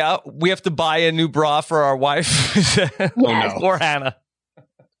 Yeah, we have to buy a new bra for our wife. Yes. Or Hannah.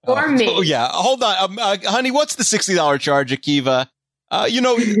 Or me. Oh, yeah. Hold on. Honey, what's the $60 charge, Akiva?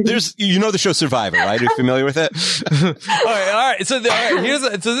 There's the show Survivor, right? Are you familiar with it? All right. So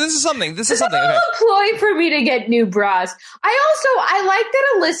this is something. It's a little ploy for me to get new bras. I like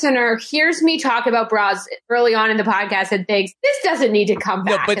that a listener hears me talk about bras early on in the podcast and thinks this doesn't need to come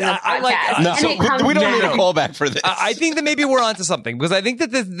back. No, but in the podcast. We don't need a callback for this. I think that maybe we're onto something because I think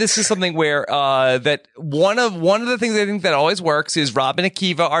that this is something where that one of the things I think that always works is Rob and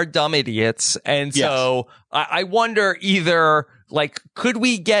Akiva are dumb idiots, and so I wonder either like, could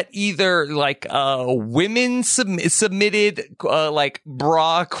we get either like women submitted like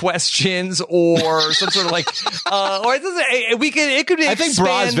bra questions or some sort of like or it doesn't it could I think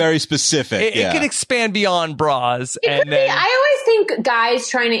bra is very specific. It could expand beyond bras. I always think guys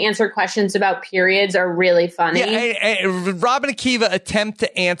trying to answer questions about periods are really funny. Yeah, Rob and Akiva attempt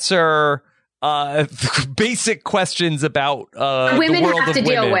to answer basic questions about women the world have of to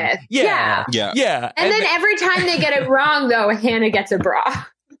women. deal with. Yeah. And then every time they get it wrong, though, Hannah gets a bra.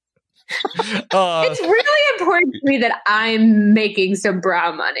 It's really important to me that I'm making some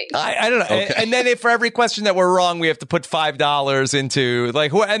bra money. I don't know. Okay. And then for every question that we're wrong, we have to put $5 into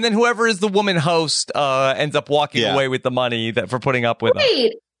like, and then whoever is the woman host ends up walking away with the money for putting up with us.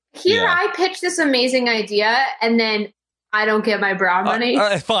 I pitched this amazing idea, and then I don't get my bra money.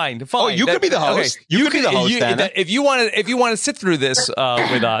 Fine. Oh, you could be the host. Okay. You could be the host, Anna. If you want to sit through this with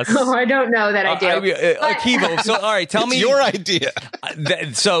us. Oh, I don't know that I do. Akiva, so all right, tell me your idea.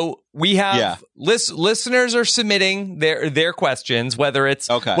 So we have listeners are submitting their questions, whether it's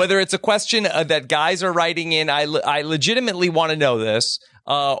a question that guys are writing in. I legitimately want to know this,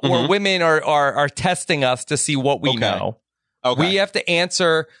 or women are testing us to see what we know. Okay. We have to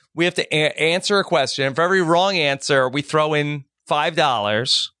answer a question. And for every wrong answer, we throw in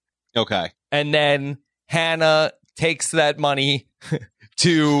 $5. Okay. And then Hannah takes that money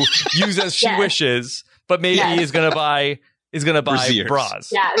to use as she wishes, but maybe is going to buy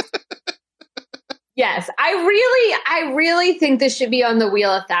bras. Yes. Yes. I really think this should be on the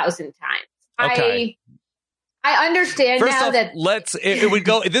wheel 1,000 times. Okay. I understand First now off, that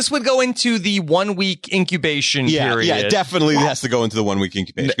this would go into the 1 week incubation period. Yeah, definitely has to go into the 1 week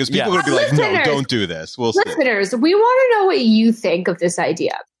incubation because people would be like, no, don't do this. Listeners, we want to know what you think of this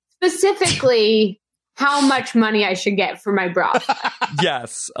idea. Specifically, how much money I should get for my bra.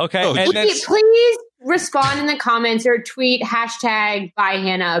 Yes. Okay. Oh, and please respond in the comments or tweet #buy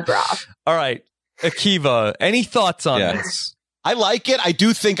Hannah a bra. All right. Akiva, any thoughts on this? I like it. I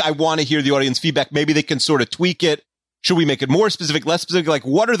do think I want to hear the audience feedback. Maybe they can sort of tweak it. Should we make it more specific, less specific? Like,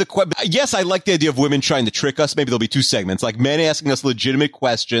 what are the questions? Yes, I like the idea of women trying to trick us. Maybe there'll be 2 segments, like men asking us legitimate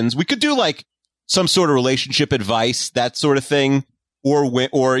questions. We could do like some sort of relationship advice, that sort of thing. Or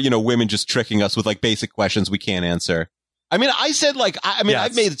women just tricking us with like basic questions we can't answer. I mean, I said like,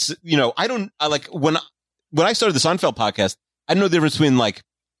 I've made, when I started the Seinfeld podcast, I know the difference between like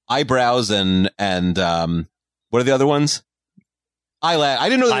eyebrows and what are the other ones? I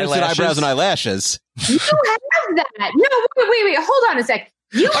didn't know there was eyebrows and eyelashes. You have that. No, wait. Hold on a sec.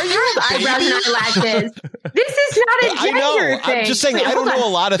 You have eyebrows and eyelashes. This is not a gender thing. I'm just saying, I don't know a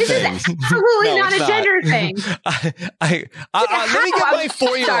lot of things. This is absolutely not a gender thing. Let me get my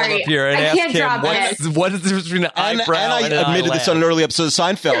 4-year-old up here and ask him what is the difference between an eyebrow and I admitted this on an early episode of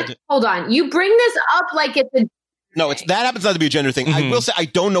Seinfeld. Hold on. You bring this up like it's a... No, that happens not to be a gender thing. I will say I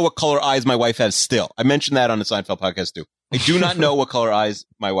don't know what color eyes my wife has still. I mentioned that on the Seinfeld podcast too. I do not know what color eyes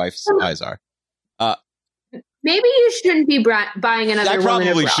my wife's eyes are. Maybe you shouldn't be buying another woman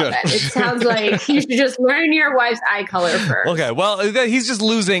a bra. Should. It sounds like you should just learn your wife's eye color first. Okay, well, he's just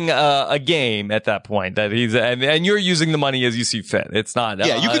losing a game at that point. That he's and you're using the money as you see fit. It's not.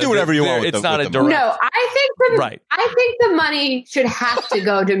 Yeah, you can do whatever you want. It's not a direct. No, I think the money should have to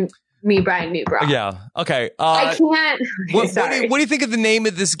go to me buying new bra. Yeah. Okay. I can't. What do you think of the name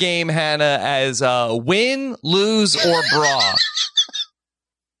of this game, Hannah? As win, lose, or bra?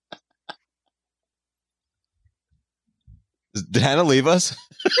 Did Hannah leave us?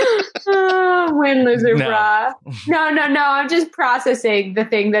 Win, lose, or bra. No. I'm just processing the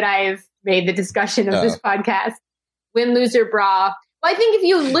thing that I've made the discussion of this podcast. Win, lose, or bra. Well, I think if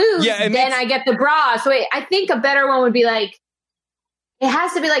you lose, then I get the bra. So I think a better one would be like, it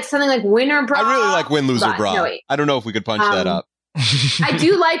has to be like something like win or bra. I really like win, lose, or bra. No, I don't know if we could punch that up. I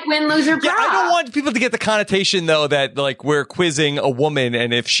do like win, lose, or bra. Yeah, I don't want people to get the connotation though that like we're quizzing a woman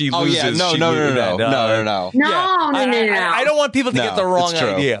and if she loses, no. I don't want people to get the wrong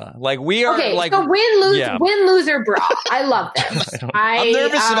idea. Like we are like so win, lose, or bra. I love this. I'm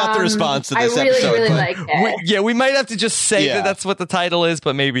nervous about the response to this episode. I really like it. We might have to just say that that's what the title is,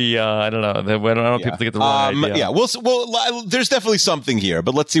 but maybe I don't know. I don't want people to get the wrong idea. Yeah, well, there's definitely something here,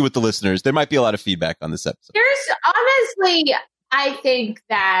 but let's see what the listeners. There might be a lot of feedback on this episode. There's honestly. I think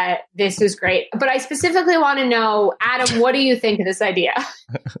that this is great, but I specifically want to know, Adam, what do you think of this idea?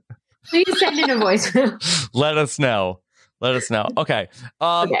 Please send in a voicemail. Let us know. Okay.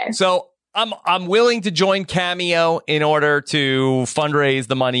 So I'm willing to join Cameo in order to fundraise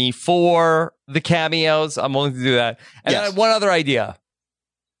the money for the cameos. I'm willing to do that. And then I have one other idea.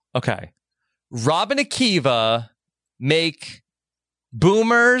 Okay. Rob and Akiva make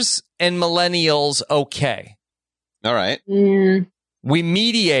boomers and millennials okay. All right. We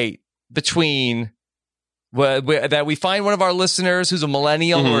mediate between that we find one of our listeners who's a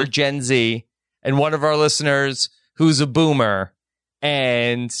millennial or Gen Z, and one of our listeners who's a boomer.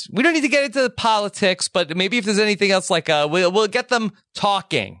 And we don't need to get into the politics, but maybe if there's anything else, like we'll get them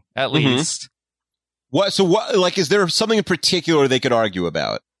talking at least. What? So what? Like, is there something in particular they could argue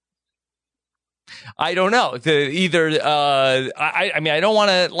about? I don't know. I mean, I don't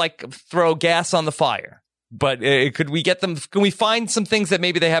want to like throw gas on the fire, but could we get them? Can we find some things that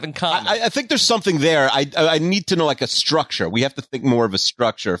maybe they have in common? I think there's something there. I need to know like a structure. We have to think more of a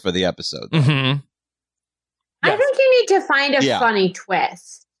structure for the episode. I think you need to find a funny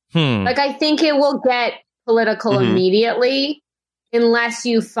twist. Like, I think it will get political immediately unless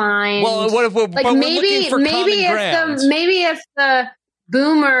you find. Well, what if we're like but maybe we're looking for maybe if the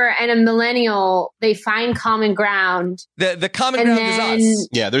boomer and a millennial they find common ground. The common ground is us.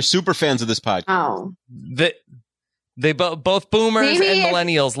 Yeah, they're super fans of this podcast. Oh, they both boomers and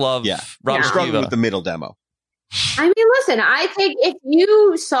millennials love. I'm struggling with the middle demo. I mean, listen, I think if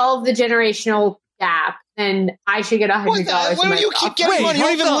you solve the generational gap, then I should get $100. Why do you keep getting money? You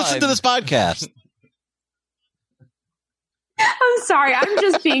don't even listen to this podcast. I'm sorry. I'm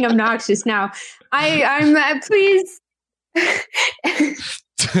just being obnoxious now. I'm please.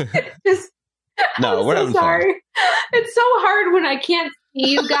 No, we're so sorry. It's so hard when I can't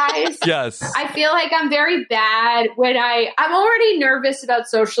see you guys. Yes. I feel like I'm very bad when I'm already nervous about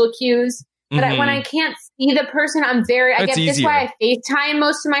social cues. But when I can't see the person, I get this why I FaceTime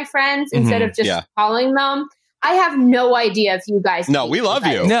most of my friends instead of just calling them. I have no idea if you guys. No, we love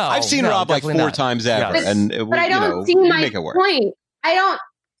you. No, I've seen Rob like 4 times ever, but I don't see my point. I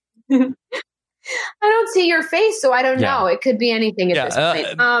don't see your face, so I don't know. It could be anything at this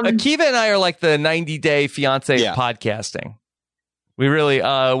point. Akiva and I are like the 90-day fiancé of podcasting. We really,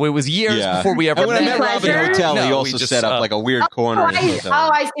 it was years before we ever met. When I met Rob in the hotel, he also set up like a weird corner.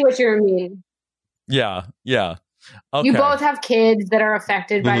 I see what you mean. Yeah. Okay. You both have kids that are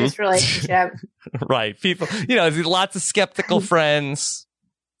affected by this relationship. Right. People, lots of skeptical friends.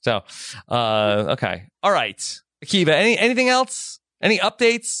 So, okay. All right. Akiva, anything else? Any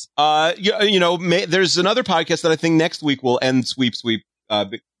updates? There's another podcast that I think next week will end Sweep,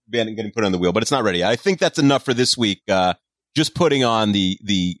 getting put on the wheel, but it's not ready. I think that's enough for this week. Just putting on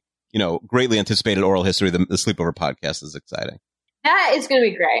the greatly anticipated oral history, the Sleepover podcast is exciting. That is going to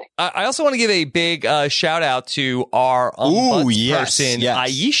be great. I also want to give a big shout out to our person,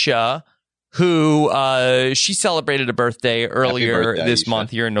 Aisha, who she celebrated a birthday earlier this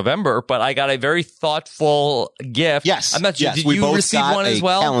month here in November. But I got a very thoughtful gift. Yes, I'm not sure. Did we you both receive got one as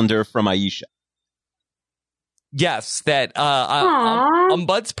well? Calendar from Aisha. Yes, that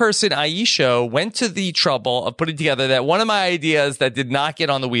Bud's person, Aisha, went to the trouble of putting together that one of my ideas that did not get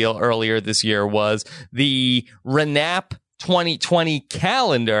on the wheel earlier this year was the Renap 2020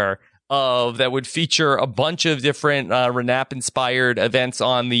 calendar that would feature a bunch of different Renap-inspired events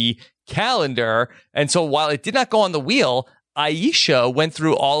on the calendar. And so while it did not go on the wheel, Aisha went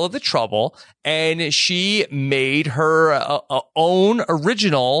through all of the trouble and she made her own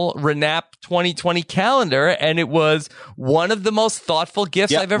original Renap 2020 calendar, and it was one of the most thoughtful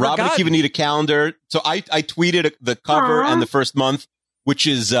gifts I've ever gotten. Rob and Akiva need a calendar. So I tweeted the cover and the first month, which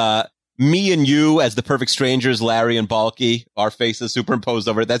is me and you as the perfect strangers, Larry and Balky, our faces superimposed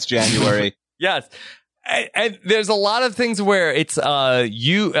over it. That's January. Yes. And there's a lot of things where it's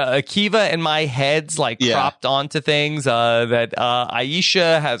Akiva and my heads cropped onto things that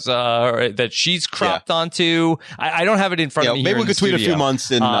Aisha has that she's cropped onto. I don't have it in front of me. Maybe here we could tweet a few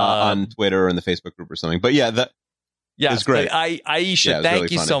months on Twitter or in the Facebook group or something. But it's great. Aisha,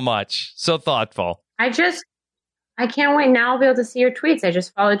 thank you so much. So thoughtful. I can't wait. Now I'll be able to see your tweets. I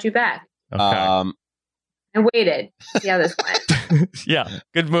just followed you back. Okay. I waited to see how this went. Yeah,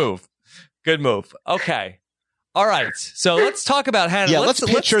 good move. Okay. All right. So let's talk about Hannah. Yeah, let's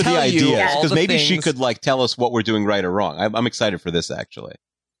pitch her the ideas, because maybe she could tell us what we're doing right or wrong. I'm excited for this, actually.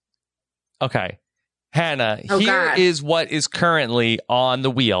 Okay. Hannah, here is what is currently on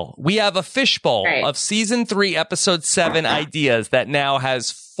the wheel. We have a fishbowl of season 3, episode 7 ideas that now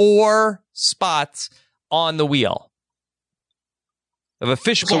has 4 spots on the wheel. Of a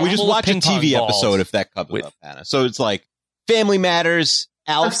fishbowl. So we just watch a TV episode if that comes up, Hannah. So it's like Family Matters,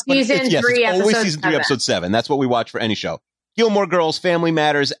 Alf. Season 3, always season 3, episode 7. That's what we watch for any show. Gilmore Girls, Family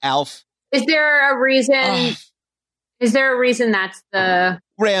Matters, Alf. Is there a reason? Is there a reason that's the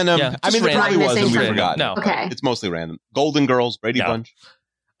random? Yeah, I mean, there probably was, and we forgot. No, okay, it's mostly random. Golden Girls, Brady Bunch.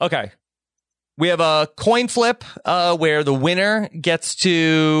 Okay, we have a coin flip where the winner gets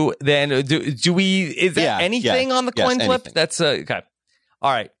to then. Do we? Is there anything on the coin flip? Anything. That's okay.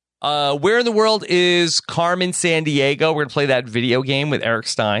 All right. Where in the world is Carmen Sandiego? We're going to play that video game with Eric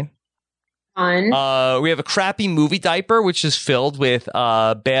Stein. Fun. We have a crappy movie diaper, which is filled with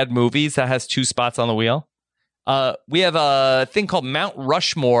bad movies that has 2 spots on the wheel. We have a thing called Mount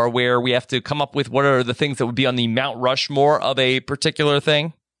Rushmore, where we have to come up with what are the things that would be on the Mount Rushmore of a particular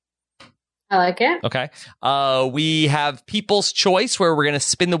thing. I like it. Okay. We have People's Choice, where we're going to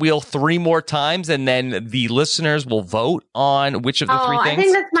spin the wheel 3 more times, and then the listeners will vote on which of the 3 things. I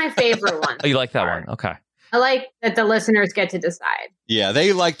think that's my favorite one. Oh, you like that one? Okay. I like that the listeners get to decide. Yeah,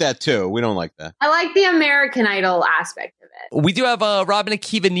 they like that too. We don't like that. I like the American Idol aspect of it. We do have Robin and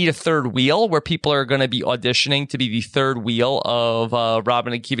Akiva Need a Third Wheel, where people are going to be auditioning to be the third wheel of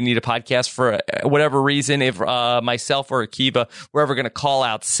Robin and Akiva Need a Podcast for whatever reason. If myself or Akiva were ever going to call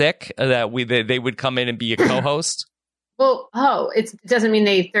out sick, that they would come in and be a co-host. Well, it doesn't mean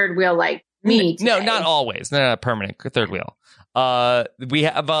they third wheel like me today. No, not always. Not a permanent third wheel. We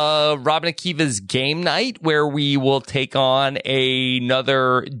have Robin Akiva's Game Night, where we will take on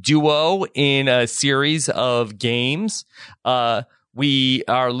another duo in a series of games. We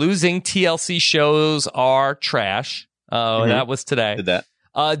are losing TLC shows are trash. That was today. Did that.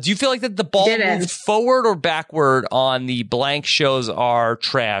 Do you feel like that the ball moved forward or backward on the blank shows are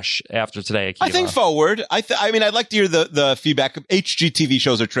trash after today, Akiva? I think forward. I mean, I'd like to hear the feedback. HGTV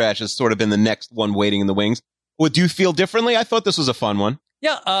shows are trash has sort of been the next one waiting in the wings. Would you feel differently? I thought this was a fun one.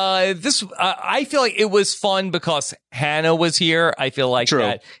 Yeah, I feel like it was fun because Hannah was here. I feel like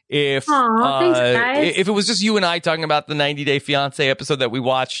that if thanks, guys. If it was just you and I talking about the 90 Day Fiancé episode that we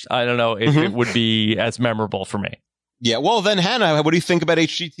watched, I don't know if it would be as memorable for me. Yeah, well then, Hannah, what do you think about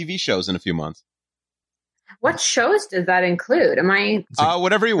HGTV shows in a few months? What shows does that include? Am I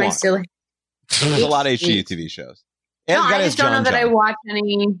whatever you want. Silly? There's a lot of HGTV shows. No, I just don't know that I watch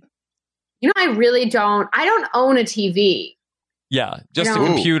any. You know, I really don't. I don't own a TV. Yeah, just a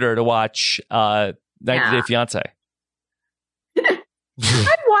computer to watch 90 Day Fiancé.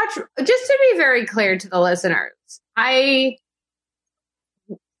 I'd watch, just to be very clear to the listeners, the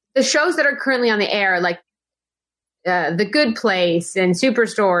shows that are currently on the air, like The Good Place and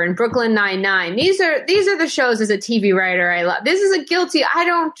Superstore and Brooklyn Nine-Nine, these are the shows as a TV writer I love. This is a guilty, I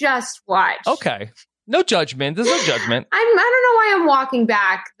don't just watch. Okay. No judgment. There's no judgment. I don't know why I'm walking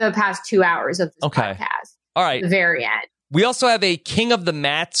back the past 2 hours of this podcast. All right. The very end. We also have a King of the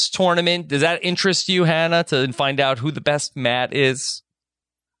Mats tournament. Does that interest you, Hannah, to find out who the best mat is?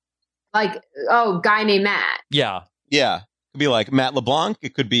 Like, guy named Matt. Yeah. Yeah. It could be like Matt LeBlanc.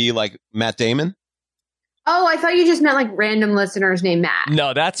 It could be like Matt Damon. Oh, I thought you just meant like random listeners named Matt.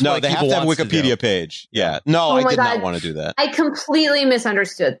 No, that's no. They have to have a Wikipedia page. Yeah. No, I did not want to do that. I completely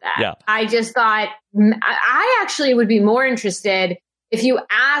misunderstood that. Yeah. I just thought I actually would be more interested if you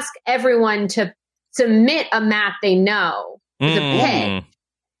ask everyone to submit a mat they know as a pitch,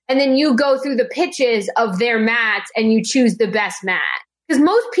 and then you go through the pitches of their mats and you choose the best mat. Because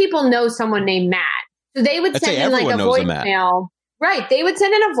most people know someone named Matt, so they would send in like a voicemail. Right. They would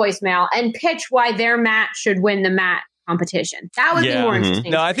send in a voicemail and pitch why their mat should win the mat competition. That would be more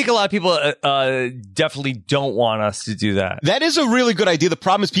interesting. No, I think a lot of people definitely don't want us to do that. That is a really good idea. The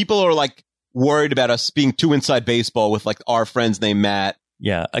problem is people are like worried about us being too inside baseball with like our friends named Matt.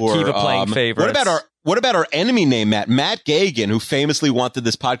 Yeah. Akiva playing favorites. What about our enemy named Matt? Matt Gagan, who famously wanted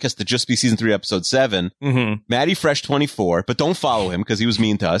this podcast to just be season 3, episode 7. Matty Fresh 24, but don't follow him because he was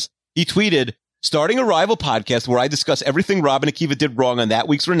mean to us. He tweeted, starting a rival podcast where I discuss everything Rob and Akiva did wrong on that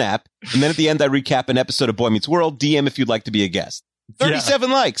week's Renap, and then at the end I recap an episode of Boy Meets World. DM if you'd like to be a guest. 37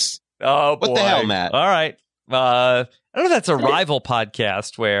 likes. Oh, boy. What the hell, Matt? All right. I don't know if that's a rival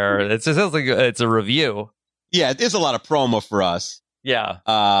podcast where it sounds like it's a review. Yeah, it is a lot of promo for us. Yeah.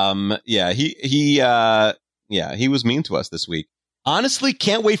 Yeah, he was mean to us this week. Honestly,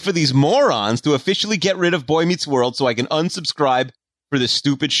 can't wait for these morons to officially get rid of Boy Meets World so I can unsubscribe for this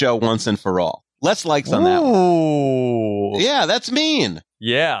stupid show once and for all. Less likes on that one. Yeah, that's mean.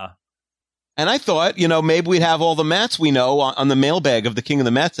 Yeah. And I thought, maybe we'd have all the Mats we know on the mailbag of the King of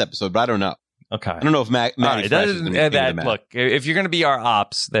the Mats episode, but I don't know. Okay. I don't know if Matty Fresh is going to be King of the Mats. Look, if you're going to be our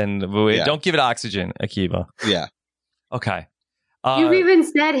ops, then don't give it oxygen, Akiva. Yeah. Okay. You've even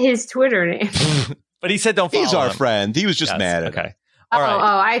said his Twitter name. But he said don't follow him. He's our friend. He was just mad at us. All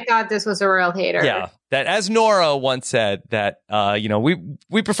right. I thought this was a real hater. Yeah. That, as Nora once said, that,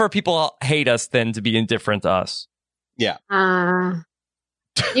 we prefer people hate us than to be indifferent to us. Yeah.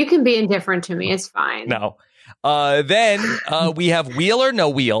 You can be indifferent to me. It's fine. No. Then we have Wheel or No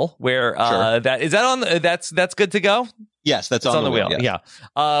Wheel, where sure. that's good to go. Yes, that's on the wheel. Yeah.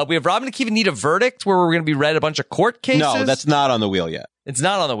 We have Robin and Akiva need a verdict where we're going to be read a bunch of court cases. No, that's not on the wheel yet. It's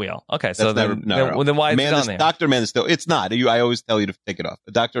not on the wheel. Okay, so then why is Amanda's, it on there? Dr. Amanda's still. It's not. I always tell you to take it off.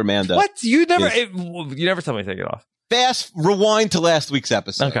 But Dr. Amanda. What? You never tell me to take it off. Fast rewind to last week's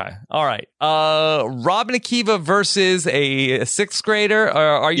episode. Okay. All right. Robin Akiva versus a sixth grader.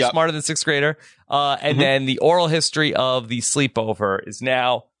 Are you smarter than sixth grader? And then the oral history of the sleepover is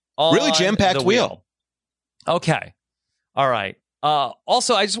now on really jam-packed wheel. Okay. All right.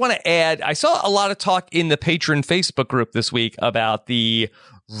 Also, I just want to add, I saw a lot of talk in the Patreon Facebook group this week about the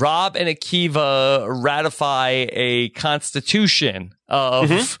Rob and Akiva ratify a constitution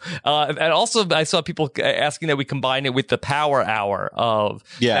of, and also I saw people asking that we combine it with the Power Hour of,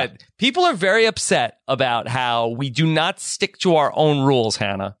 that people are very upset about how we do not stick to our own rules,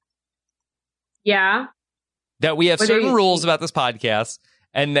 Hannah. Yeah. That we have certain rules about this podcast.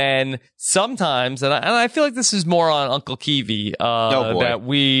 And then sometimes, and I feel like this is more on Uncle Kiwi, that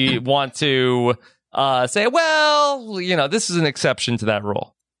we want to say, well, this is an exception to that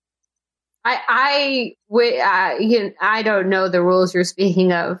rule. I don't know the rules you're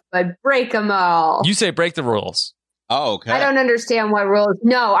speaking of, but break them all. You say break the rules. Oh, okay. I don't understand what rules.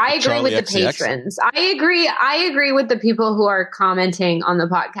 No, I agree with the patrons. I agree with the people who are commenting on the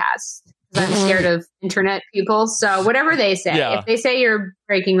podcast. I'm scared of internet people. So whatever they say, if they say you're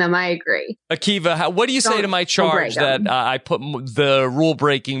breaking them, I agree. Akiva, what do you say to my charge that I put the rule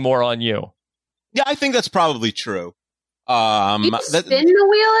breaking more on you? Yeah, I think that's probably true. You spin the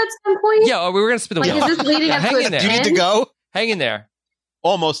wheel at some point? Yeah, we were going to spin the wheel. Is this leading up to a spin? Do you need to go? Hang in there.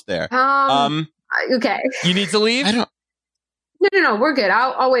 Almost there. Okay. You need to leave? I don't. No. We're good.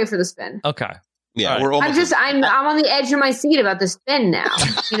 I'll wait for the spin. Okay. Yeah, right. we're almost. I'm on the edge of my seat about the spin now.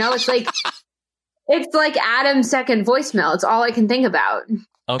 It's like Adam's second voicemail. It's all I can think about.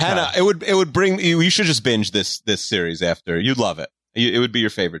 Okay. Hannah, it would bring you should just binge this series after. You'd love it. It would be your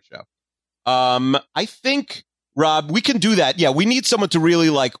favorite show. I think, Rob, we can do that. Yeah, we need someone to really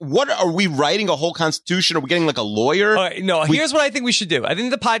what are we writing a whole constitution? Are we getting a lawyer? Here's what I think we should do. I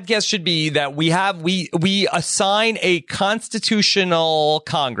think the podcast should be that we assign a constitutional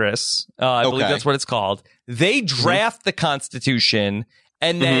Congress. I believe that's what it's called. They draft the Constitution.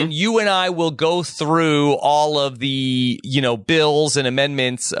 And then you and I will go through all of the, bills and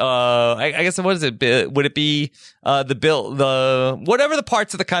amendments. I guess, what is it? Would it be, whatever the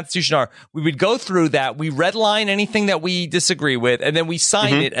parts of the Constitution are? We would go through that. We redline anything that we disagree with, and then we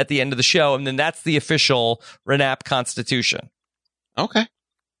sign it at the end of the show. And then that's the official RENAP Constitution. Okay.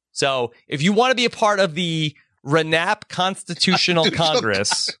 So if you want to be a part of the RENAP Constitutional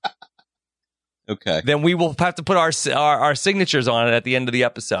Congress, okay, then we will have to put our signatures on it at the end of the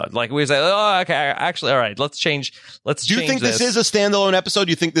episode. Like we say, okay, actually, all right, let's change. Do you think this is a standalone episode? Do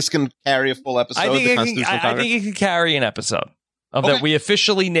you think this can carry a full episode? I think it can carry an episode of that. We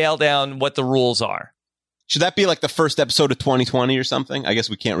officially nail down what the rules are. Should that be the first episode of 2020 or something? I guess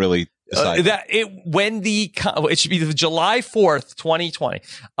we can't really decide. It should be the July 4th, 2020.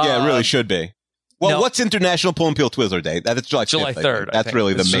 Yeah, it really should be. Well, what's International Pull and Peel Twizzler Day? That's July 3rd. That's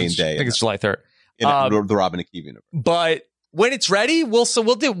really the main day. I think it's July 3rd. In the Robin and Akiva universe. But when it's ready, we'll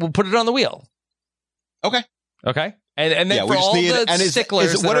put it on the wheel. Okay. And then for all the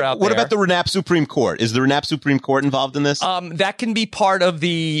sticklers that are out there. What about the RENAP Supreme Court? Is the RENAP Supreme Court involved in this? That can be part of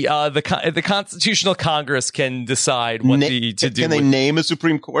the Constitutional Congress can decide what to do. Can they name a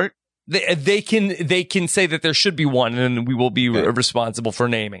Supreme Court? They can say that there should be one, and we will be responsible for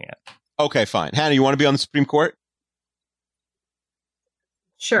naming it. Okay, fine. Hannah, you want to be on the Supreme Court?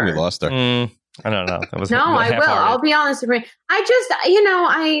 Sure. We lost her. I don't know. I will. I'll be on the Supreme. I'm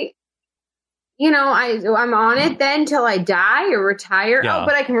on it then till I die or retire. Yeah. Oh,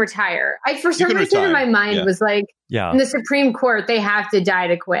 but I can retire. For some reason in my mind was in the Supreme Court, they have to die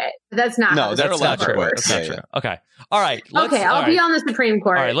to quit. But that's not. No, that's not true. That's not true. Okay. All right. I'll be on the Supreme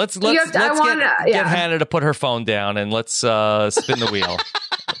Court. All right. Let's get Hannah to put her phone down and let's spin the wheel.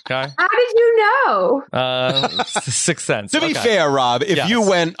 Okay. How did you know? Sixth Sense. To be fair, Rob, if you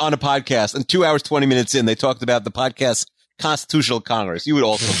went on a podcast and 2 hours, 20 minutes in, they talked about the podcast Constitutional Congress, you would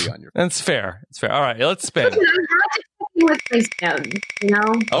also be on your phone. That's fair. It's fair. All right, let's spin. Listen, I'm with my spin,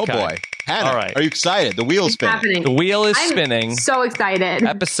 Oh, boy. Hannah, all right. Are you excited? The wheel's spinning. Happening. The wheel is spinning. So excited.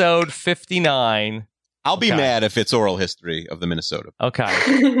 Episode 59. I'll be mad if it's oral history of the Minnesota.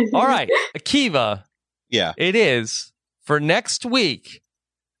 Okay. All right. Akiva. Yeah. It is for next week.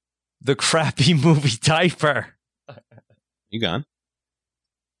 The crappy movie diaper. You gone?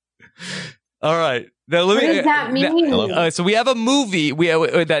 All right. Now, what does that mean? So we have a movie. We have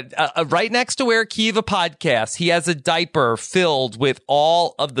that right next to where Kiva podcasts. He has a diaper filled with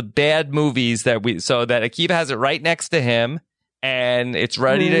all of the bad movies so that Akiva has it right next to him, and it's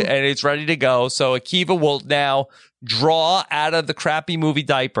ready to go. So Akiva will now draw out of the crappy movie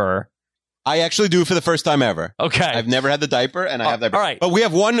diaper. I actually do it for the first time ever. Okay. I've never had the diaper, and I have that. All right. But we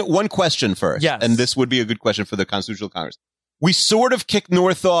have one question first. Yes. And this would be a good question for the Constitutional Congress. We sort of kicked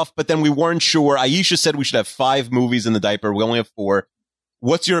North off, but then we weren't sure. Aisha said we should have 5 movies in the diaper. We only have 4.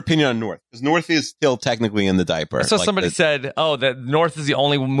 What's your opinion on North? Because North is still technically in the diaper. So somebody said, that North is the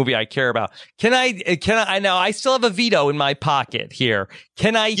only movie I care about. Can I now I still have a veto in my pocket here.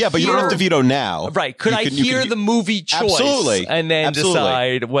 Can I but you don't have to veto now. Right. Could I hear the movie choice? Absolutely. And then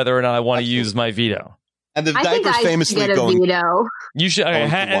decide whether or not I want to use my veto? And the diaper's famously going. Veto. You should,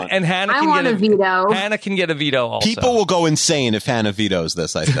 and Hannah can get a veto. Hannah can get a veto also. People will go insane if Hannah vetoes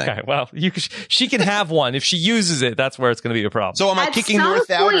this, I think. Okay, well, she can have one. If she uses it, that's where it's going to be a problem. So am I kicking North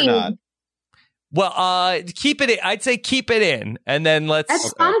out or not? Well, keep it in. I'd say keep it in, and then let's... At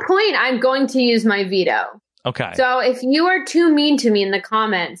some point, I'm going to use my veto. Okay. So if you are too mean to me in the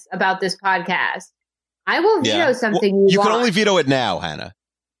comments about this podcast, I will veto something you want. You can only veto it now, Hannah.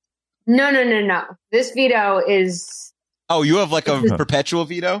 No. This veto is... Oh, you have like a perpetual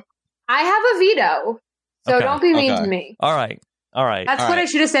veto? I have a veto. So don't be mean to me. All right. That's what I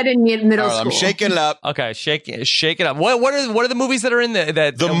should have said in middle school. I'm shaking it up. Okay, shake it up. What are the movies that are in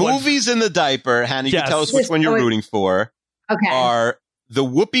the movies in the diaper, Hannah, you can tell us which one you're rooting for. Okay. Are the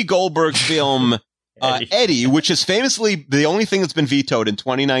Whoopi Goldberg film Eddie, which is famously the only thing that's been vetoed in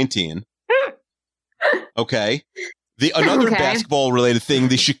 2019. Okay. Another basketball-related thing,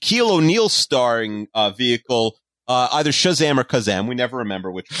 the Shaquille O'Neal starring vehicle, either Shazam or Kazam. We never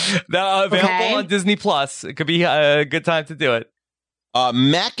remember which one. Available on Disney Plus. It could be a good time to do it.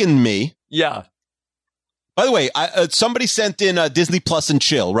 Mac and Me. Yeah. By the way, somebody sent in Disney Plus and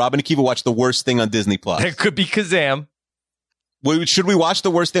chill. Rob and Akiva watched the worst thing on Disney Plus. It could be Kazam. Should we watch the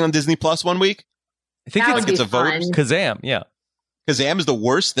worst thing on Disney Plus one week? I think it's a vote. Kazam, yeah. Kazam is the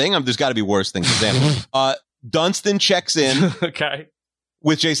worst thing? There's got to be worse than Kazam. Dunstan checks in. Okay.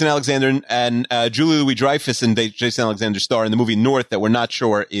 With Jason Alexander and Julie Louis-Dreyfus and Jason Alexander star in the movie North that we're not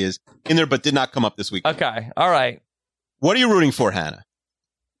sure is in there but did not come up this week. Okay. All right. What are you rooting for, Hannah?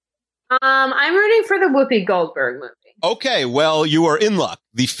 I'm rooting for the Whoopi Goldberg movie. Okay, well, you are in luck.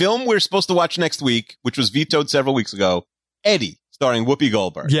 The film we're supposed to watch next week, which was vetoed several weeks ago, Eddie, starring Whoopi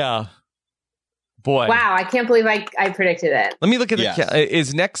Goldberg. Yeah. Boy. Wow, I can't believe I predicted it. Let me look at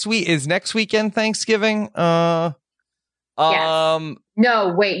is next weekend Thanksgiving? Yes.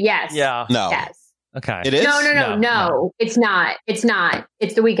 No, wait, yes. Yeah. No. Yes. Okay. It is? No. It's not. It's not.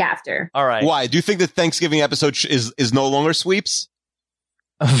 It's the week after. All right. Why? Do you think the Thanksgiving episode is no longer sweeps?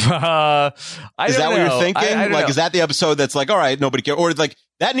 Is that what you're thinking? I don't know. Is that the episode that's like, all right, nobody cares? Or like,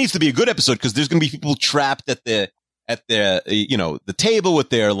 that needs to be a good episode because there's going to be people trapped at the table with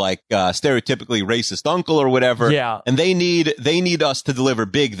their like stereotypically racist uncle or whatever. Yeah. And they need us to deliver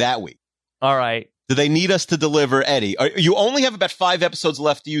big that week. All right. Do they need us to deliver Eddie? You only have about 5 episodes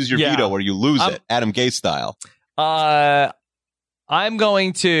left to use your veto or you lose it, Adam Gay style. I'm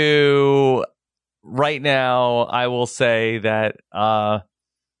going to right now. I will say that I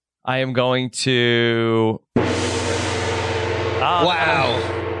am going to.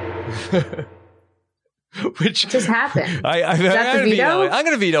 Wow. Which just happened? I'm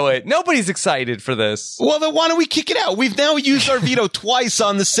going to veto it. Nobody's excited for this. Well, then why don't we kick it out? We've now used our veto twice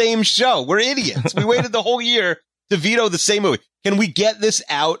on the same show. We're idiots. We waited the whole year to veto the same movie. Can we get this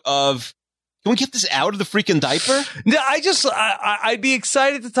out of the freaking diaper? No, I'd be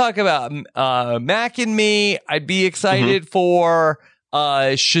excited to talk about Mac and Me. I'd be excited for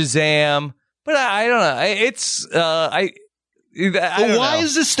Shazam, but I don't know. It's I don't why know.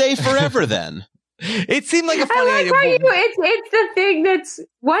 does this stay forever then? It seemed like a funny idea. It's the thing that's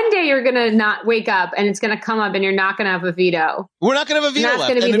one day you're going to not wake up and it's going to come up and you're not going to have a veto. We're not going to have a veto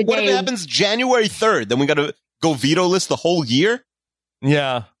left. And then what if it happens January 3rd? Then we got to go veto list the whole year?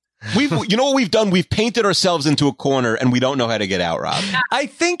 Yeah. You know what we've done? We've painted ourselves into a corner and we don't know how to get out, Rob. I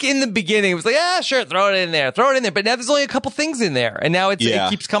think in the beginning it was like, sure, throw it in there. But now there's only a couple things in there and now it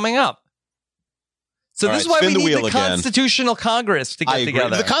keeps coming up. So this is why we need the Constitutional Congress to get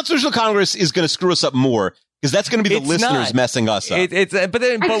together. The Constitutional Congress is going to screw us up more because that's going to be the listeners messing us up. But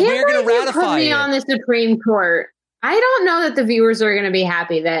we're going to ratify put me on the Supreme Court. I don't know that the viewers are going to be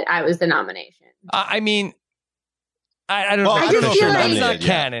happy that I was the nomination. I mean, I don't know. That's not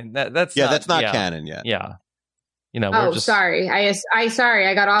canon. That's not canon yet. Yeah. Sorry. I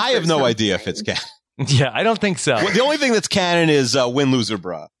got off. I have no idea if it's canon. Yeah, I don't think so. Well, the only thing that's canon is win, lose, or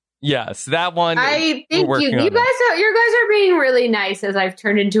bruh. Yes, that one. I think you guys are being really nice as I've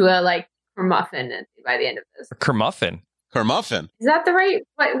turned into a like curmuffin by the end of this. Curmuffin. Is that the right?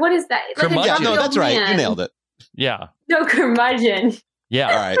 What is that? Curmudgeon. Yeah, no, that's right. You nailed it. Yeah. No, curmudgeon. Yeah.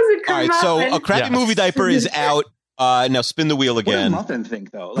 All right. So a crappy movie diaper is out. Now spin the wheel again. What does Muffin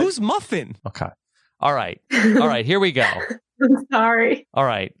think though? Who's Muffin? Okay. All right. Here we go. I'm sorry. All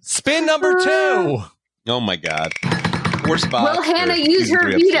right. Spin number 2. Oh my God. Worst box. Will Hannah use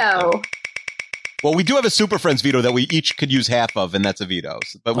her veto? Well, we do have a Super Friends veto that we each could use half of, and that's a veto.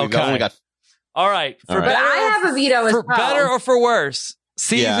 But we've only got. All right. But I have a veto as well. For better or for worse,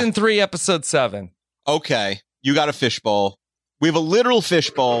 season 3, episode 7. Okay. You got a fishbowl. We have a literal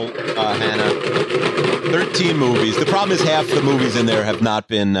fishbowl, Hannah. 13 movies. The problem is half the movies in there have not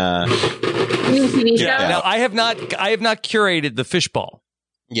been. TV show? Yeah. Now I have not curated the fishbowl.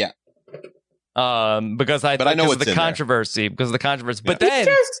 Yeah. Because I know what's the controversy. Because of the controversy. Yeah.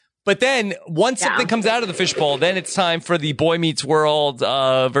 But then once something comes out of the fishbowl, then it's time for the Boy Meets World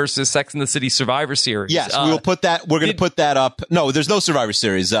versus Sex and the City Survivor Series. Yes, we will put that. We're going to put that up. No, there's no Survivor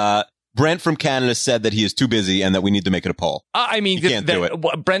Series. Brent from Canada said that he is too busy and that we need to make it a poll. I mean, he can't do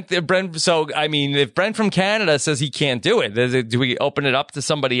it. Brent. So, I mean, if Brent from Canada says he can't do it, do we open it up to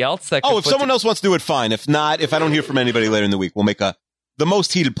somebody else? If someone else wants to do it, fine. If not, if I don't hear from anybody later in the week, we'll make the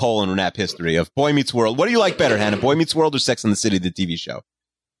most heated poll in Renap history of Boy Meets World. What do you like better, Hannah? Boy Meets World or Sex and the City, the TV show?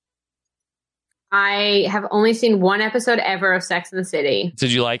 I have only seen one episode ever of Sex and the City.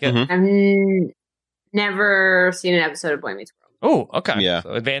 Did you like it? Mm-hmm. I've never seen an episode of Boy Meets World. Oh, okay. Yeah.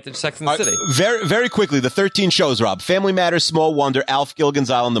 So advantage Sex and the City. Very, very quickly, the 13 shows, Rob. Family Matters, Small Wonder, Alf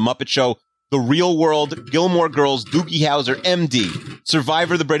Gilligan's Island, The Muppet Show, The Real World, Gilmore Girls, Doogie Howser, MD,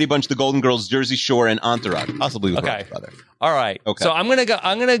 Survivor, The Brady Bunch, The Golden Girls, Jersey Shore, and Entourage. Possibly with Rob's brother. All right. Okay. So I'm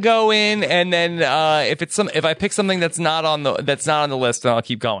gonna go in, and then if I pick something that's not on the list, then I'll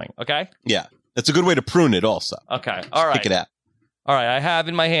keep going. Okay. Yeah, that's a good way to prune it. Also. Okay. All right. Pick it out. All right. I have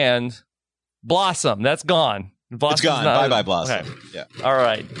in my hand Blossom. That's gone. It's gone. Bye-bye, Blossom. Okay. Yeah. All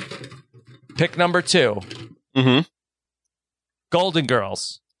right. Pick number 2. Mm-hmm. Golden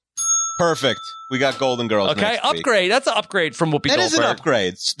Girls. Perfect. We got Golden Girls. Okay. Upgrade. That's an upgrade from Whoopi Goldberg. That is an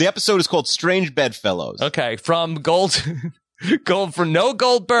upgrade. The episode is called Strange Bedfellows. Okay. From from no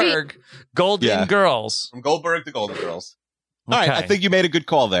Goldberg, Golden Girls. From Goldberg to Golden Girls. All Okay. right. I think you made a good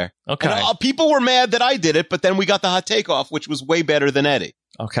call there. Okay. And, people were mad that I did it, but then we got the hot take off, which was way better than Eddie.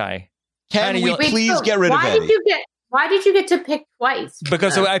 Okay. Can we please get rid of Eddie? Why did you get to pick twice?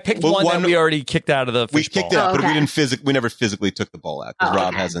 Because I picked one that we already kicked out of the fish We kicked it out, but okay. we never physically took the bowl out because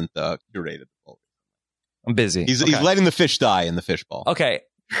Rob hasn't curated the bowl. I'm busy. He's letting the fish die in the fishbowl. Okay.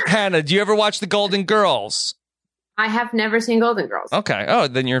 Hannah, do you ever watch the Golden Girls? I have never seen Golden Girls. Okay. Oh,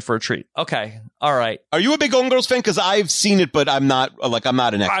 then you're in for a treat. Okay. All right. Are you a big Golden Girls fan? Because I've seen it, but I'm not an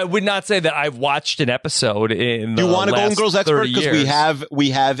expert. I would not say that I've watched an episode in the Do you want a Golden Girls expert? Because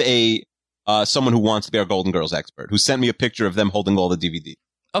we have a someone who wants to be our Golden Girls expert who sent me a picture of them holding all the DVD.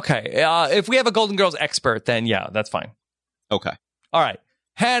 Okay. If we have a Golden Girls expert, then yeah, that's fine. Okay. All right.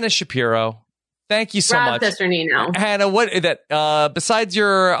 Hannah Shapiro. Thank you so much. Hannah, besides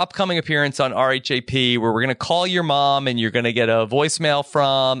your upcoming appearance on RHAP, where we're going to call your mom and you're going to get a voicemail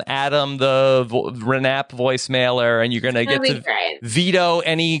from Adam, the Renap voicemailer, and you're going to get to veto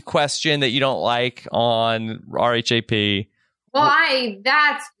any question that you don't like on RHAP. Well,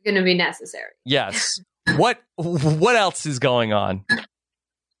 that's going to be necessary. Yes. What else is going on?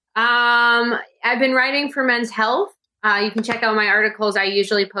 I've been writing for Men's Health. You can check out my articles. I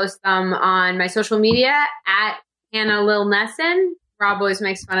usually post them on my social media at Hannah Lil Nesson. Rob always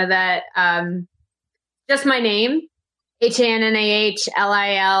makes fun of that. Just my name,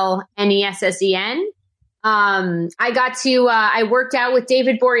 HANNAHLILNESSEN. I worked out with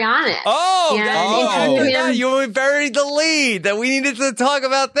David Boreanaz. You buried the lead that we needed to talk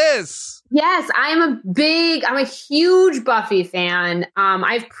about this. Yes, I'm a huge Buffy fan.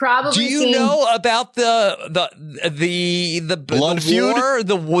 I've probably Do you know about the blood feud?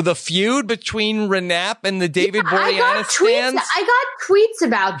 The feud between Renap and the David Boreanaz fans? I got tweets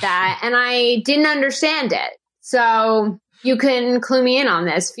about that and I didn't understand it. So you can clue me in on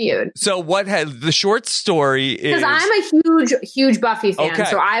this feud. So what has the short story is? Because I'm a huge Buffy fan. Okay.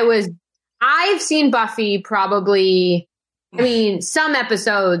 So I've seen Buffy probably, some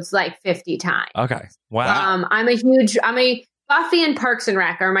episodes like 50 times. Okay. Wow. I'm a Buffy and Parks and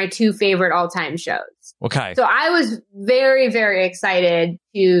Rec are my two favorite all-time shows. Okay. So I was very, very excited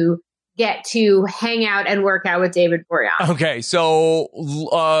to get to hang out and work out with David Boreanaz. Okay. So,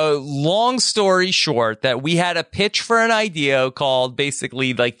 long story short, that we had a pitch for an idea called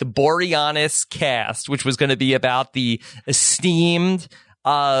basically like the Boreanaz cast, which was going to be about the esteemed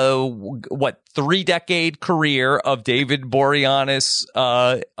 3-decade career of David Boreanaz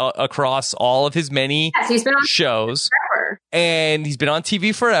across all of his many he's been on shows. forever. And he's been on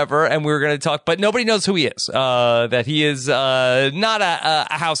TV forever, and we were going to talk, but nobody knows who he is. That he is not a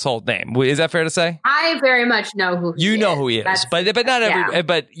household name. Is that fair to say? I very much know who he is. You know who he is, but not every. Yeah.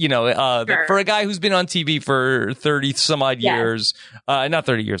 But you know, Sure. for a guy who's been on TV for 30 some odd years, not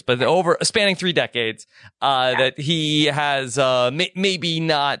 30 years, but over spanning 3 decades, that he has maybe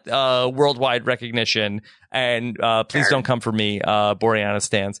not worldwide recognition. And please don't come for me, Boreanaz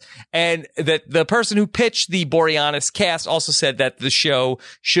stands. And that the person who pitched the Boreanaz cast also said that the show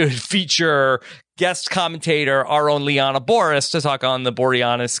should feature guest commentator our own Liana Boris to talk on the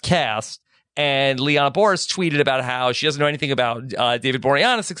Boreanaz cast. And Liana Boris tweeted about how she doesn't know anything about David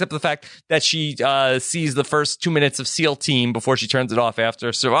Boreanaz except the fact that she sees the first 2 minutes of SEAL Team before she turns it off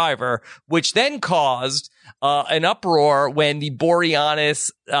after Survivor, which then caused an uproar when the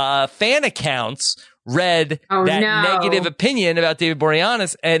Boreanaz fan accounts read negative opinion about David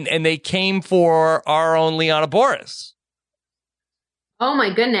Boreanaz, and they came for our own Liana Boris. Oh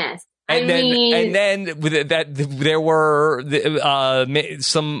my goodness! And then with that, there were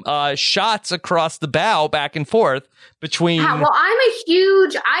some shots across the bow back and forth between. Yeah, well, I'm a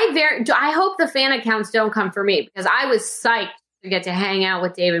huge. I hope the fan accounts don't come for me because I was psyched to get to hang out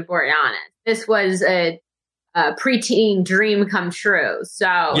with David Boreanaz. This was a preteen dream come true.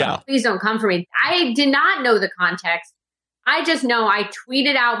 So please don't come for me. I did not know the context. I just know I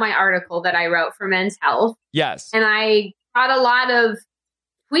tweeted out my article that I wrote for Men's Health. Yes. And I got a lot of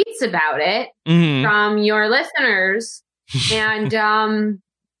tweets about it from your listeners. And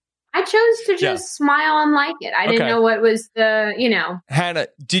I chose to just smile and like it. I didn't know what was the, Hannah,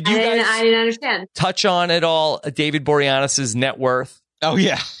 did you guys I didn't understand. Touch on at all David Boreanaz's net worth? Oh,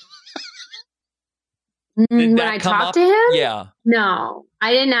 yeah. When I talked to him? Yeah. No,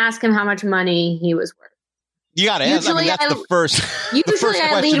 I didn't ask him how much money he was worth. You got to ask. I mean, that's the first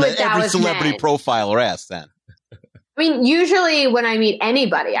question that every celebrity profiler asks then. I mean, usually when I meet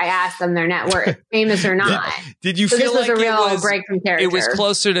anybody, I ask them their net worth, famous or not. Did you feel this was like a real break from character? It was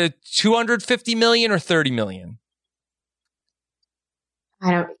closer to 250 million or 30 million?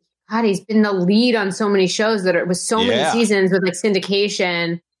 God, he's been the lead on so many shows that it was so many seasons with like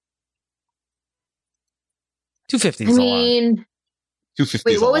syndication. 250 is a lot.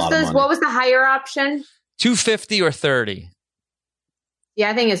 250 is a lot of money. What was the higher option? 250 or 30? Yeah,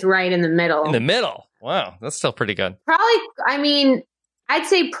 I think it's right in the middle. In the middle? Wow, that's still pretty good. Probably, I'd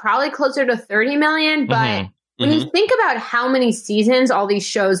say probably closer to 30 million, but when you think about how many seasons all these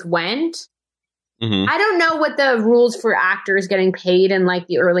shows went, I don't know what the rules for actors getting paid in like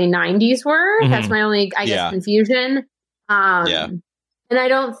the early 90s were. That's my only, I guess, confusion. And I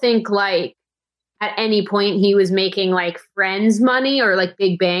don't think like at any point he was making like Friends money or like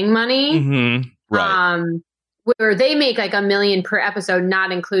Big Bang money. Right. Where they make like $1 million per episode,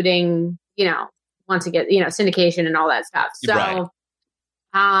 not including, once again, syndication and all that stuff. So,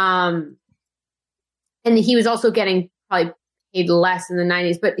 and he was also getting probably paid less in the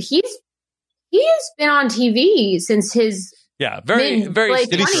 90s, but he has been on TV since his very.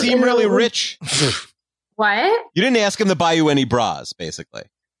 Did he seem really rich? What? You didn't ask him to buy you any bras, basically.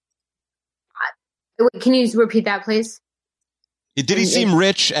 Can you repeat that, please? Did he seem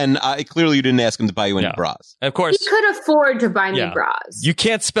rich? And clearly you didn't ask him to buy you any bras. Of course. He could afford to buy me bras. You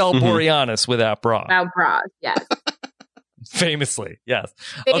can't spell Boreanaz without bra. Without bras, yes. Famously, yes.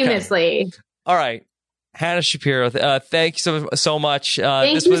 Famously. Okay. All right. Hannah Shapiro, thank you so much.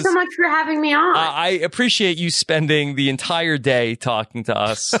 Thank you so much for having me on. I appreciate you spending the entire day talking to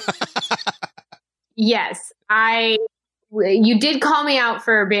us. Yes, you did call me out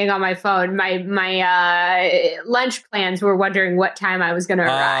for being on my phone. My lunch plans were wondering what time I was going to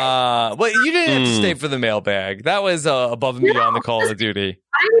arrive. Well, you didn't have to stay for the mailbag. That was above and beyond the call of duty.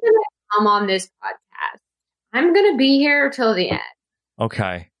 I'm going to come on this podcast. I'm going to be here till the end.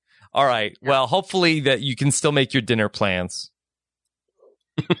 Okay. All right. Well, hopefully that you can still make your dinner plans.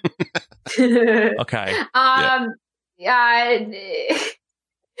 Okay. I'm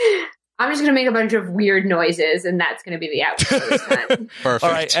just going to make a bunch of weird noises, and that's going to be the outro this time. Perfect.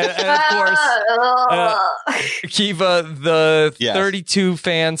 All right. And of course, Kiva, the 32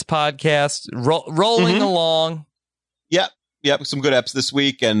 Fans podcast, rolling along. Yep, some good eps this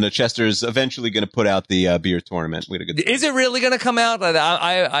week, and Chester's eventually going to put out the beer tournament. We had a good time. Is it really going to come out?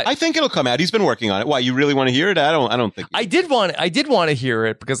 I think it'll come out. He's been working on it. Why? You really want to hear it? I don't think. I did want to hear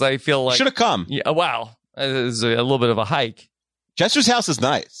it because I feel like should have come. Yeah, wow, it was a little bit of a hike. Chester's house is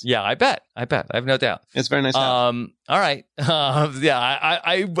nice. Yeah, I bet. I have no doubt. It's a very nice house. All right.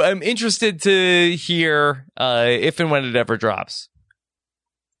 I'm interested to hear if and when it ever drops.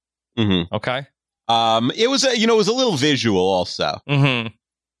 Mm-hmm. Okay. It was it was a little visual also. Mm-hmm.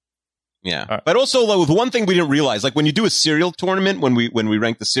 Yeah. Right. But also, like, with one thing we didn't realize, like when you do a cereal tournament, when we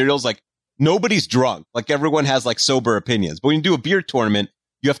rank the cereals, like nobody's drunk. Like everyone has like sober opinions. But when you do a beer tournament,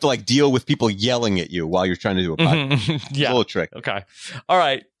 you have to like deal with people yelling at you while you're trying to do a podcast. Yeah. It's a little trick. Okay. All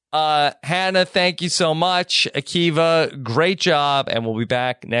right. Hannah, thank you so much. Akiva, great job. And we'll be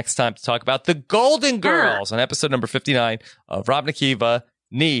back next time to talk about the Golden Girls on episode number 59 of Rob and Akiva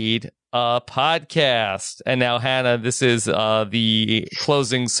Need a Podcast. And now, Hannah, this is the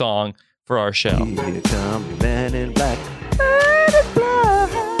closing song for our show. Here come the man in black. Man in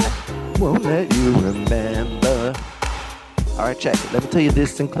black won't let you remember. All right, check it. Let me tell you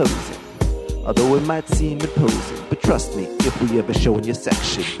this in closing. Although it might seem imposing, but trust me, if we ever show in your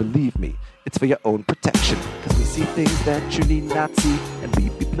section, believe me, it's for your own protection. Cause we see things that you need not see, and we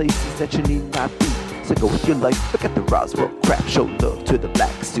be places that you need not be. So go with your life, forget the Roswell crap, show love to the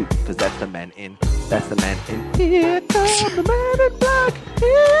black suit, cause that's the man in, that's the man in. Here comes the man in black,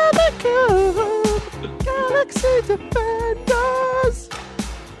 here they come, Galaxy Defenders.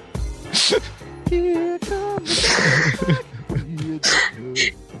 Here comes the man in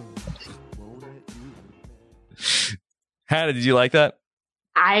black. Hannah, did you like that?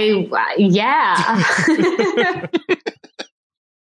 Yeah.